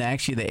smelling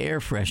actually the air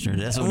freshener.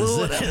 That's what it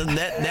is.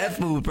 That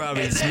food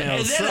probably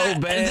smells so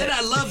bad. And then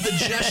I love the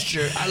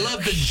gesture.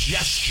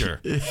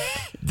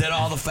 That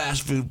all the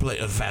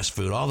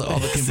all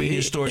the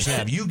convenience stores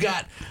have. You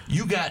got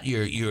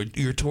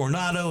your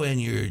tornado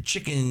and your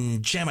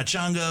chicken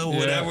chimichanga,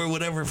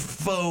 whatever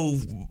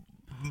faux.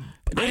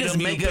 They just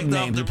make up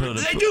names. They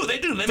do. They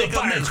make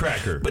up names.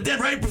 Firecracker. But then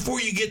right before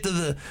you get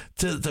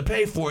to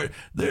pay for it,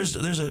 there's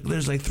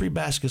like 3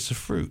 baskets of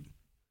fruit.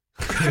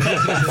 Just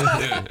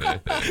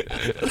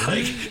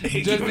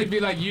to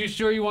be like, you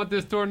sure you want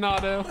this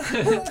tornado?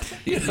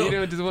 You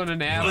don't just want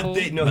an apple.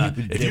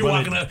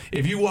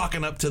 If you're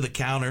walking up to the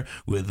counter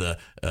with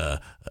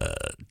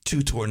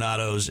 2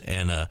 tornadoes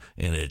and a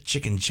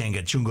chicken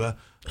changa,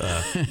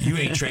 you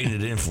ain't trading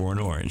it in for an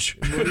orange.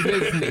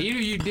 Listen, either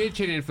you did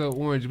trade it for an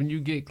orange. When you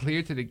get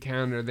clear to the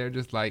counter, they're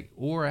just like,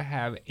 or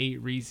have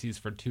 8 Reese's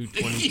for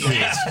 $2.22.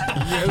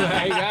 You're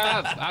like,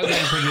 I'll go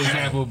and put this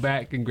apple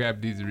back and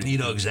grab these Reese's. You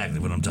know exactly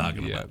what I'm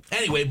talking about.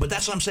 Anyway, but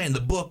that's what I'm saying.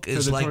 The book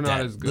is so the like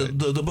that. Good.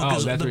 The book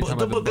is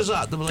the book is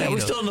out. We're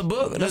still in the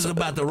book. That's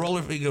about the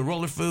roller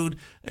food.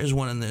 There's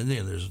one in there.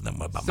 There's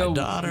about my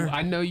daughter.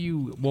 I know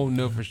you won't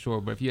know for sure,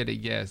 but if you had to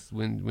guess,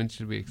 when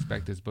should we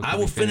expect this book? I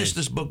will finish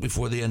this book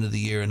before the end of the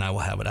year, and I will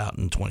have it out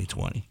in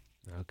 2020.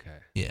 Okay.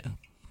 Yeah.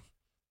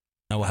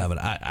 I will have it.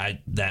 I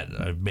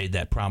made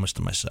that promise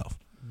to myself.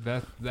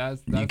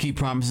 That's You keep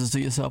promises to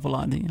yourself a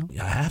lot, do you?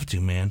 I have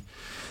to, man.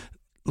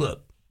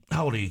 Look,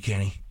 how old are you,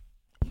 Kenny?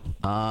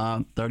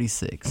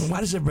 36. Why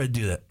does everybody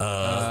do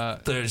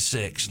that?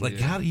 36. Like,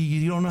 yeah. how do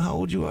you don't know how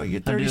old you are?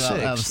 You're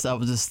 36. I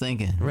was just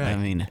thinking. Right. I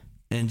mean,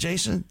 and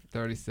Jason?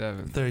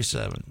 37.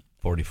 37.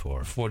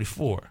 44.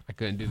 44. I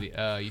couldn't do the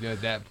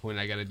at that point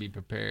I gotta be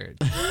prepared.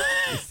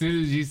 As soon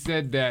as you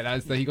said that, I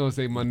was like, he gonna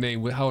say my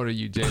name. How old are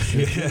you, Jason?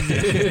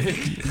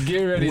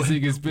 Get ready so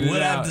you can spit it out.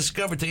 What I've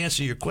discovered, to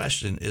answer your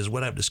question, is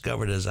what I've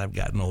discovered as I've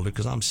gotten older,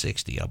 because I'm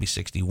 60. I'll be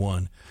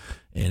 61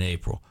 in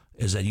April,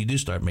 is that you do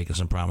start making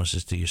some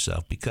promises to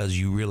yourself because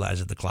you realize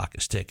that the clock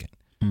is ticking.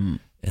 And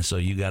so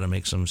you got to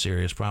make some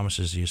serious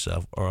promises to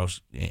yourself or else,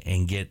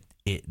 and get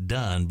it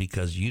done,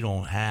 because you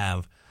don't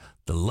have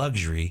the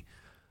luxury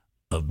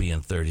of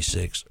being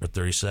 36 or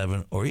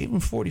 37 or even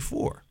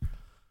 44.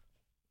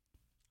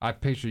 I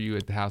picture you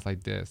at the house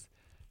like this.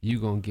 You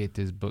gonna get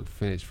this book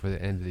finished for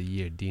the end of the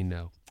year,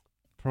 Dino.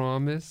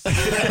 Promise?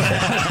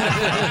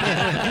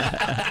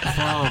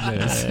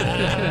 Promise.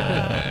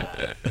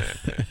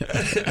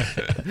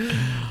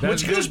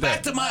 Which goes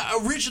back to my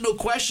original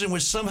question,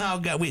 which somehow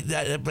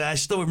but I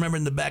still remember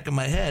in the back of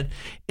my head,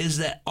 is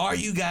that, are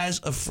you guys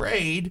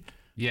afraid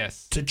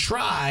Yes. to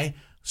try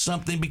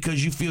something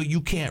because you feel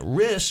you can't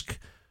risk?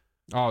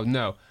 Oh,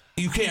 no.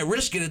 You can't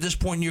risk it at this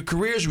point in your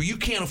careers where you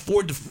can't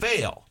afford to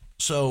fail.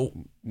 So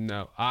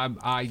No,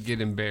 I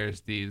get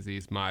embarrassed easy.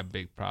 It's my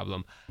big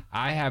problem.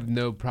 I have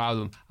no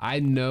problem. I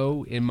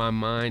know in my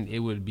mind it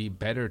would be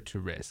better to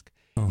risk.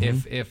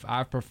 If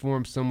I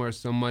perform somewhere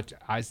so much,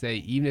 I say,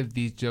 even if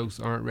these jokes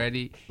aren't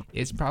ready,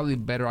 it's probably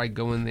better I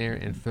go in there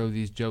and throw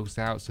these jokes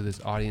out so this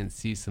audience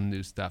sees some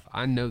new stuff.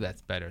 I know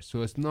that's better.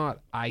 So it's not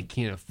I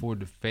can't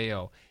afford to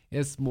fail.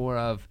 It's more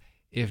of,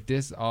 if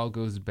this all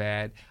goes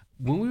bad.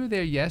 When we were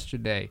there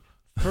yesterday,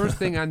 first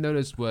thing I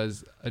noticed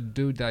was a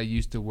dude that I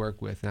used to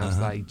work with, and I was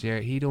like,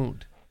 Jared, he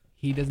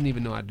doesn't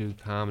even know I do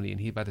comedy, and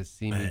he about to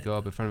see me go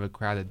up in front of a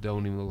crowd that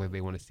don't even look like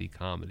they want to see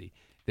comedy.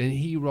 Then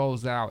he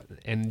rolls out,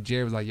 and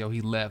Jared was like, yo,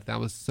 he left. I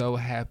was so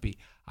happy.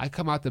 I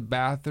come out the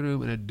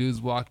bathroom, and a dude's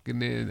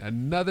walking in,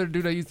 another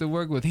dude I used to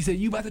work with. He said,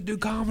 you about to do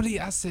comedy?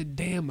 I said,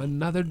 damn,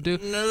 another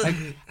dude. Like,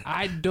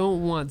 I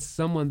don't want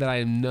someone that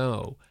I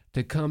know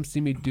to come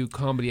see me do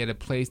comedy at a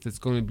place that's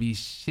going to be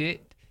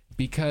shit.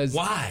 Because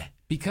why?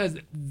 Because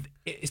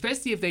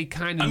especially if they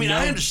kind of. I mean, know,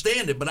 I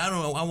understand it, but I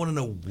don't know. I want to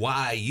know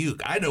why you.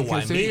 I know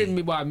why so me. here's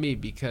me why me,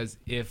 because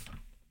if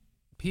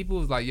people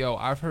was like, yo,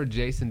 I've heard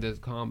Jason does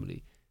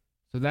comedy,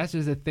 so that's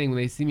just a thing. When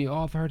they see me,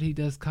 oh, I've heard he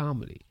does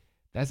comedy.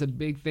 That's a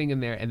big thing in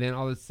there. And then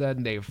all of a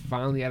sudden, they're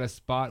finally at a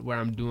spot where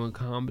I'm doing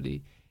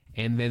comedy.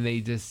 And then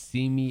they just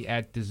see me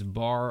at this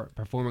bar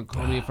performing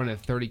comedy in front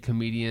of 30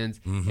 comedians.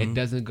 It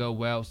doesn't go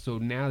well. So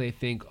now they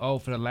think, oh,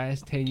 for the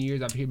last 10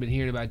 years, I've been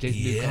hearing about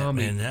Jason do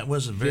comedy. Man, that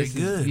wasn't very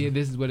good.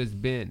 This is what it's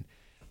been.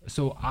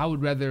 So I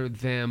would rather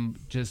them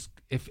just,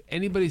 if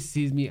anybody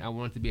sees me, I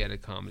want it to be at a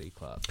comedy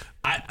club.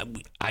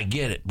 I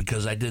get it,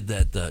 because I did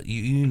that.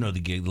 You know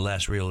the gig, the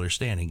Last Real or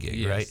Standing gig,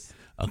 Yes.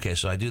 right? Okay,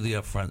 so I do the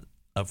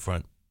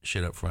upfront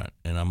shit up front,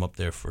 and I'm up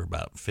there for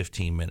about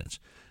 15 minutes.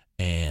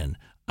 And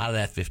out of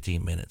that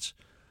 15 minutes,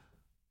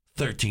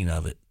 13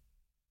 of it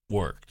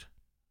worked.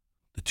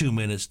 The 2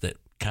 minutes that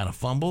kind of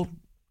fumbled,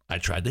 I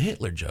tried the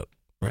Hitler joke,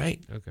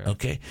 right?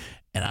 Okay.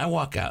 And I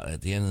walk out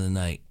at the end of the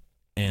night,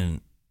 and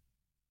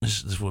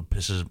this is what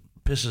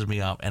pisses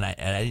me off. And I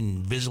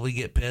didn't visibly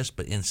get pissed,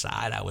 but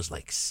inside I was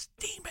like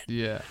steaming.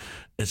 Yeah.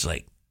 It's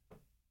like,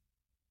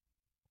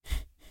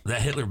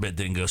 that Hitler bit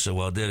didn't go so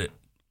well, did it?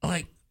 I'm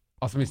like,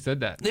 Oh, somebody said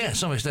that. yeah,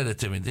 somebody said it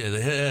to me.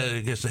 I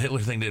guess the Hitler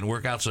thing didn't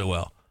work out so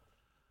well.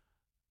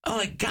 I'm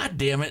like, God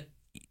damn it.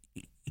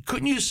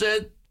 Couldn't you have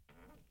said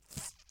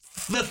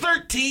the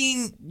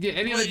 13? Yeah,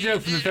 any other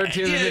joke from the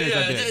 13 minutes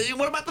I did.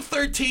 What about the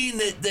 13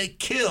 that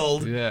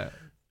killed? Yeah.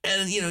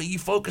 And, you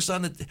focus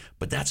on it.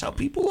 But that's how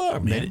people are,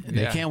 man.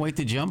 They can't wait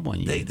to jump on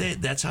you.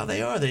 That's how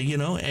they are.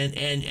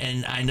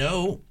 And I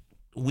know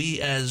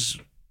we as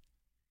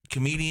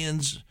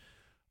comedians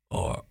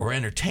or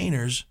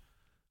entertainers,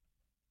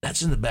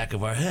 that's in the back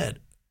of our head.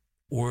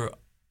 We're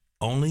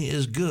only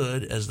as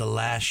good as the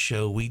last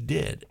show we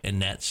did,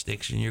 and that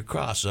sticks in your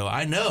cross. So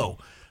I know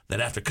that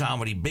after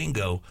Comedy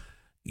Bingo,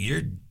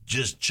 you're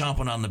just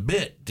chomping on the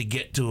bit to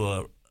get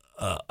to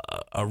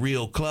a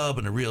real club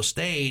and a real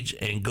stage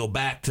and go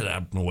back to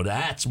that. Well,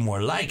 that's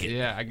more like it.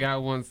 Yeah, I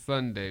got one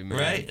Sunday, man.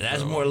 Right?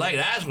 That's more like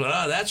it.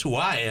 That's who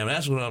I am.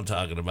 That's what I'm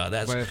talking about.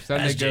 That's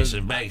goes,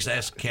 Jason Banks.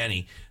 That's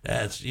Kenny.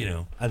 That's,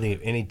 I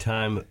think of any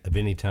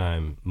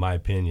time, my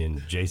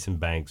opinion, Jason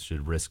Banks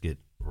should risk it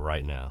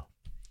right now.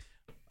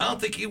 I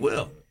don't think he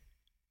will.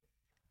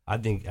 I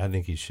think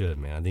he should,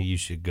 man. I think you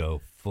should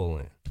go full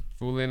in.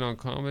 Full in on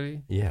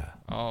comedy? Yeah.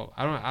 Oh,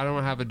 I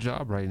don't have a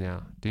job right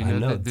now. Do you I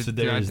know? know. So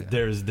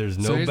there's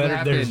no here's better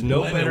what there's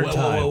no happened. better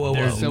time. Whoa.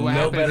 There's So what no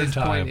happened at better this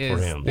time point for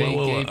is him. they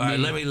All gave right,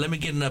 me- let me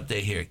get an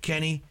update here.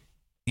 Kenny,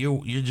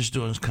 you're just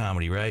doing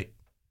comedy, right?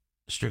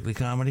 Strictly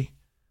comedy?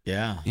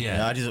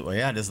 Yeah. I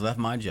just left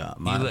my job,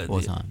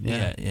 full time.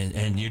 Yeah,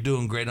 and you're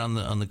doing great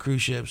on the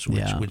cruise ships,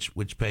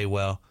 which pay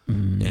well.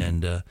 Mm-hmm.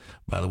 And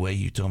by the way,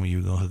 you told me you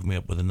were gonna hook me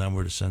up with a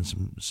number to send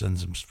some.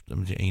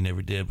 You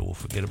never did, but we'll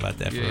forget about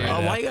that for right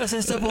now. Why you gotta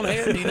say stuff on the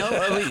air? You know,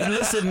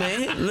 listen, man.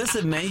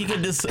 We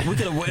could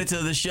have waited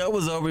till the show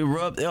was over. We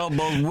rubbed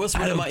elbows,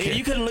 whispered in my ear.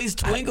 You could at least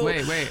twinkle,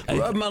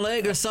 rub my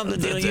leg or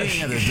something. You ain't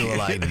have to do it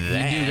like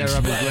that. You gotta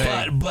rub his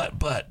leg.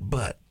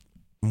 But.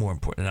 More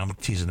important, and I'm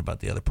teasing about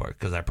the other part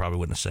because I probably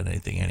wouldn't have said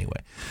anything anyway.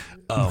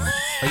 Are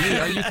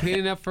you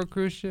cleaning up for a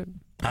cruise ship?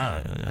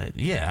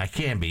 Yeah, I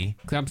can be.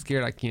 Cause I'm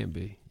scared I can't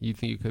be. You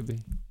think you could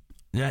be?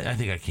 Yeah, I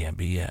think I can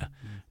be. Yeah,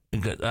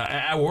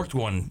 I worked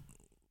one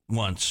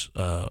once.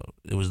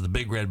 It was the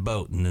Big Red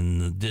Boat, and then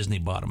the Disney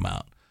bought them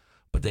out.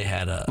 But they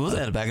had a... Was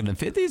that back in the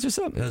 50s or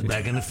something? It was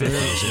back in the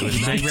 50s. It was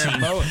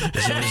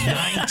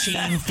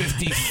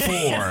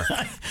 1954,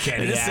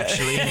 Kenny,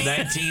 actually.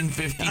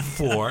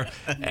 1954.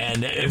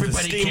 And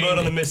everybody came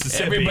on the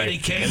Mississippi. Everybody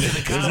came to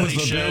the comedy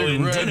show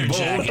in dinner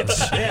jackets.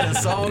 Yeah, the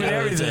song and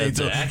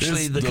everything.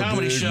 Actually, the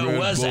comedy show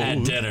was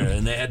at dinner,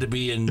 and they had to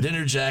be in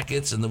dinner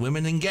jackets and the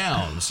women in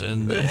gowns.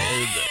 And...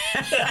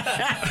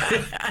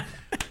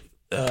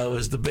 it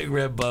was the Big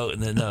Red Boat,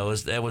 and then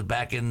that was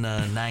back in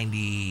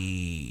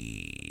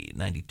 92.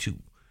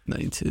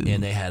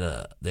 And they had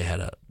a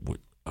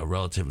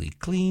relatively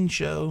clean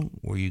show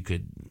where you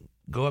could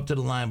go up to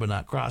the line but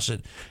not cross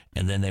it,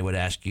 and then they would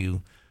ask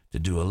you to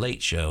do a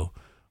late show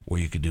where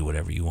you could do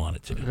whatever you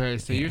wanted to. Okay,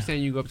 so you're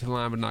saying you go up to the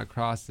line but not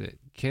cross it.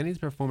 Kenny's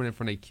performing in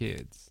front of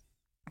kids.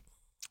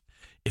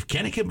 If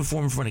Kenny can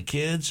perform in front of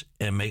kids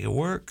and make it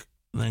work,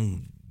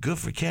 then good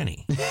for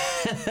Kenny.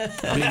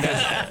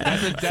 I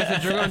mean, that's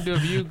what you're gonna do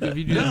if you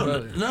do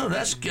that. No,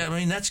 that's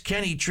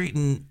Kenny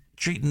treating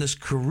this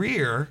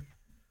career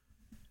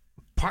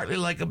partly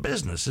like a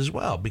business as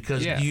well,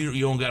 because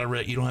you don't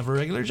have a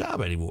regular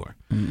job anymore.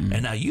 Mm-hmm.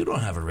 And now you don't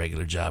have a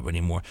regular job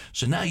anymore.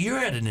 So now you're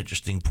at an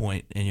interesting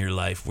point in your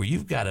life where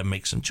you've got to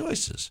make some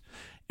choices.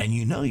 And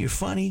you know you're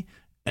funny,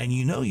 and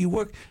you know you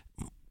work.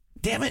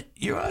 Damn it,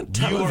 you're on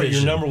television. You are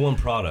your number one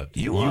product.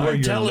 You are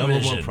your number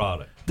one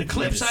product. The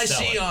clips I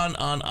see on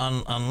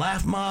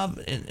Laugh Mob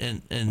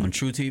and on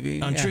True TV,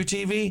 True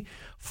TV,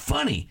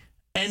 funny,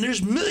 and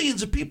there's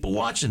millions of people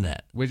watching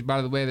that. Which,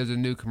 by the way, there's a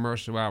new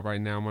commercial out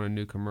right now. I'm on a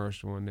new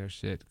commercial on their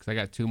shit because I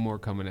got 2 more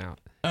coming out.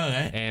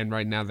 Okay. And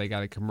right now they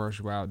got a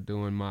commercial out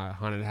doing my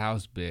haunted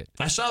house bit.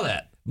 I saw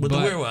that with the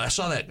werewolf. I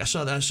saw that on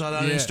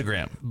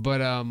Instagram.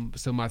 But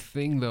so my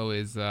thing though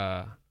is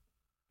I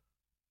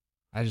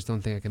just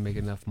don't think I can make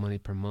enough money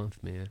per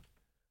month, man.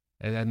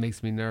 And that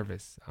makes me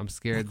nervous. I'm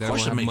scared that I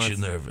won't have it makes months.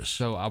 You nervous.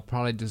 So I'll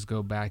probably just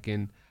go back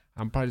in.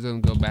 I'm probably just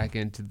going to go back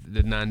into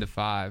the 9 to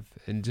 5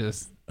 and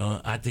just.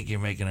 I think you're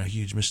making a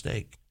huge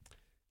mistake.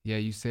 Yeah,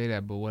 you say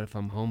that, but what if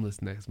I'm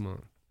homeless next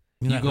month?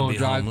 You're not gonna be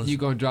homeless. You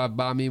gonna drive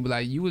by me and be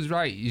like, "You was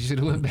right. You should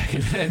have went back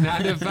in that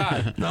 9 to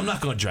 5." No, I'm not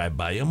gonna drive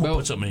by you. I'm gonna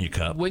put something in your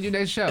cup. When your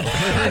next show? Nothing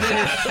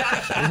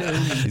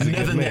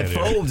that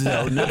folds,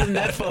 though. Nothing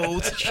that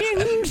folds.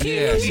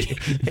 Yeah.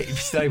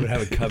 He's not even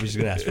have a cup. He's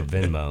gonna ask for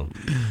Venmo.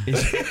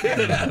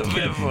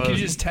 Can you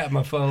just tap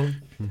my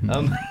phone?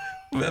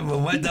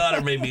 My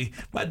daughter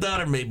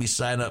made me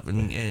sign up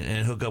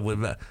and hook up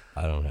with. I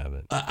don't have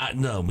it.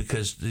 No,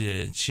 because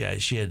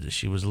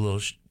she was a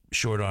little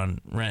short on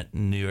rent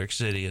in New York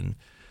City, and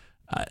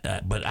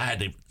but I had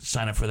to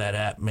sign up for that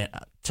app. Man,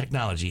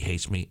 technology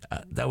hates me.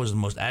 That was the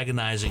most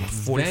agonizing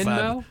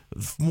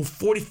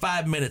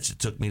 45 minutes it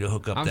took me to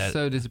hook up. I'm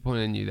so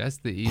disappointed in you. That's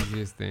the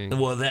easiest thing.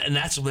 Well,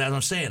 that's what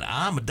I'm saying.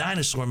 I'm a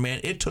dinosaur, man.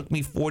 It took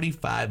me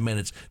 45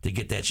 minutes to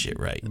get that shit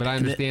right. But I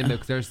understand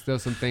that there's still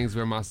some things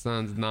where my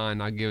son's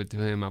 9. I give it to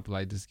him. I'm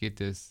like, just get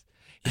this.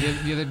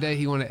 The other day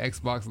he wanted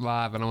Xbox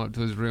Live, and I went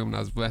to his room and I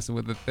was messing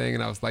with the thing,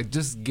 and I was like,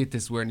 just get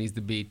this where it needs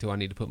to be till I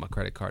need to put my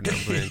credit card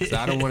number in. So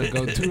I don't want to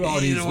go through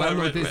all these.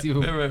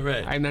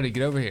 Right. I know to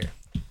get over here.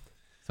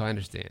 So I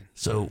understand.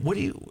 So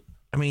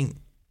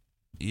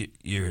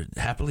you're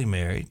happily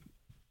married.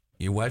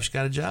 Your wife's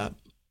got a job?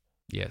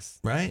 Yes.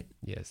 Right?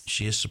 Yes.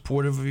 She is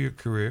supportive of your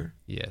career?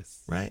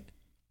 Yes. Right?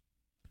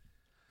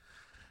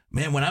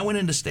 Man, when I went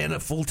into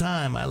stand-up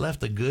full-time, I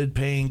left a good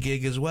paying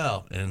gig as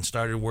well and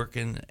started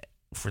working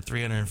for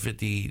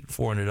 $350,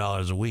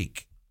 $400 a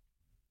week.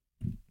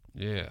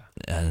 Yeah.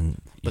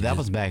 But that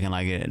was back in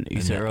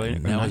you said earlier.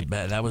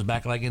 That was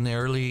back like in the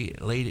late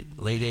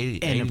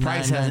 80s. And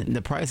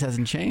the price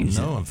hasn't changed.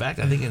 No, in fact,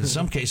 I think in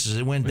some cases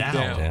it went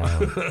down.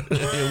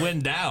 It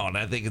went down.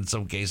 I think in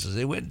some cases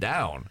it went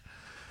down.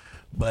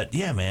 But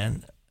yeah,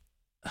 man,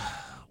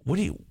 what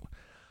do you?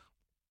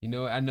 You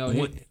know, I know.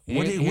 What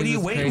are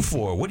you waiting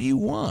for? What do you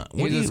want?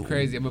 Here's what's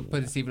crazy. I'm gonna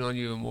put this even on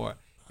you even more.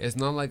 It's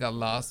not like I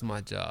lost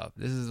my job.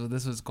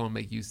 This was gonna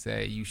make you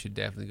say you should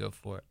definitely go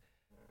for it.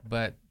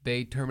 But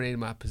they terminated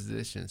my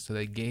position, so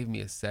they gave me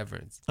a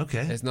severance.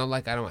 Okay. It's not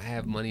like I don't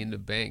have money in the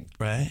bank.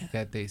 Right.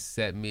 That they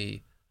set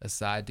me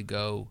aside to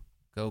go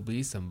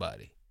be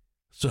somebody.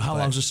 So how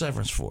long's the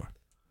severance for?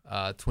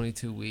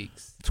 22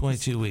 weeks.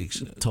 22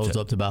 weeks. Totals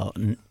up to about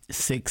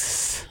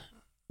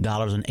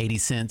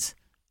 $6.80.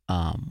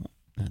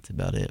 That's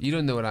about it. You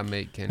don't know what I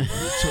make, Kenny.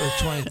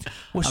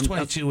 What's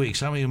 22 weeks?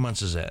 How many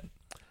months is that?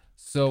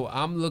 So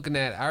I'm looking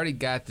at. I already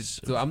got this.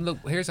 So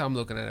here's how I'm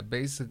looking at it.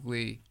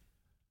 Basically,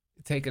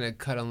 taking a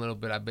cut a little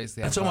bit. I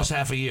basically that's almost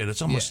half a year.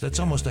 That's almost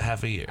a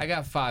half a year. I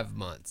got 5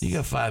 months. You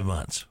got 5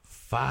 months.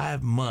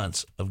 5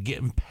 months of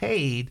getting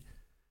paid.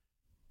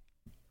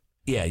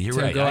 Yeah, you're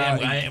right.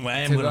 I am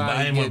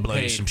going to blow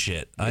you some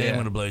shit. I am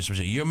going to blow you some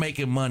shit. You're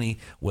making money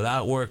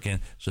without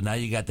working, so now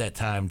you got that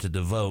time to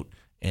devote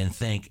and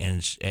think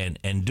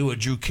and do a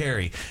Drew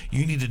Carey.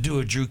 You need to do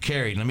a Drew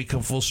Carey. Let me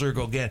come full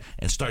circle again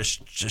and start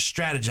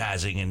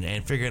strategizing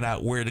and figuring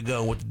out where to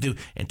go, what to do,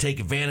 and take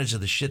advantage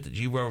of the shit that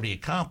you've already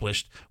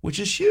acconched, which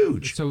is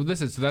huge. So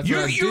listen, that's what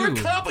I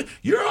do.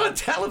 You're on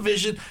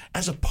television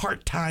as a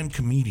part-time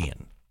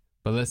comedian.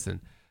 But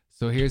listen,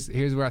 so here's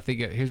where I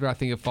think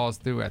it falls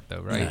through at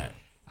though, right?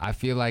 I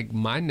feel like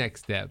my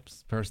next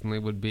steps personally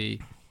would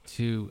be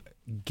to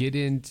get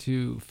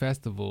into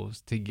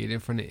festivals, to get in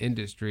front of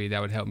industry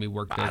that would help me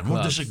work their clubs. I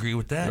don't disagree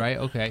with that. Right?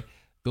 Okay.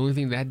 The only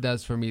thing that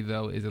does for me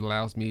though is it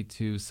allows me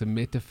to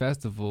submit to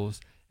festivals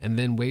and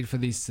then wait for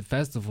these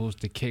festivals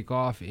to kick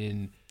off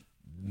in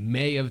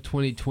May of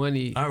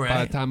 2020. All right.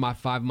 By the time my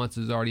 5 months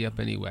is already up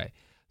anyway.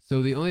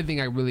 So the only thing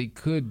I really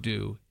could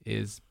do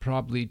is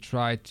probably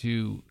try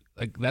to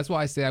that's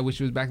why I say I wish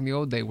it was back in the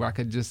old day where I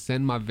could just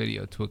send my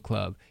video to a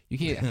club.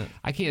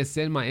 I can't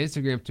send my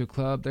Instagram to a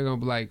club. They're gonna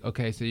be like,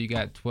 okay, so you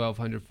got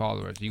 1,200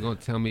 followers. You gonna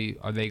tell me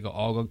are they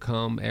all gonna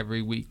come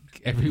every week,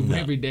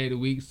 every day of the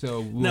week?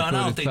 So no, and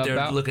I don't think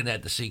they're looking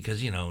at to see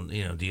because you know, do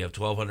you have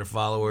 1,200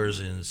 followers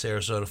in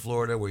Sarasota,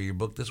 Florida, where you're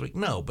booked this week?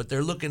 No, but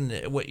they're looking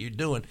at what you're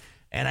doing,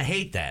 and I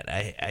hate that.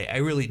 I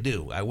really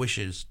do. I wish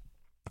it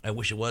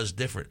was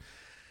different.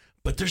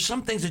 But there's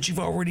some things that you've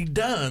already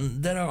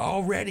done that are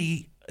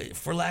already,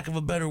 for lack of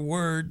a better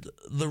word,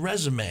 the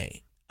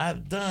resume.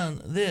 I've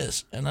done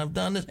this and I've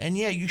done this. And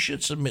yeah, you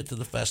should submit to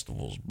the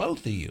festivals.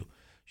 Both of you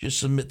should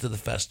submit to the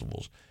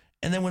festivals.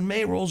 And then when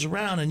May rolls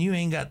around and you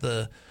ain't got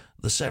the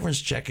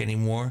severance check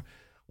anymore,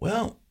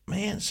 well,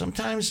 man,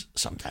 sometimes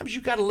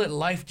you got to let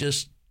life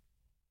just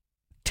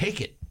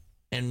take it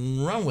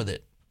and run with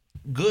it.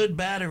 Good,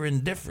 bad, or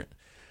indifferent.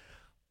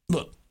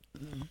 Look,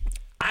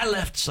 I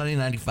left Sunny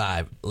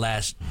 95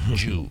 last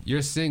June.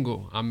 You're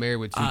single. I'm married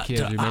with 2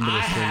 kids. Remember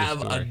this story? I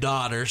have a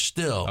daughter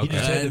still.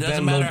 Okay. It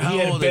doesn't matter how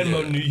old it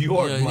is. New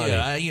York money.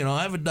 Yeah,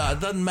 I have a daughter.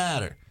 It doesn't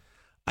matter.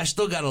 I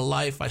still got a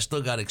life. I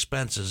still got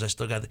expenses.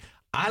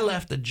 I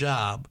left a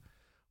job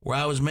where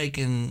I was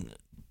making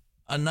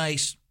a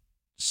nice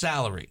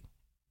salary.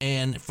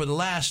 And for the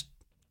last,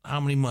 how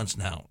many months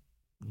now?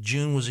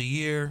 June was a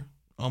year,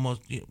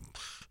 almost.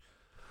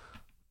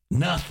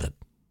 Nothing.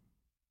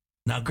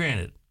 Now,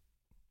 granted,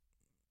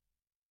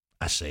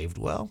 I saved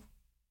well,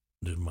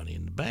 there's money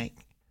in the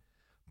bank,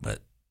 but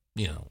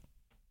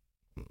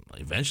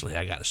eventually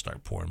I got to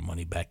start pouring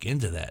money back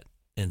into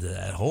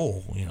that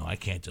hole. I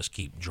can't just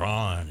keep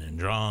drawing and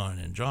drawing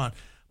and drawing,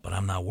 but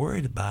I'm not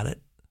worried about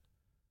it.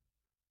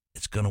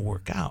 It's going to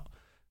work out.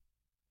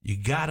 You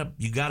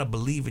gotta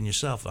believe in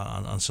yourself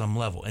on some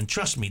level, and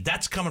trust me,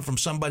 that's coming from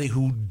somebody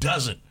who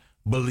doesn't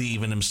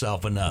believe in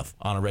himself enough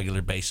on a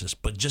regular basis,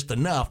 but just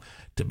enough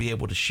to be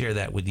able to share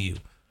that with you.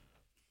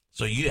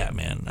 So yeah,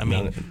 man. I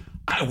mean,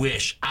 I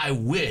wish I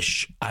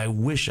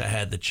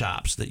had the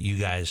chops that you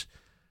guys,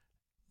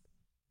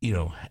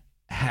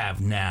 have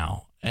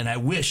now. And I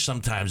wish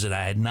sometimes that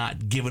I had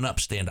not given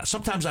up stand-up.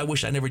 Sometimes I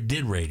wish I never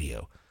did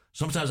radio.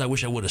 Sometimes I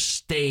wish I would have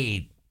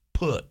stayed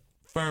put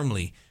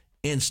firmly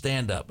in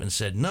stand-up and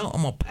said, no,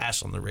 I'm going to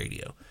pass on the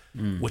radio,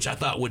 which I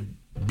thought would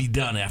be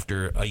done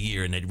after a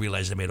year, and they'd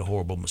realize they made a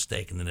horrible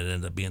mistake, and then it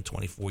ended up being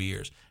 24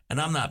 years. And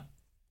I'm not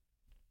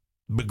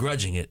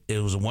begrudging it. It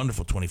was a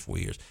wonderful 24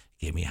 years.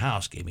 Gave me a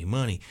house, gave me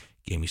money,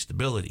 gave me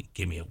stability,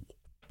 gave me a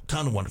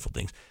ton of wonderful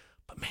things.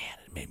 But man,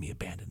 it made me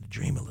abandon the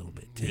dream a little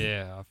bit too.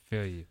 Yeah, I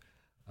feel you.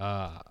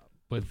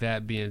 With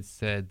that being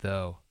said,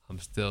 though, I'm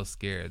still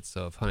scared.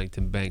 So if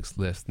Huntington Bank's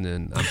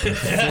listening, I'm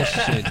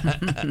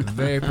proficient,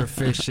 very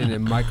proficient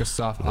in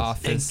Microsoft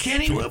Office. And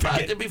Kenny, what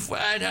about that before?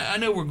 I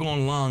know we're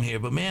going long here,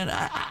 but man,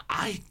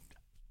 I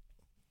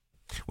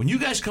when you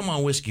guys come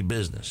on Whiskey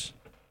Business,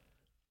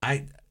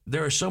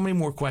 there are so many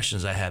more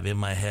questions I have in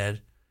my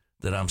head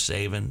that I'm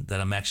saving, that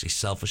I'm actually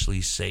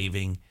selfishly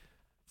saving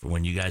for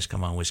when you guys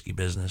come on Whiskey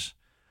Business.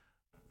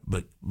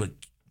 But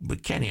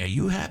Kenny, are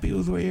you happy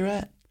with where you're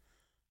at?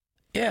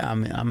 Yeah, I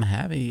mean, I'm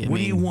happy. What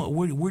do you want?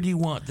 Where do you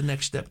want the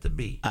next step to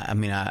be?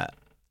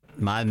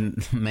 My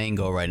main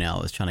goal right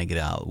now is trying to get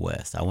out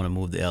west. I want to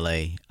move to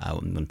LA.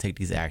 I'm going to take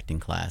these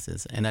acting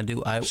classes, and I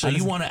do.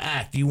 You want to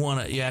act? You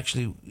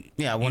actually?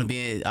 Yeah, I want to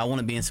be. I want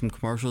to be in some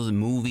commercials and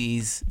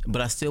movies,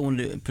 but I still want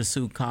to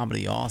pursue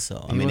comedy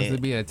also. He wants to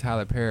be in a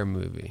Tyler Perry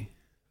movie.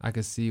 I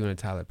could see you in a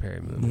Tyler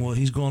Perry movie. Well,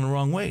 he's going the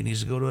wrong way. He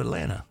needs to go to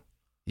Atlanta.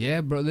 Yeah,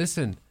 bro.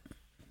 Listen,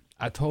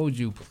 I told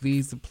you,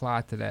 please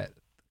apply to that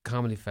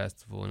comedy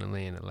festival in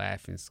Atlanta,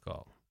 Laughing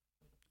Skull.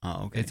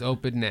 Oh, okay. It's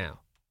open now.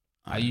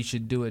 You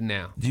should do it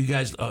now. Do you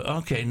guys?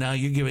 Okay, now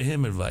you're giving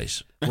him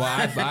advice. Well,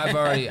 I've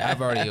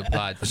already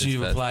applied to. So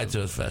you've applied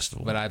to a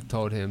festival, but I've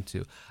told him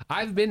to.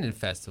 I've been in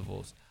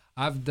festivals.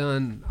 I've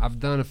done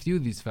a few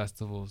of these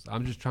festivals.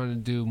 I'm just trying to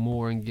do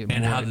more and get more.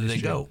 And how did they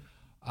go?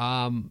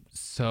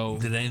 So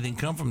did anything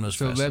come from those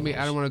festivals? So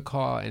I don't want to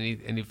call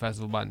any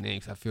festival by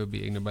names. I feel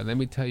be ignorant, but let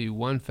me tell you,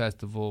 one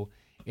festival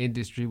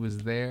industry was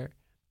there.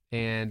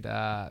 And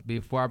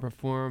before I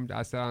performed,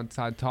 I sat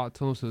outside and talked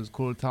to them, so it was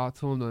cool to talk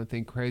to them. The only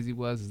thing crazy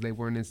was they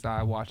weren't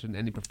inside watching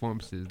any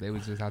performances. They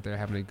was just out there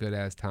having a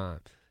good-ass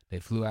time. They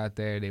flew out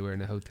there. They were in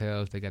the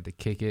hotels. They got to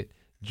kick it,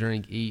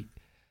 drink, eat.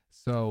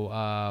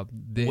 So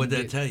what'd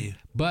that tell you?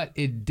 But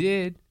it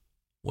did.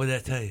 What'd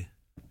that tell you?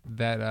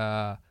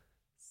 That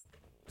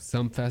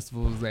some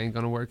festivals ain't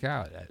going to work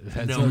out.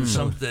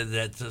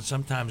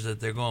 Sometimes that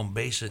they're going to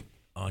base it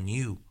on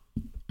you.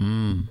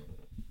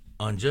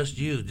 On just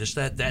you, just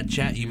that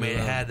chat you may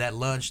have had, that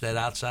lunch, that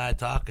outside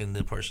talking,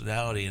 the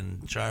personality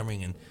and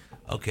charming, and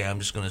okay, I'm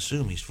just going to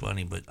assume he's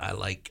funny, but I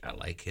like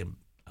him.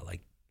 I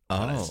like what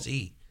I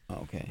see.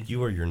 Okay,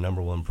 you are your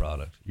number one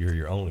product. You're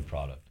your only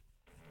product.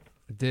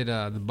 I did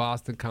the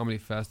Boston Comedy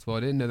Festival. I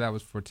didn't know that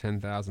was for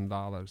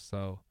 $10,000,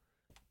 so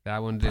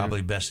that one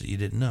probably best that you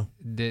didn't know.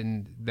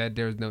 That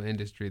there was no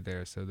industry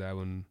there, so that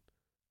one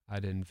I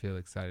didn't feel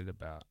excited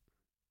about.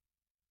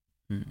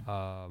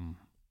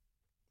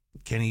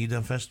 Kenny, you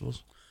done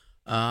festivals?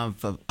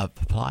 I've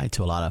applied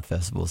to a lot of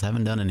festivals.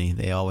 Haven't done any.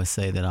 They always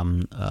say that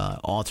I'm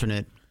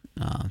alternate.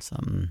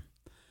 Something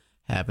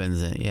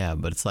happens,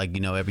 and but it's like,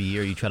 every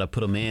year you try to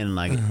put them in,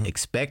 like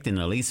expecting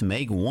to at least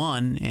make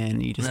one,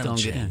 and you just don't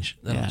get in.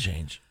 That'll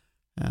change.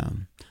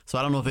 So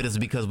I don't know if it is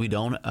because we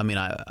don't. I mean,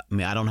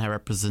 I don't have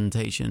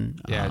representation.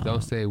 Yeah,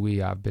 don't say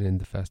we. I've been in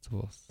the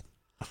festivals,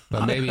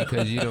 but maybe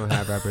because you don't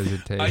have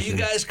representation. Are you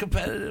guys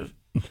competitive?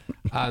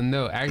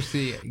 No,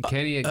 actually,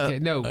 Kenny.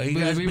 No,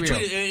 let's be real.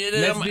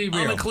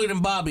 I'm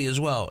including Bobby as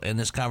well in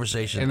this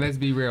conversation. And let's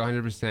be real,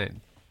 100%.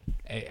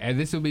 And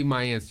this will be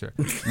my answer.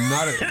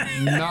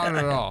 Not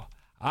at all.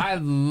 I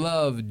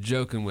love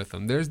joking with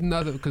him. There's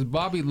nothing, because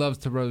Bobby loves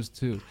to roast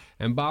too.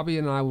 And Bobby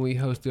and I, when we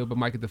host the open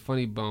mic at the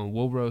Funny Bone,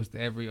 we'll roast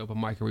every open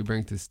micer we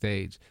bring to the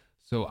stage.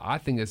 So I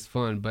think it's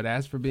fun. But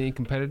as for being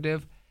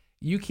competitive,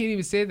 you can't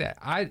even say that.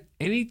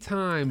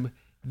 Anytime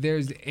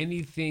there's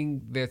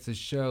anything that's a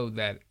show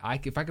that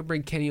if I could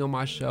bring Kenny on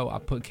my show,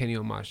 I'll put Kenny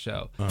on my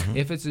show.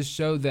 If it's a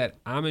show that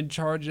I'm in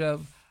charge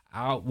of,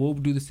 we'll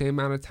do the same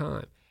amount of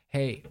time.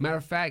 Hey, matter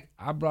of fact,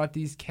 I brought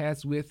these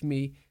cats with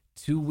me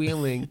to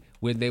Wheeling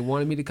when they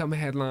wanted me to come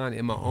headline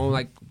in my own,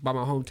 by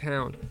my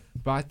hometown.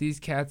 Brought these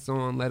cats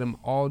on, let them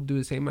all do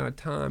the same amount of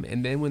time.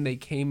 And then when they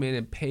came in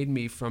and paid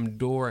me from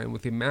door and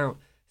with the amount,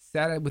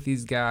 sat up with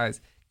these guys,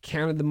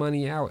 counted the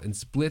money out and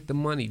split the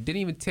money.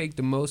 Didn't even take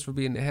the most for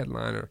being the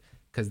headliner.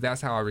 Because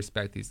that's how I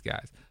respect these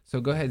guys.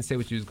 So go ahead and say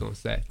what you was going to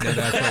say. After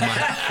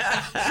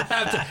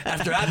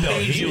I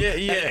paid you.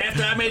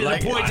 After I made it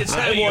a point to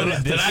tell you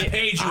that I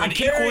paid you an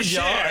equal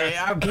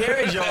share. I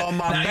carried y'all on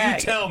my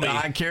back. You tell me.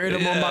 I carried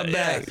them on my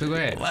back. So go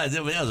ahead. Well,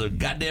 that was a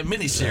goddamn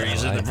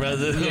miniseries in the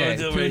brother. Yeah,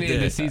 tune in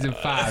to season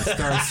 5.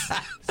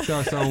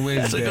 Starts on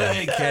Wednesday. So go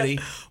ahead, Kenny.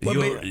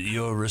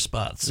 Your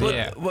response.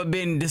 What,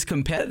 being this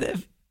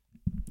competitive?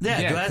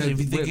 Yeah, go ahead. If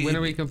you think when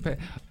are we comparing?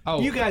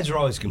 Oh, you guys are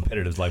always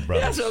competitive like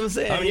brothers. That's what I'm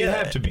saying. I mean, you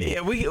have to be.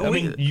 Yeah,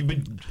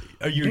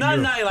 not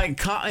like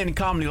in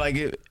comedy, like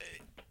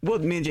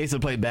me and Jason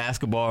play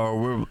basketball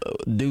or we'll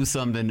do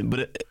something,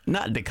 but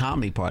not the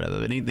comedy part of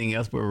it. Anything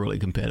else we're really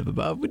competitive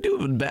about. We do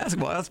it with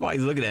basketball. That's why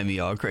he's looking at me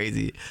all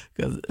crazy,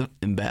 because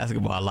in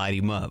basketball I light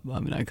him up.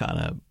 I mean, I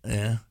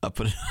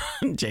put it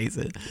on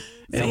Jason.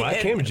 And when I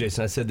came to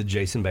Jason, I said the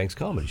Jason Banks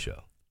Comedy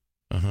Show.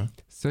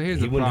 So here's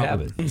he the wouldn't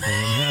problem. have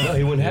it. No,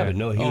 he wouldn't have it.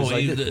 No, he was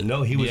like this.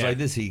 No, he was like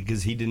this.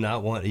 Because he did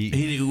not want.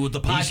 He with the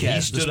podcast.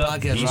 He stood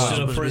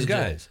up for his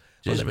guys.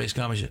 Jason Banks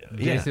Comedy Show.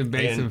 Jason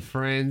Banks and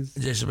Friends.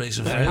 Jason Banks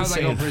and Friends. How's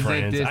I gonna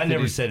present this? I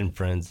never said in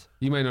Friends.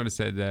 You might not have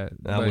said that.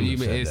 But you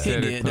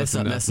said it. That's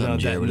something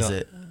Jay would have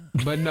said.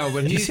 But no,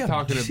 what he's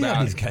talking about.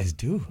 How these guys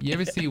do. You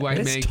ever see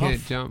White Man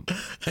Can't Jump?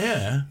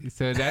 Yeah.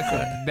 So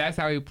that's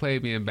how he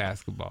played me in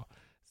basketball.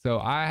 So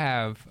I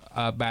have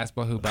a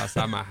basketball hoop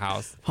outside my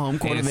house. Home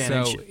court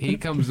advantage. So he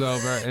comes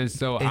over, and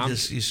so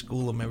you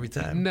school him every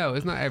time? No,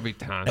 it's not every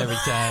time. Every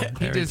time.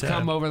 He just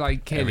come over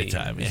like Kenny. Every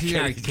time. Yeah. See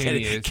how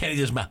Kenny is. Kenny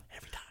just every time.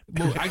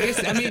 Well, I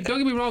mean, don't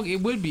get me wrong.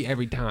 It would be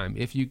every time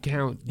if you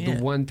count the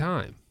one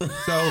time.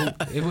 So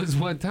it was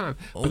one time.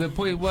 But the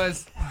point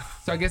was,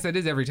 so I guess that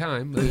is every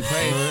time. It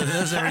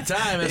is every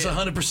time. It's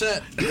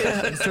 100%.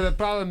 Yeah. So the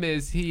problem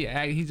is he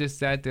just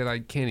sat there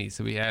like Kenny.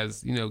 So he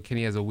has,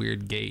 Kenny has a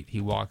weird gait.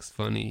 He walks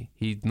funny.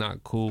 He's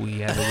not cool.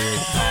 He has a weird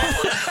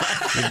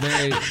talk. He's a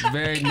very,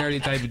 very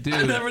nerdy type of dude.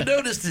 I never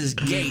noticed his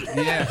gait.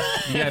 Yeah.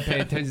 You got to pay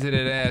attention to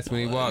that ass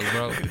when he walks,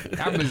 bro.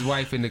 I'm his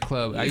wife in the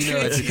club. At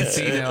the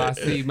casino, I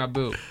see my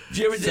boo.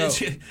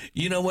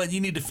 You know what?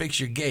 You need to fix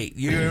your gait.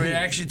 You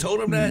actually told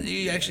him that?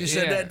 You actually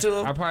said that to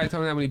him? I probably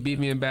told him that when he beat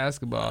me in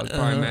basketball. I was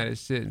probably mad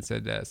as shit and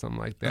said that, something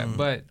like that.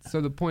 But so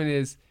the point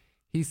is,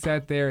 he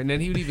sat there, and then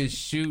he would even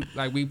shoot.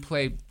 Like we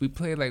played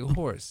like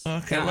horse.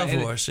 Okay, I love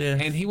horse. Yeah,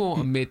 and he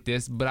won't admit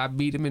this, but I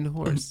beat him in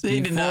horse. He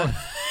did not.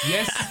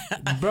 Yes,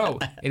 bro.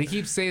 And he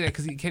keeps saying that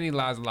because Kenny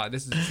lies a lot.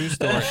 This is a true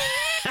story.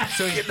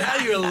 So now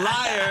you're a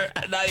liar.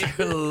 Now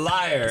you're a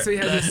liar. So he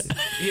has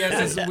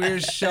this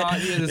weird shot.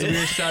 He's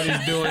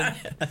doing.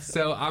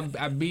 So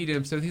I beat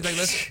him. So he's like,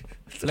 let's.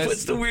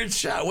 What's the weird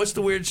shot? What's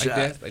the weird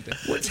shot? Like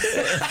this. What's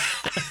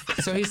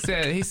So he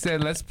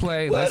said, let's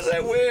play. Why is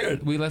that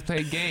weird? Let's play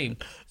a game.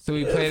 So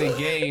we played a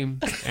game,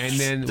 and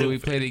then when we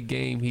played a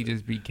game, he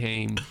just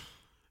became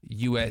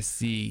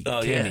USC.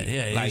 Oh Kenny.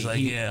 yeah. Like, He's like,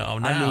 I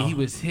now mean, he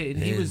was hitting.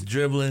 He was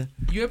dribbling.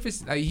 You ever?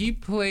 He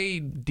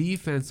played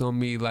defense on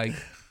me like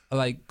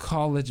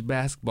college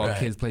basketball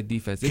kids play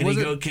defense. Can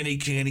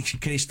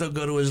he still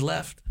go to his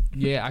left?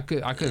 Yeah, I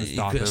couldn't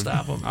stop him.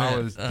 Stop him. I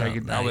was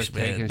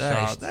taking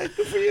shots. Nice.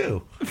 Good for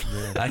you.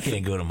 I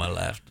can't go to my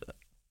left.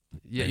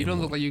 Yeah, you don't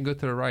look like you can go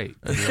to the right.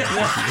 All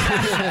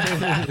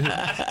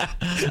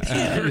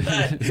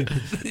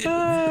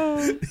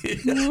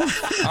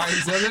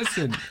right, so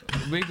listen,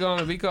 we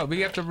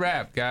have to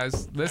wrap,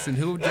 guys. Listen,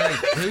 who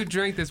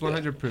drank this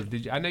 100 proof?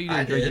 I know you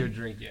didn't drink your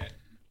drink yet.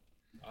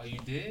 Oh, you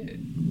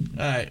did.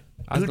 All right.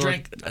 Who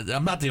drank?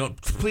 I'm not the only.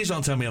 Please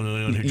don't tell me I'm the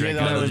only one who drank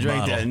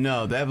that.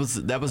 No, that was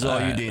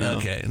all you, Dino.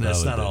 Okay,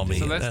 that's not all me.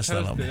 So that's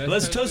not all me.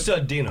 Let's toast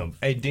to Dino.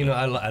 Hey, Dino,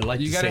 I'd like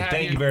to say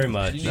thank you very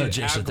much. No,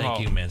 Jason, thank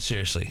you, man.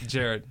 Seriously.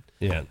 Jared.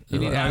 Yeah. You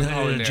need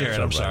alcohol in there. Jared,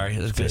 I'm sorry.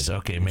 That's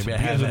okay. Maybe I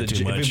have that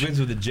too much. If it begins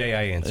with a J,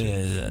 I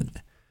answer.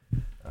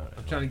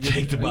 I'm trying to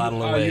take the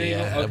bottle away.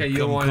 Okay, you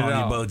don't want it out. I'm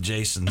calling you both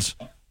Jasons.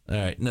 All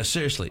right. No,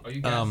 seriously. Oh,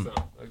 you got some.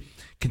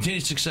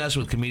 Continued success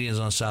with Comedians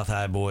on South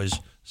High, boys.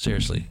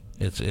 Seriously,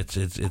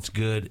 it's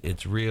good.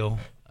 It's real.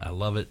 I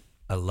love it.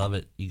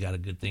 You got a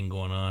good thing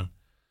going on,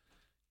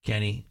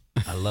 Kenny.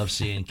 I love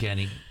seeing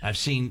Kenny. I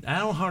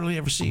don't hardly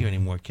ever see you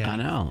anymore, Kenny. I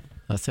know.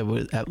 I said,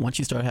 once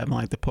you start having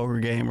like the poker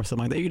game or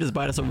something like that, you just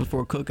invite us over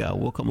for a cookout.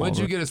 We'll come over. Once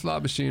you get a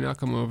slot machine, I'll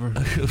come over.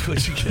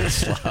 Once you get a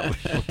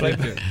slot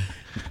machine.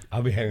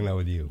 I'll be hanging out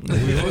with you.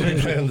 We'll be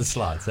playing the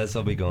slots. That's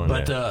how we going.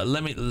 But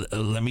let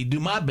me do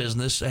my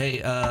business. Hey,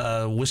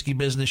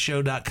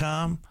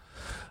 whiskeybusinessshow.com.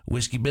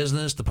 Whiskey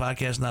Business, the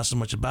podcast, not so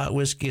much about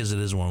whiskey as it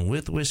is one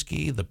with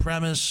whiskey. The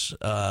premise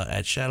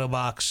at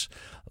Shadowbox,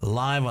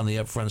 live on the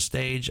Upfront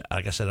stage.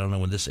 Like I said, I don't know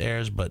when this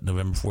airs, but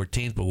November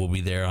 14th, but we'll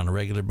be there on a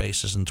regular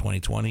basis in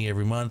 2020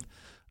 every month.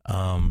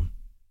 Our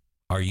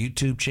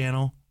YouTube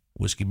channel,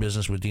 Whiskey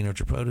Business with Dino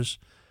Tripodis.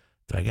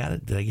 Did I got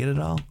it? Did I get it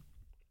all?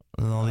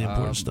 And all the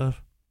important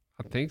stuff?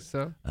 I think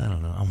so. I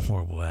don't know. I'm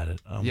horrible at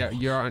it.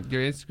 Your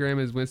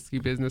Instagram is Whiskey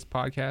Business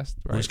Podcast,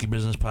 right? Whiskey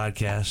Business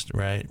Podcast,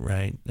 right.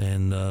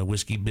 And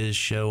Whiskey Biz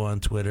Show on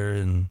Twitter.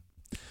 And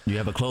you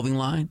have a clothing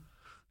line?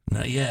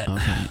 Not yet.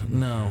 Okay.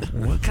 No.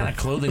 What kind of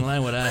clothing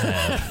line would I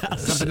have?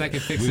 Something that can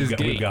fix his gait.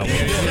 We've got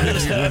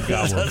one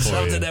for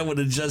Something you. that would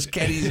adjust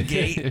Kenny's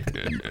gait.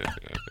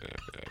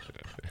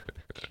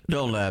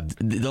 Don't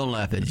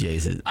laugh at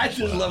Jason. I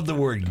just love the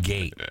word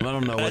gait. I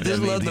don't know what I that just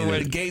means love the either.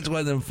 word gait's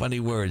one of them funny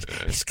words.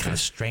 It's kind of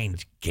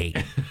strange gait.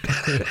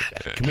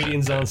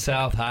 Comedians on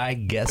South High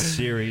guest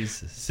series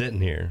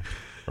sitting here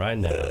right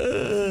now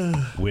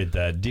with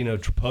Dino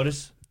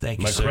Tripodis. Thank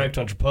you, Am I sir. correct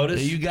on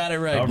Tripodis? You got it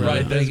right, All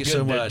brother. right, Thank you that's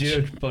so good. much.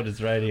 Dino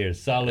Tripodis right here.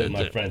 Salute,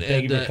 my friend.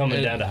 Thank you for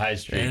coming down to High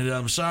Street. And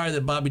I'm sorry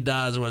that Bobby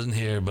Dodds wasn't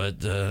here, but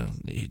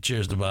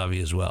cheers to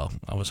Bobby as well.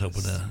 I was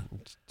hoping to.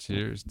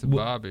 Cheers to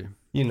Bobby.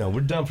 You know,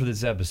 we're done for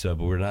this episode,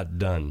 but we're not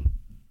done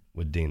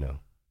with Dino.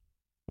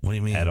 What do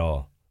you mean? At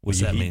all.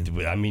 What's that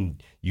mean? I mean,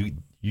 you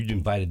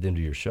invited them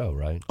to your show,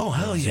 right? Oh,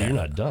 hell yeah. So you're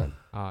not done.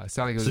 It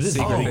sounded like it was So a this is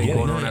secret the thing beginning.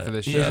 going on after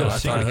the show. Yeah, I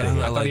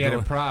thought he had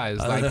a prize.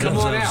 Like, come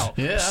on out.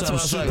 Yeah, that's some what I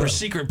was super like.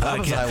 secret I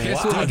was podcast. like,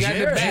 Guess wow, what we got in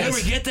the Jared. Do you bag?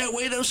 ever get that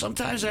way though?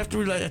 Sometimes after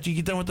you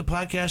get done with the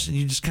podcast and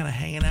you just kind of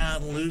hanging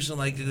out and loose and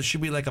like there should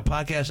be like a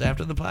podcast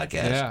after the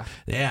podcast.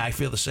 Yeah, I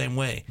feel the same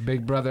way.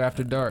 Big Brother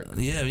After Dark.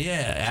 Yeah.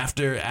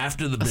 After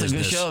the That's business. a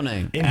good show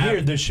name. In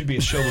here, there should be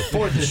a show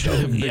before the show.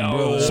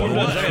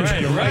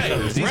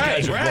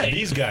 Right.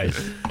 These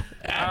guys.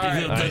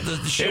 The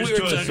show Here's we were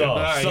to us talking all.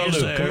 about.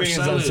 Salute.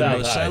 Comedians on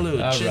South High.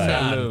 Salute. All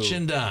right.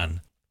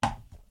 Chindan.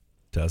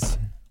 Tuss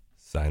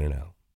signing out.